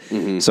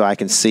on, so I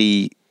can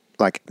see,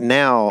 like,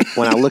 now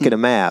when I look at a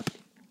map,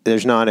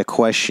 there's not a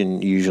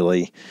question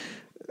usually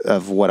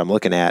of what I'm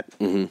looking at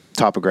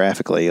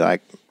topographically.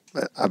 Like,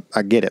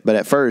 I get it, but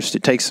at first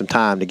it takes some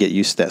time to get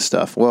used to that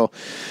stuff. Well,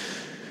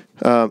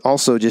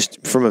 also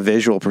just from a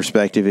visual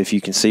perspective, if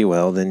you can see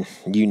well, then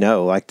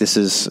like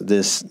this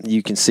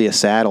you can see a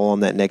saddle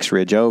on that next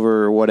ridge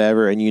over or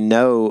whatever, and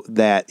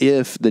that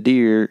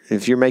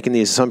if you're making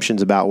the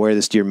assumptions about where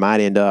this deer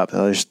might end up,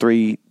 there's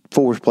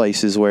 3-4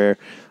 places where,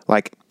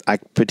 like, I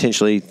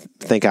potentially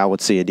think I would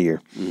see a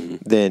deer.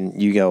 Then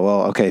you go,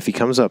 well, okay, if he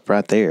comes up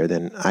right there,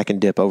 then I can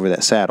dip over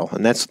that saddle.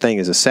 And that's the thing,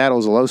 is a saddle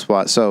is a low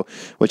spot. So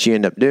what you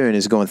end up doing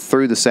is going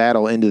through the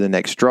saddle into the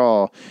next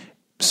draw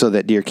so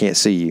that deer can't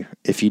see you.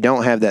 If you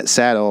don't have that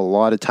saddle, a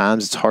lot of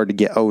times it's hard to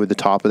get over the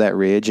top of that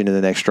ridge into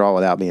the next draw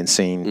without being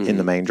seen in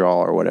the main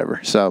draw or whatever.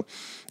 So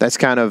that's a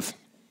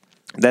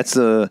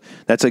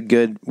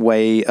good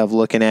way of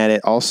looking at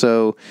it.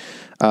 Also,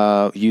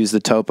 use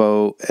the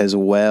topo as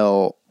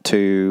well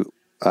to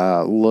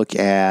look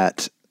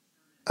at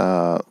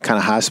kind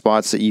of high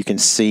spots that you can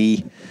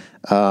see,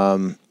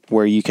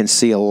 where you can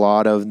see a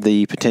lot of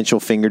the potential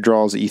finger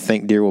draws that you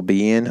think deer will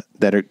be in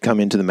that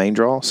come into the main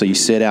draw. So you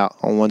sit out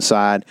on one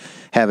side,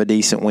 have a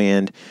decent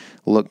wind,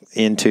 look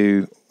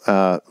into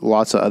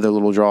lots of other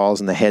little draws,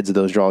 and the heads of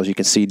those draws, you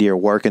can see deer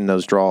working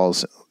those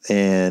draws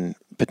and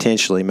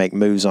potentially make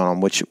moves on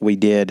them, which we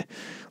did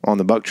on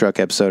the buck truck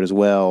episode as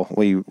well.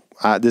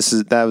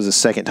 That was the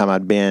second time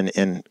I'd been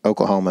in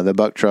Oklahoma. The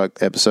buck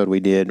truck episode we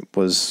did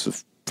was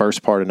the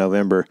first part of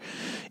November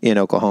in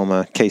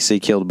Oklahoma.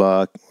 KC killed a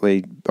buck.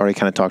 We already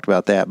kind of talked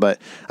about that, but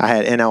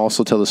I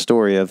also tell the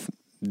story of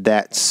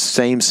that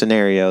same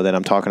scenario that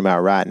I'm talking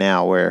about right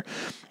now, where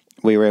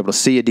we were able to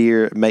see a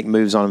deer, make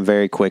moves on him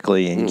very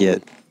quickly, and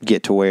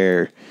get to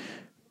where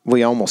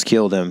we almost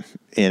killed him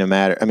in a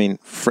matter. I mean,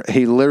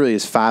 he literally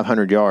is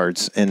 500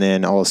 yards, and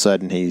then all of a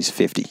sudden he's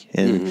 50.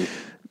 And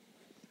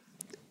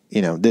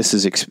this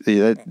is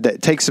that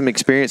takes some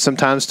experience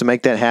sometimes to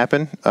make that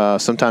happen.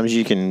 Sometimes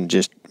you can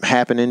just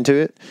happen into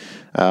it,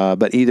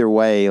 but either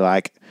way,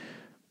 like,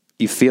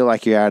 you feel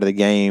like you're out of the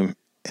game,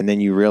 and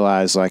then you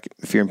realize, like,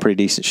 if you're in pretty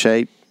decent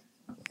shape,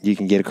 you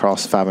can get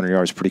across 500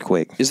 yards pretty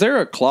quick. Is there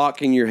a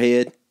clock in your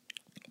head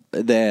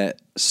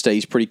that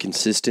stays pretty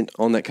consistent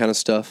on that kind of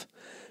stuff?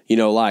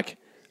 Like,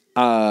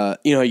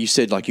 you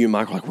said, like, you and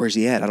Michael, like, where's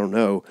he at? I don't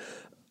know.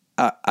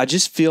 I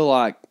just feel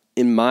like,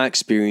 in my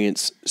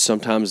experience,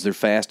 sometimes they're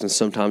fast and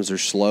sometimes they're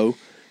slow,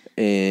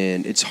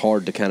 and it's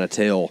hard to kind of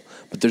tell.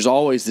 But there's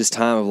always this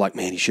time of, like,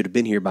 man, he should have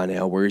been here by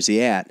now. Where is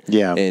he at?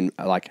 Yeah. And,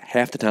 like,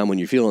 half the time when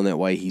you're feeling that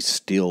way, he's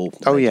still...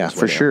 Oh, yeah,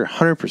 for sure.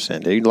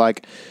 100%, dude.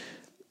 Like,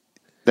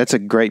 that's a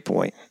great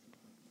point.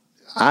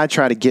 I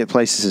try to get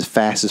places as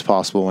fast as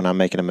possible when I'm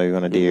making a move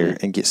on a deer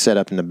and get set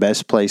up in the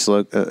best place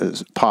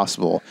as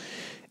possible.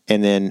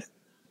 And then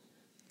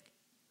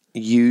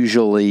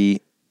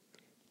usually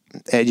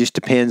it just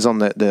depends on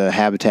the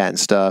habitat and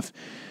stuff.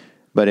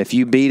 But if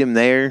you beat him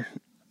there,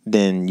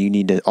 then you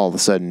need to all of a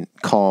sudden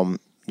calm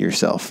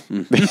yourself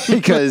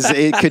because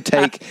it could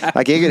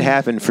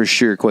happen for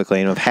sure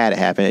quickly. And I've had it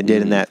happen. It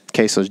did in that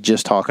case I was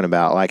just talking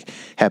about, like,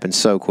 happened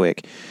so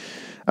quick.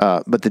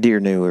 But the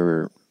deer knew we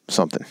were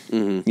something,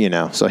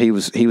 so he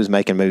was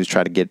making moves to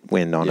try to get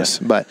wind on us.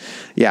 But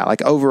yeah,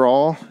 like,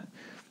 overall,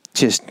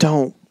 just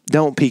don't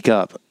peek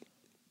up.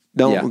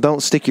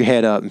 Don't stick your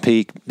head up and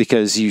peek,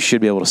 because you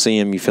should be able to see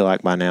him, you feel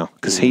like, by now,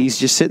 because he's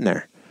just sitting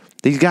there.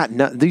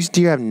 These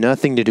deer have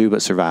nothing to do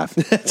but survive.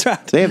 That's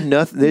right. They have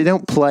nothing. They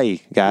don't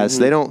play, guys.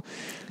 They don't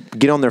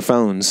get on their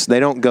phones. They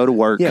don't go to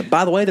work. Yeah,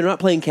 by the way, they're not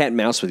playing cat and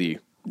mouse with you.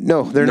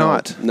 No, they're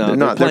not. No, they're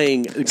not.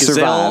 Playing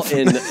gazelle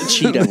and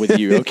cheetah with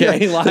you,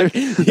 okay?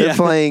 They're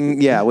playing,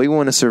 we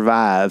want to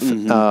survive.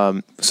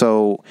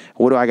 So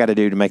what do I got to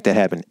do to make that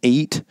happen?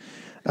 Eat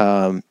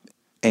and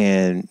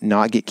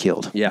not get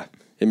killed. Yeah,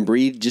 and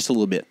breed just a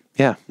little bit.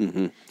 Yeah.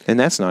 And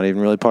that's not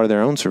even really part of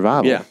their own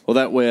survival. Yeah, well,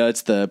 that way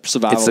it's the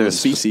survival of the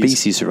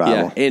species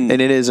survival. Yeah, and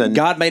it is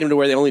God made them to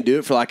where they only do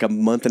it for like a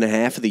month and a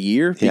half of the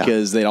year,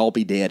 because they'd all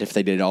be dead if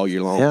they did it all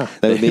year long. Yeah,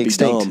 they would be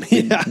extinct.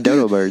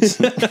 Dodo birds.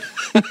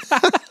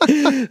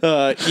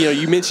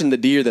 You mentioned the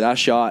deer that I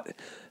shot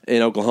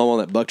in Oklahoma on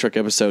that buck truck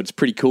episode. It's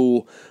pretty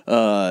cool.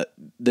 The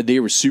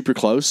deer was super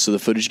close, so the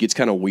footage gets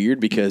kind of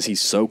weird because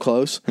he's so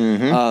close.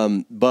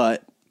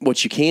 But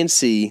what you can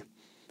see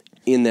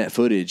in that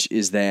footage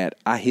is that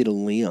I hit a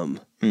limb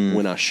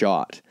when I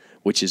shot,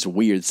 which is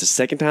weird. It's the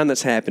second time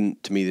that's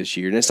happened to me this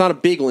year. And it's not a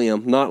big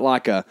limb, not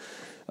like a...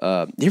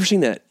 you ever seen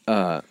that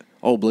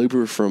old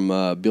blooper from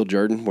Bill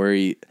Jordan where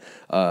he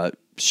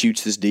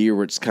shoots this deer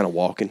where it's kind of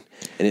walking?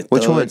 And it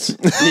Which thuds?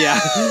 one? Yeah.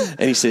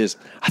 And he says,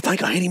 I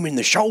think I hit him in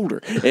the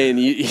shoulder. And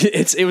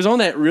it was on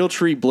that Real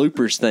Tree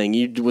bloopers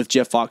thing with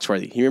Jeff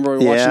Foxworthy. You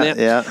remember watching that?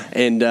 Yeah.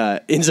 And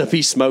ends up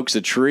he smokes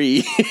a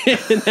tree.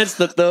 And that's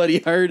the thud he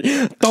heard.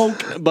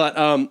 Bonk.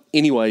 But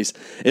anyways,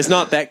 it's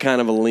not that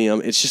kind of a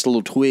limb. It's just a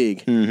little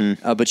twig.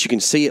 But you can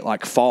see it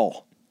like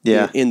fall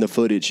in the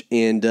footage.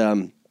 And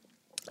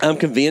I'm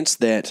convinced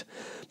that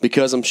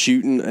because I'm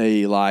shooting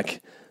a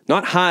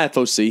not high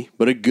FOC,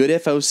 but a good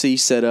FOC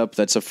setup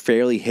that's a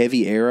fairly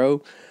heavy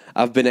arrow,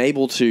 I've been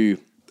able to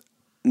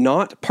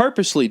not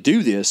purposely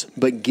do this,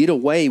 but get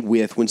away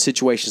with when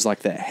situations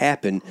like that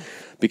happen.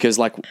 Because,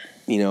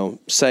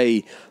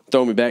 say,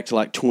 throw me back to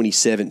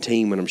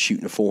 2017 when I'm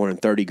shooting a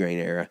 430 grain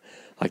arrow.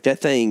 Like, that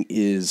thing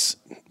is,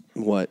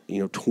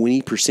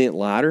 20%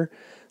 lighter.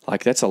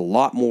 Like, that's a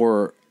lot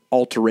more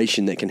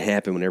alteration that can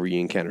happen whenever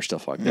you encounter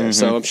stuff like that.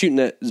 So I'm shooting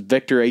that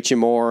Vector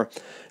HMR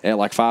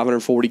at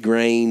 540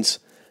 grains.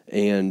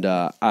 And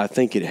I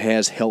think it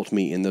has helped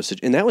me in those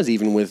situations. And that was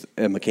even with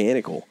a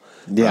mechanical.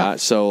 Yeah. Right?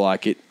 So, I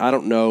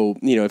don't know,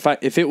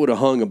 if it would have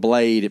hung a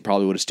blade, it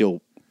probably would have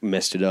still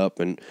messed it up.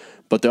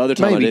 But the other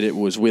time I did it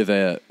was with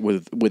a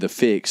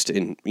fixed,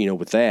 and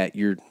with that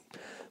you're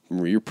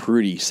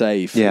pretty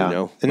safe.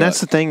 Yeah. And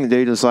that's the thing,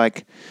 dude. Is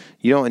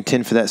you don't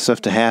intend for that stuff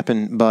to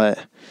happen,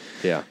 but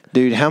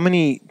dude, how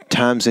many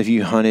times have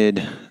you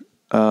hunted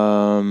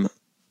a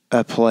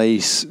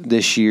place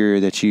this year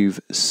that you've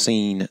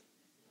seen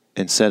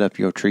and set up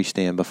your tree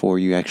stand before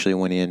you actually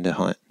went in to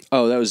hunt?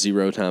 Oh, that was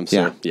 0 times.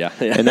 So, yeah.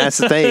 And that's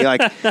the thing.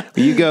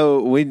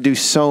 We do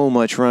so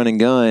much run and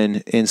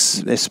gun, and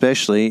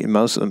especially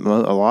most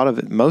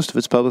of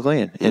it's public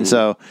land. And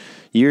so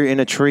you're in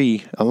a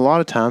tree a lot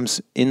of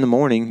times in the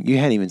morning. You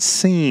hadn't even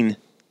seen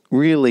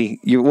really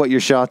what your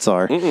shots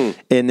are.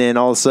 And then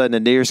all of a sudden a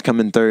deer's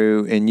coming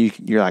through, and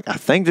you're like, I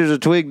think there's a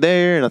twig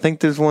there, and I think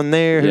there's one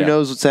there. Who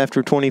knows what's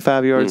after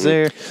 25 yards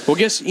there? Well,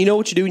 guess you know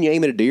what you do when you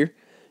aim at a deer?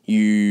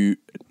 You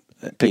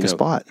pick a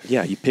spot.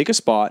 Yeah, you pick a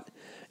spot,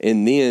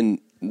 and then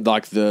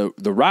like the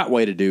right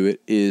way to do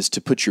it is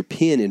to put your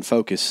pin in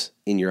focus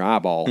in your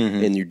eyeball,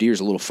 and your deer's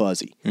a little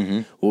fuzzy.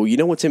 Well, you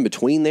know what's in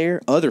between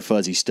there? Other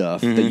fuzzy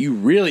stuff that you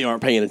really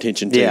aren't paying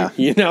attention to. Yeah.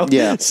 You know?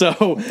 Yeah.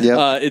 So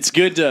it's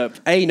good to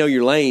A, know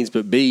your lanes,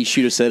 but B,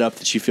 shoot a setup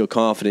that you feel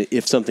confident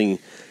if something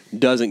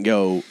doesn't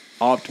go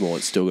optimal,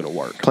 it's still going to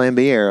work. Plan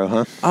B arrow,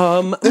 huh?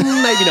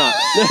 Maybe not.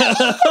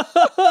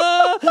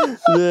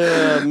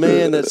 Yeah,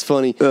 man, that's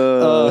funny.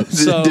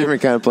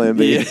 Different kind of plan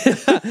B.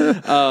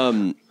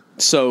 Yeah.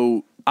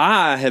 So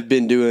I have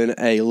been doing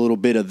a little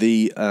bit of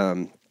the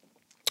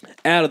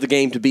out of the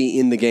game to be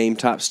in the game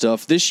type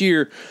stuff. This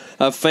year,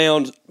 I've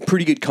found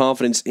pretty good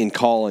confidence in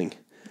calling.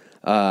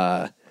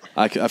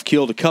 I've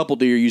killed a couple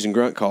deer using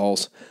grunt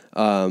calls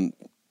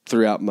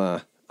throughout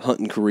my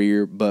hunting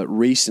career, but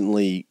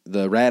recently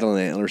the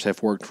rattling antlers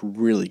have worked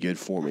really good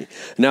for me.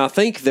 Now, I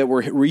think that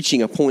we're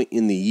reaching a point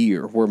in the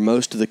year where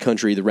most of the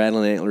country, the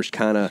rattling antlers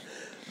kind of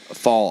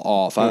fall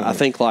off. I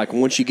think like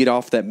once you get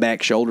off that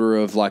back shoulder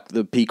of like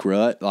the peak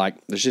rut, like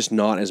there's just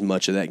not as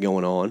much of that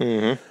going on.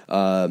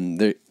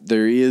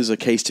 There is a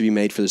case to be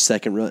made for the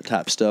second rut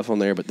type stuff on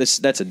there, but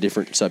that's a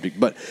different subject.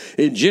 But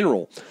in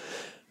general,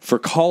 for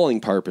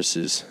calling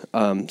purposes,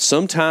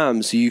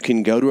 sometimes you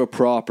can go to a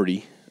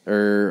property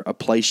or a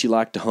place you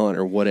like to hunt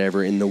or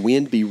whatever, and the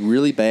wind be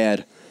really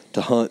bad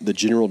to hunt the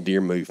general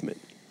deer movement.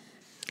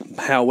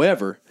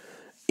 However,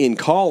 in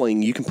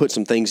calling, you can put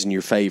some things in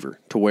your favor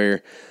to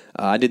where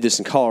I did this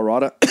in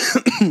Colorado.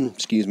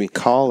 Excuse me.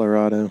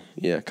 Colorado.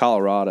 Yeah,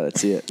 Colorado.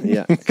 That's it.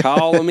 Yeah.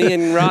 Call me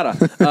in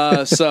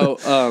Rada.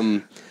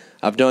 So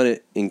I've done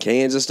it in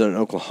Kansas, done it in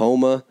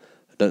Oklahoma,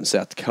 done it in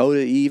South Dakota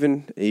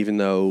even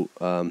though,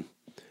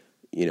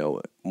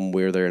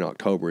 we're there in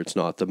October, it's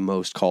not the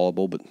most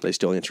callable, but they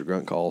still answer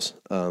grunt calls.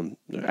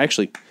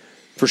 Actually,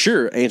 for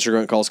sure, answer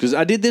grunt calls, because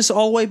I did this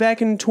all the way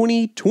back in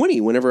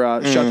 2020 whenever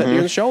I shot that deer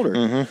in the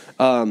shoulder.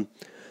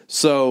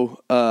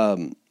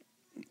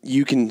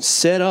 You can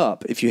set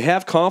up, if you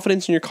have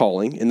confidence in your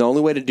calling, and the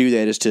only way to do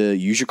that is to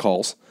use your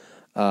calls,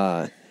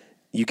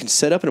 you can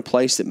set up in a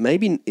place that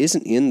maybe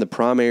isn't in the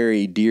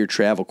primary deer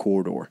travel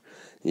corridor.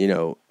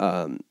 In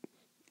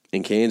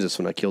Kansas,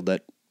 when I killed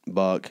that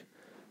buck,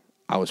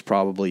 I was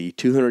probably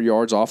 200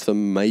 yards off the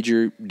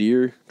major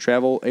deer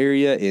travel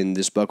area, and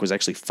this buck was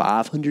actually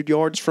 500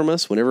 yards from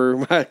us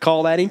whenever I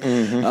called at him.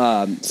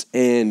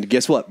 And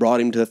guess what?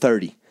 Brought him to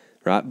 30,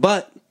 right?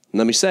 But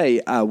let me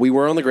say, we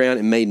were on the ground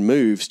and made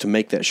moves to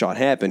make that shot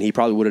happen. He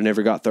probably would have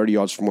never got 30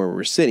 yards from where we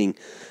were sitting.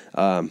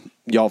 Y'all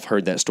have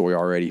heard that story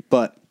already.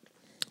 But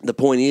the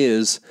point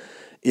is,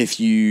 if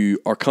you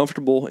are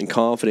comfortable and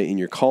confident in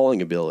your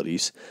calling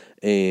abilities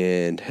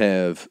and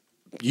have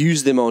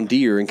used them on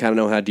deer and kind of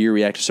know how deer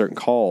react to certain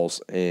calls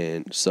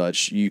and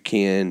such, you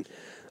can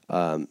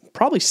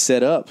probably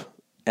set up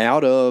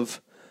out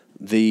of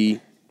the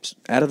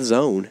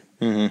zone,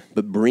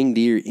 but bring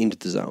deer into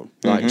the zone.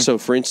 Like, so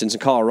for instance, in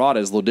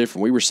Colorado, it's a little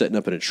different. We were setting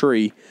up in a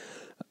tree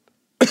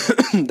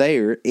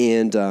there,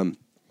 and I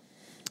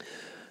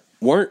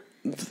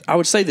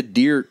would say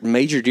the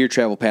major deer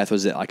travel path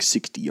was at like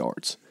 60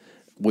 yards,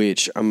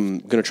 which I'm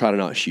going to try to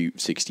not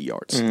shoot 60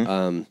 yards.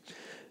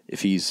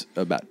 If he's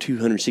about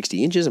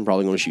 260 inches, I'm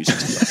probably going to shoot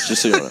 60 yards,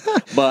 just so you know.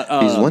 But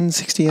he's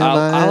 160 on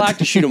I like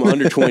to shoot him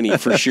under 20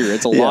 for sure.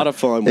 It's a lot of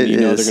fun when you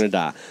know they're going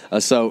to die.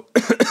 So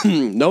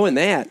knowing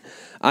that,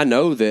 I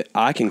know that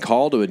I can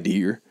call to a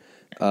deer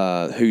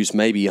who's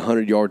maybe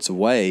 100 yards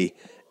away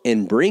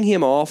and bring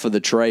him off of the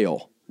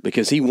trail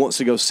because he wants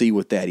to go see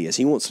what that is.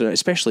 He wants to,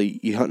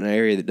 especially you hunt in an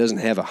area that doesn't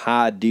have a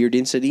high deer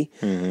density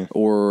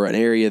or an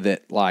area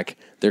that like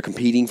they're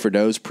competing for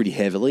does pretty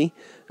heavily,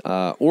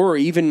 or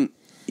even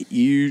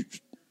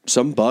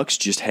some bucks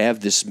just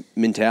have this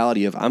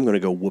mentality of I'm going to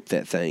go whoop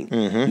that thing.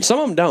 And some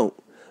of them don't.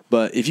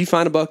 But if you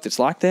find a buck that's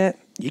like that,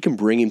 you can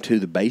bring him to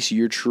the base of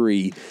your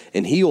tree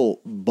and he'll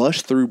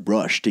bust through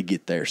brush to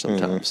get there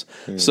sometimes.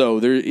 So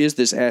there is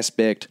this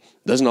aspect,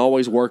 doesn't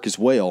always work as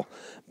well,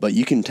 but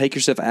you can take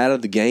yourself out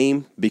of the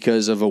game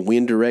because of a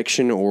wind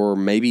direction, or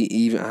maybe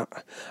even,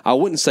 I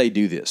wouldn't say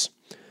do this,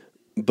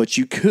 but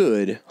you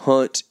could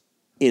hunt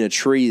in a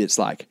tree that's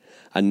like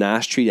a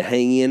nice tree to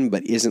hang in,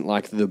 but isn't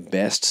like the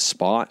best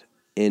spot,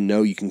 and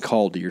know you can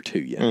call deer to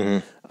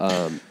you.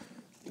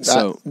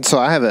 So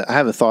I have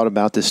a thought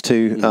about this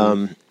too.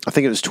 I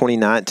think it was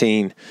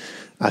 2019.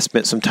 I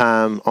spent some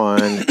time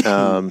on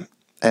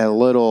a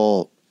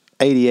little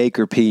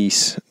 80-acre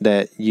piece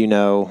that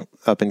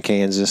up in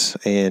Kansas,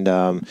 and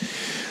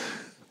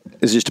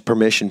it's just a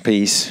permission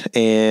piece.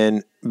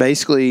 And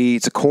basically,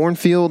 it's a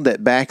cornfield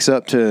that backs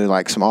up to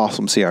like some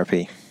awesome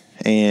CRP,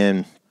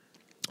 and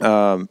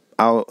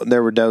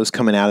there were does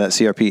coming out of that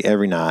CRP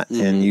every night,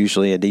 and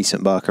usually a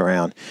decent buck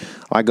around.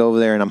 I go over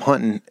there and I'm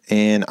hunting,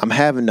 and I'm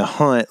having to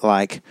hunt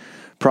like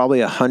probably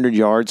 100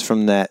 yards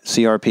from that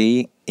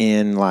CRP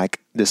in like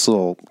this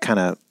little kind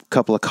of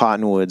couple of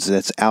cottonwoods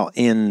that's out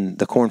in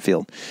the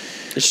cornfield.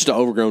 It's just an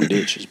overgrown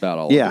ditch is about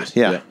all it is.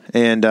 Yeah.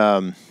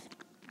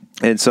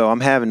 And so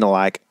I'm having to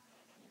like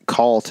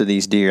call to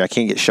these deer. I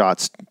can't get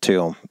shots to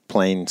them,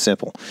 plain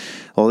simple.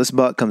 Well, this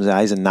buck comes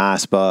out. He's a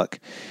nice buck.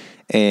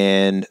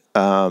 And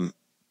I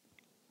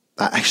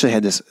actually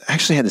had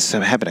this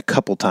happen a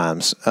couple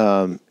times,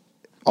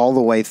 all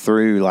the way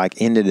through like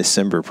into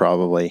December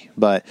probably.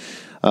 But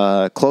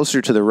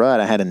closer to the rut,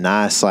 I had a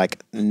nice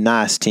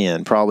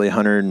 10, probably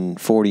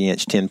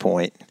 140-inch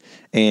 10-point.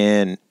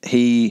 And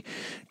he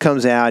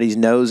comes out, he's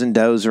nose and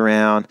does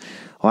around.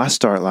 Well, I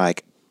start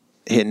like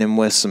hitting him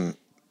with some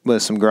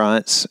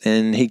grunts,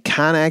 and he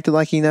kind of acted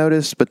like he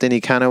noticed, but then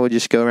he kind of would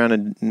just go around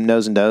and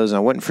nose and doze, and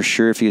I wasn't for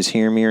sure if he was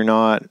hearing me or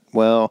not.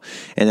 Well,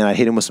 and then I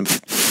hit him with some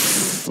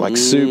like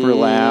super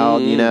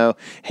loud, he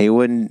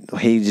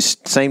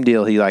just, same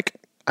deal. He like,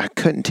 I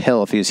couldn't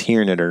tell if he was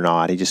hearing it or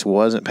not. He just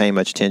wasn't paying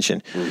much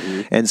attention.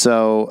 And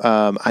so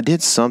I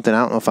did something.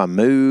 I don't know if I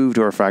moved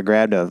or if I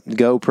grabbed a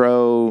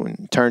GoPro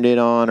and turned it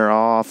on or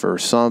off or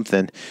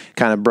something,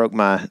 kind of broke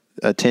my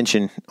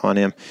attention on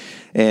him.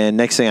 And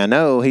next thing I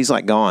know, he's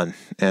like gone.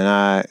 And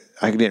I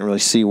didn't really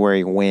see where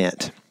he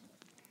went.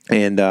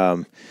 And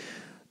I'm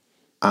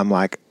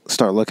like,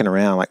 start looking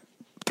around like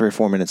 3 or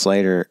 4 minutes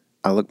later.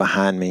 I look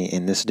behind me,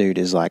 and this dude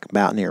is like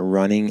about near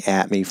running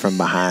at me from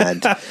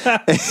behind.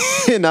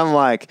 And I'm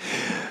like,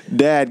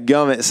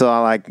 dadgummit. So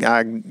I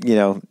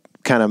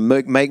kind of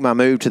make my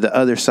move to the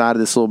other side of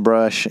this little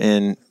brush,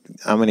 and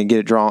I'm going to get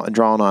it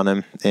drawn on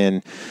him.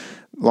 And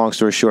long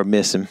story short,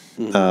 miss him.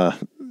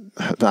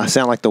 I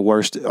sound like the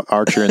worst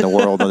archer in the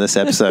world on this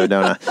episode,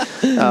 don't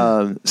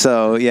I?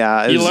 So,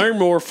 yeah. You learn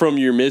more from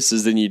your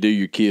misses than you do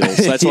your kills.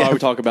 That's why we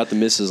talk about the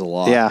misses a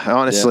lot. Yeah,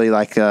 honestly,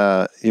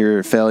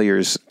 your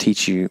failures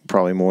teach you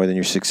probably more than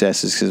your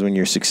successes, because when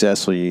you're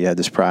successful, you have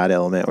this pride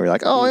element where you're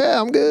like, oh, yeah,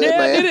 I'm good, man.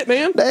 I did it,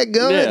 man.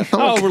 Dadgummit. Yeah.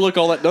 I overlook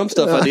all that dumb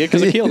stuff I did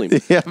because I killed him.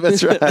 Yeah,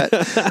 that's right.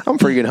 I'm a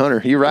pretty good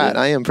hunter. You're right.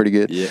 I am pretty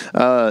good.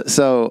 Yeah.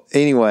 So,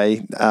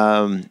 anyway,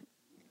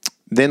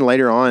 then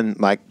later on,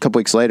 like a couple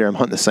weeks later, I'm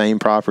hunting the same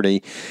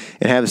property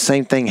and have the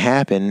same thing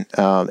happen,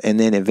 and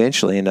then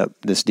eventually end up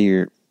this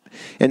deer.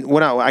 And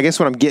I guess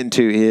what I'm getting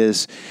to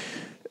is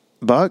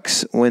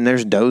bucks, when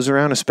there's does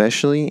around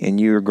especially, and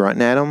you're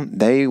grunting at them,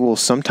 they will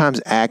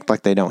sometimes act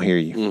like they don't hear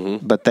you,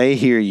 but they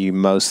hear you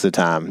most of the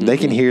time. They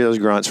can hear those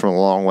grunts from a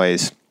long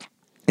ways.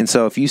 And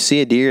so if you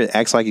see a deer that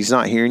acts like he's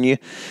not hearing you,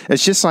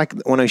 it's just like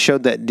when I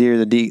showed that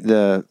deer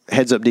the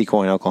heads-up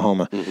decoy in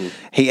Oklahoma.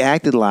 He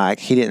acted like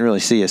he didn't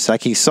really see us.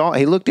 Like he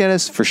looked at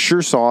us, for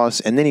sure saw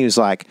us, and then he was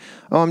like,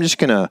 oh, I'm just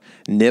going to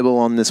nibble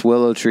on this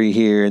willow tree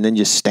here and then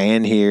just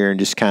stand here and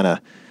just kind of,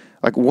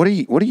 like, what are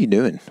you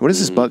doing? What is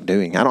this buck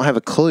doing? I don't have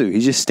a clue.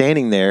 He's just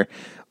standing there.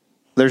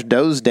 There's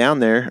does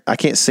down there. I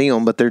can't see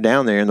them, but they're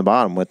down there in the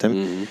bottom with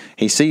him.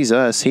 He sees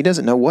us. He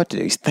doesn't know what to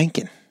do. He's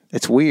thinking.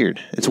 It's weird.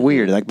 It's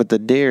weird. Like, but the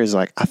deer is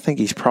like, I think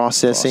he's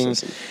processing.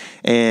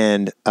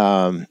 And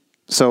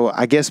so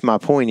I guess my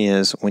point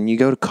is, when you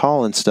go to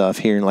call and stuff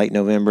here in late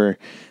November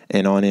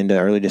and on into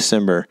early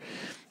December,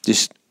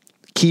 just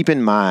keep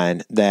in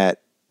mind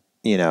that,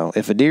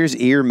 if a deer's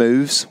ear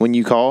moves when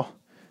you call,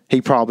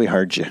 he probably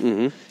heard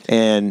you.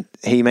 And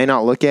he may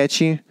not look at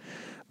you,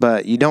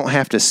 but you don't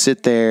have to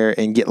sit there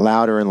and get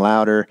louder and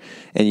louder,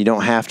 and you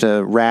don't have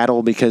to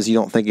rattle because you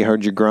don't think he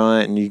heard your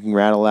grunt, and you can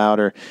rattle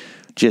louder.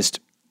 Just,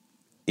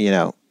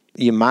 you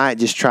might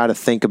just try to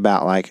think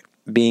about like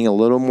being a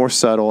little more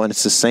subtle. And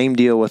it's the same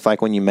deal with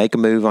like when you make a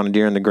move on a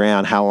deer on the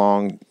ground, how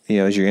long,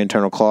 is your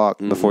internal clock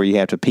before you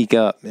have to peek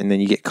up and then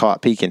you get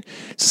caught peeking.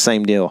 It's the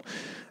same deal.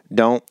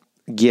 Don't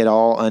get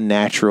all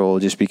unnatural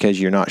just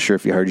because you're not sure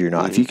if you heard you or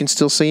not. If you can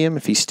still see him,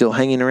 if he's still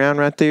hanging around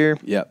right there,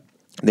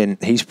 then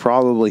he's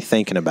probably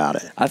thinking about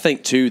it. I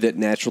think too that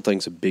natural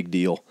thing's a big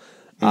deal.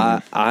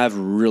 I've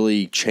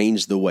really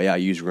changed the way I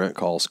use grunt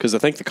calls, because I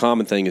think the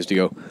common thing is to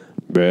go,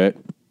 bet.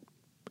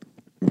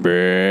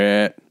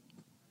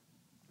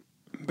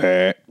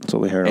 That's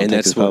what we heard on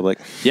Texas Public.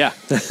 Yeah.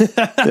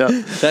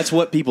 That's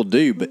what people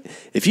do. But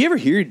if you ever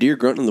hear a deer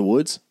grunt in the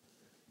woods,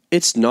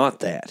 it's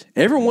not that.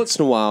 Every once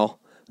in a while,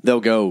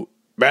 they'll go,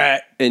 bah,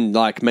 and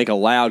like make a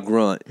loud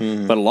grunt.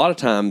 But a lot of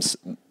times,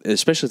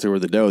 especially if they're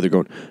with the doe, they're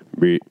going,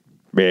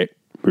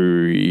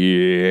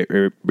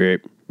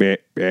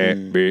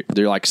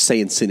 they're like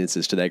saying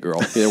sentences to that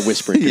girl. They're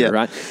whispering to her,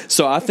 right?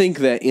 So I think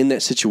that in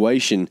that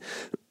situation,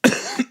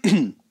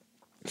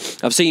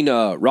 I've seen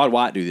Rod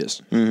White do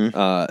this,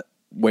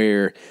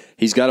 where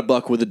he's got a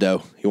buck with a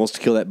doe. He wants to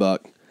kill that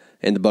buck,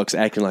 and the buck's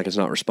acting like it's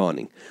not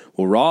responding.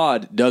 Well,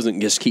 Rod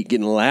doesn't just keep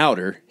getting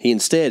louder. He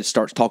instead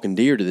starts talking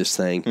deer to this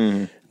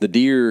thing. The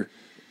deer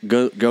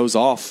goes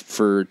off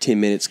for 10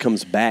 minutes,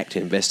 comes back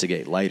to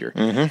investigate later.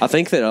 I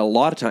think that a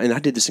lot of times, and I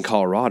did this in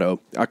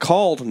Colorado, I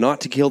called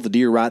not to kill the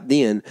deer right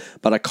then,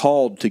 but I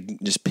called to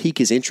just pique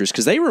his interest,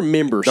 because they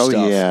remember stuff.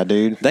 Oh, yeah,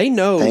 dude. They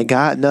know. They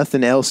got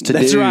nothing else to do.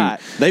 That's right.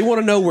 They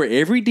want to know where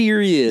every deer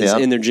is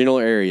in their general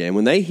area. And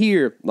when they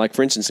hear, like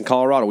for instance in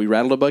Colorado, we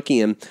rattled a buck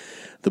in.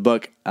 The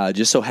buck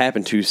just so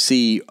happened to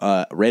see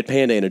a red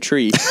panda in a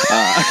tree.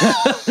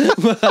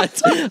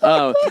 But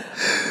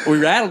we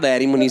rattled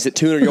at him when he's at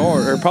 200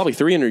 yards, or probably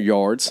 300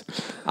 yards.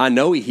 I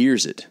know he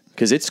hears it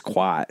because it's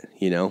quiet,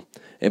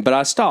 But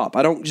I stop.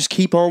 I don't just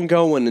keep on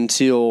going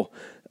until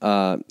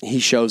he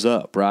shows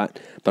up, right?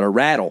 But a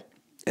rattle,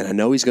 and I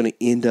know he's going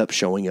to end up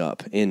showing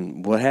up.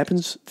 And what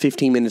happens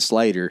 15 minutes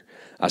later,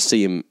 I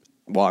see him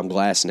while I'm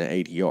glassing at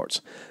 80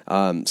 yards.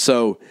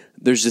 So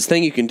there's this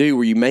thing you can do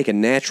where you make a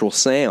natural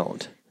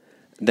sound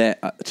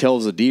that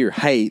tells a deer,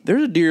 hey,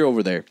 there's a deer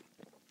over there.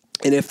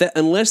 And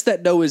unless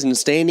that doe is in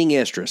standing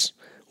estrus,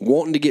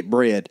 wanting to get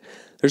bred,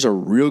 there's a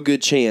real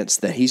good chance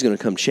that he's going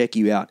to come check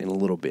you out in a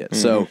little bit.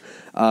 So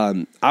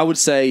I would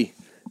say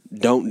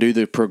don't do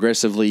the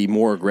progressively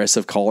more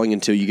aggressive calling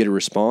until you get a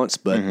response.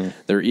 But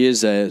there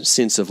is a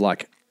sense of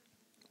like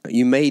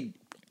you made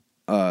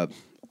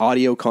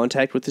audio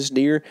contact with this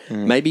deer.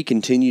 Maybe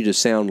continue to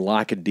sound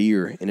like a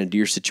deer in a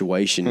deer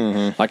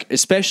situation. Like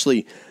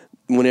especially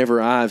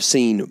whenever I've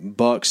seen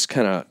bucks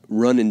kind of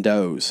running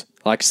does.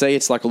 Like, say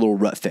it's like a little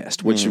rut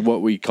fest, which is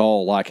what we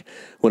call, like,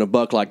 when a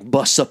buck, like,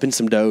 busts up in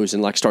some does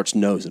and, like, starts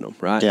nosing them,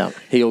 right? Yeah.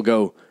 He'll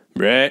go,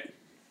 brett,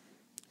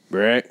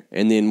 brett,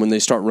 and then when they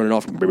start running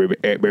off,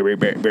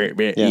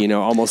 you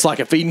know, almost like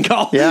a feeding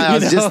call. Yeah, I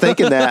was just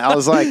thinking that. I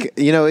was like,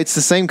 you know, it's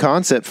the same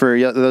concept for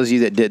those of you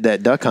that did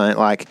that duck hunt.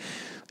 Like,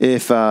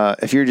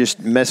 if you're just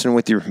messing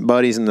with your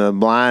buddies in the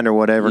blind or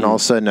whatever, and all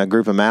of a sudden a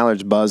group of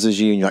mallards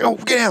buzzes you, and you're like, "Oh,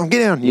 get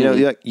down!" You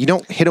know, you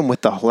don't hit them with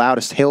the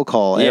loudest hail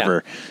call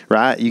ever,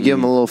 right? You give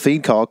them a little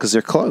feed call because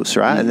they're close,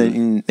 right?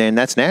 And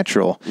that's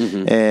natural.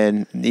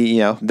 And you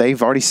know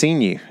they've already seen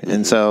you,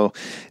 and so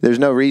there's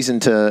no reason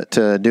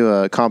to do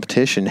a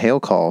competition hail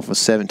call with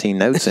 17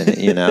 notes in it,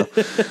 you know.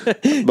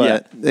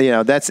 But you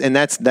know that's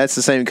the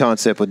same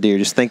concept with deer.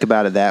 Just think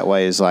about it that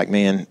way. Is like,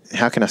 man,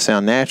 how can I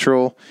sound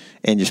natural?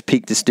 And just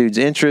pique this dude's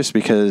interest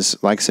because,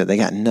 like I said, they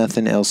got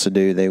nothing else to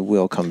do. They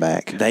will come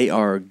back. They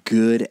are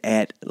good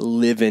at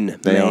living,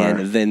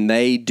 man. Then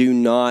they do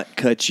not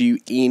cut you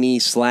any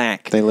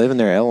slack. They live in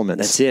their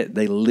elements. That's it.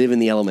 They live in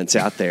the elements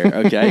out there,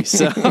 okay?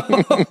 So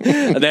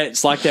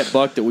that's like that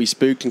buck that we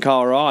spooked in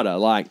Colorado.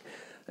 Like,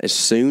 as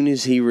soon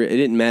as it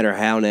didn't matter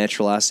how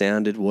natural I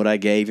sounded, what I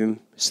gave him,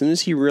 as soon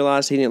as he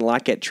realized he didn't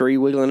like that tree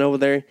wiggling over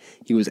there,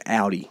 he was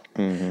outie.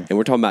 And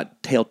we're talking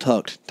about tail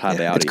tucked type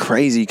outie. It's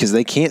crazy because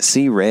they can't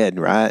see red,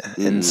 right?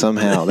 And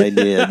somehow they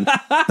did.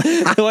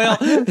 Well,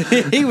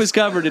 he was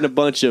covered in a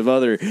bunch of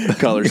other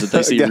colors that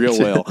they see real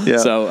well. Yeah.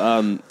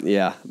 So,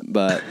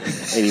 but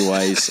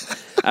anyways,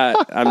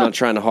 I'm not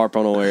trying to harp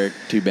on Eric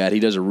too bad. He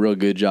does a real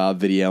good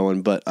job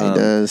videoing, but he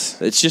does.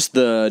 It's just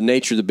the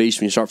nature of the beast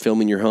when you start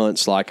filming your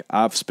hunts. Like,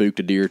 I've spooked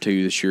a deer or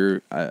two this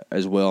year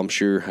as well, I'm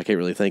sure. I can't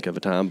really think of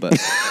a time, but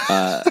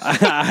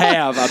I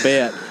have, I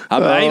bet.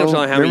 I ain't no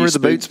telling how many. Remember the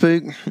boot spook?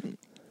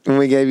 When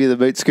we gave you the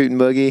boot scooting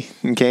buggy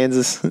in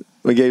Kansas?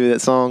 We gave you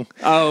that song?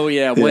 Oh,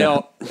 yeah.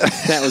 Well,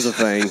 that was a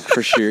thing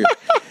for sure.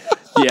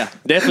 Yeah,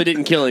 definitely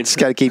didn't kill him. Just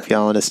got to keep you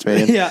honest,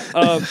 man. Yeah.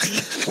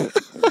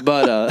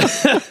 But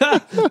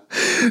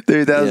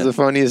dude, that was the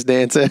funniest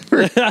dance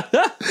ever.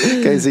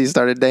 KC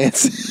started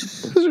dancing.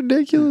 It was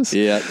ridiculous.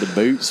 Yeah, the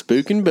boot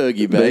spooking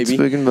boogie, baby.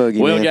 Boot spooking boogie.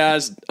 Well, man.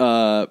 guys,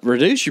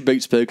 reduce your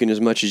boot spooking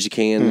as much as you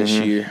can this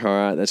year. All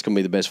right, that's going to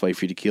be the best way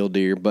for you to kill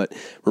deer. But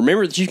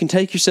remember that you can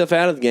take yourself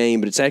out of the game,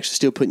 but it's actually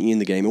still putting you in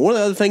the game. And one of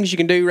the other things you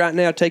can do right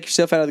now, take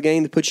yourself out of the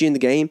game to put you in the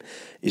game,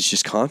 is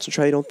just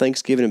concentrate on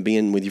Thanksgiving and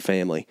being with your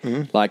family.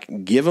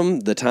 Like, give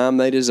them the time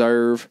they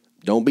deserve.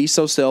 Don't be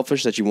so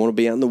selfish that you want to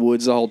be out in the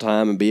woods the whole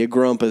time and be a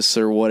grumpus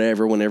or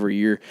whatever whenever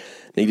you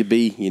need to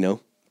be, you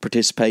know,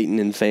 participating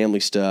in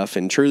family stuff,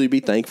 and truly be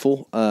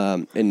thankful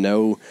and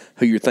know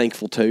who you're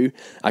thankful to.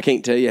 I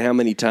can't tell you how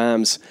many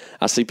times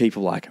I see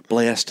people like,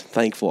 blessed,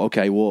 thankful.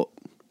 Okay, well,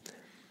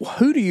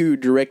 who do you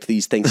direct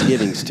these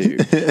Thanksgivings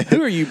to?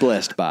 Who are you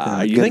blessed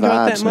by? You think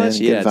about that much?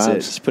 Man. Yeah,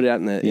 it's just put it out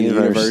in the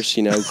universe,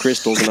 you know,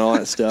 crystals and all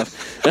that stuff.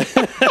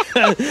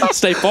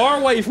 Stay far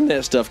away from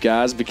that stuff,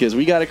 guys, because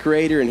we got a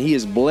creator and he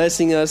is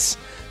blessing us,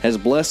 has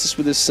blessed us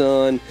with his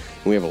son,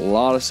 and we have a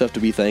lot of stuff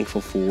to be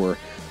thankful for.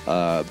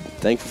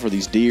 Thankful for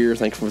these deer,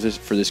 thankful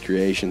for this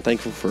creation,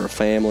 thankful for our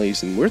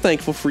families, and we're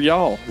thankful for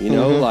y'all. You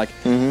know,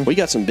 we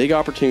got some big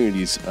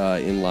opportunities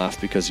in life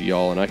because of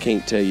y'all, and I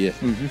can't tell you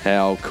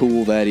how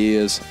cool that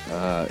is.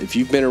 If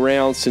you've been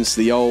around since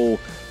the old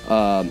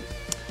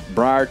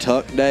Briar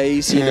Tuck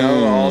days, you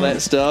know, all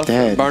that stuff,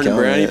 burning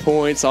brownie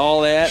points,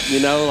 all that, you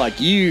know, like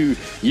you're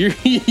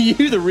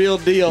the real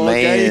deal,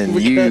 man,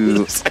 okay?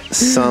 You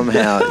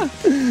somehow,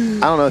 I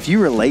don't know if you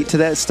relate to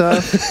that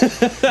stuff,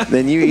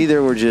 then you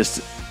either were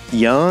just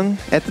young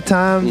at the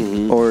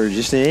time or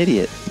just an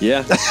idiot.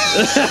 Yeah.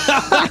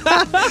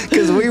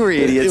 Because we were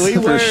idiots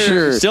for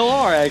sure. Still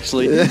are,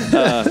 actually.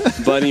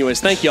 But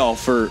anyways, thank y'all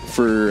for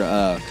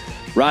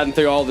riding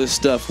through all this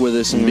stuff with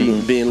us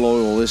and being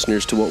loyal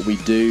listeners to what we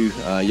do.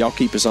 Y'all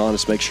keep us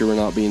honest. Make sure we're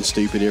not being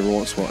stupid every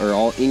once in a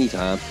while or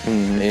anytime.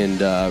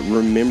 And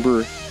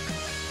remember,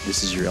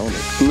 this is your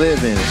element.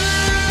 Live in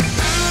it.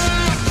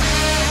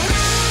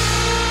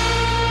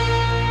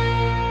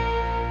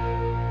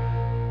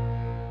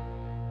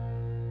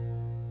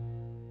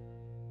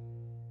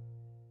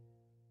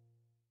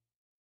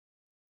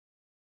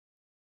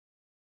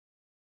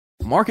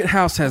 Market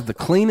House has the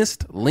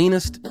cleanest,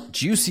 leanest,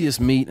 juiciest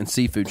meat and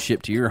seafood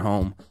shipped to your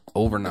home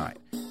overnight.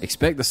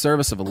 Expect the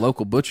service of a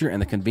local butcher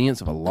and the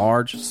convenience of a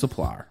large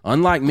supplier.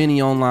 Unlike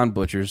many online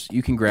butchers,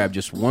 you can grab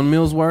just one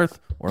meal's worth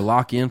or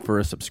lock in for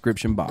a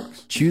subscription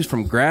box. Choose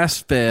from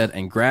grass-fed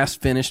and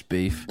grass-finished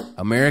beef,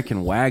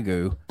 American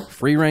Wagyu,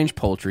 free-range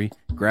poultry,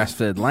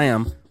 grass-fed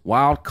lamb,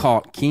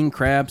 wild-caught king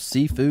crab,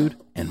 seafood,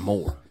 and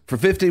more. For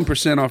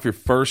 15% off your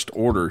first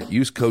order,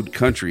 use code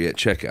COUNTRY at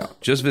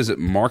checkout. Just visit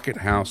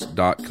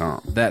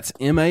markethouse.com. That's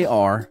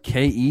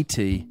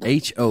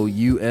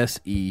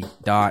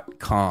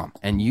markethouse.com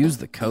and use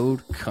the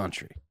code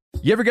COUNTRY.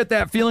 You ever get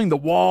that feeling the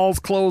walls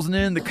closing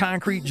in, the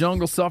concrete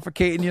jungle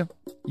suffocating you?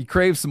 You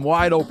crave some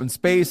wide open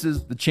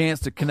spaces, the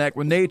chance to connect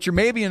with nature,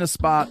 maybe in a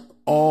spot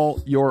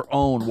all your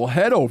own. Well,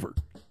 head over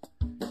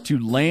to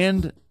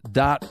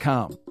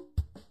land.com.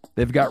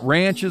 They've got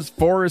ranches,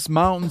 forests,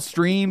 mountains,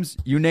 streams,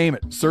 you name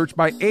it. Search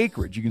by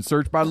acreage. You can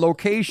search by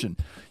location.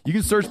 You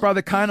can search by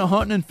the kind of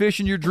hunting and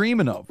fishing you're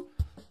dreaming of.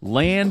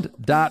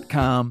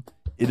 Land.com.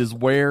 It is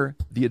where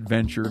the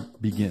adventure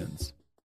begins.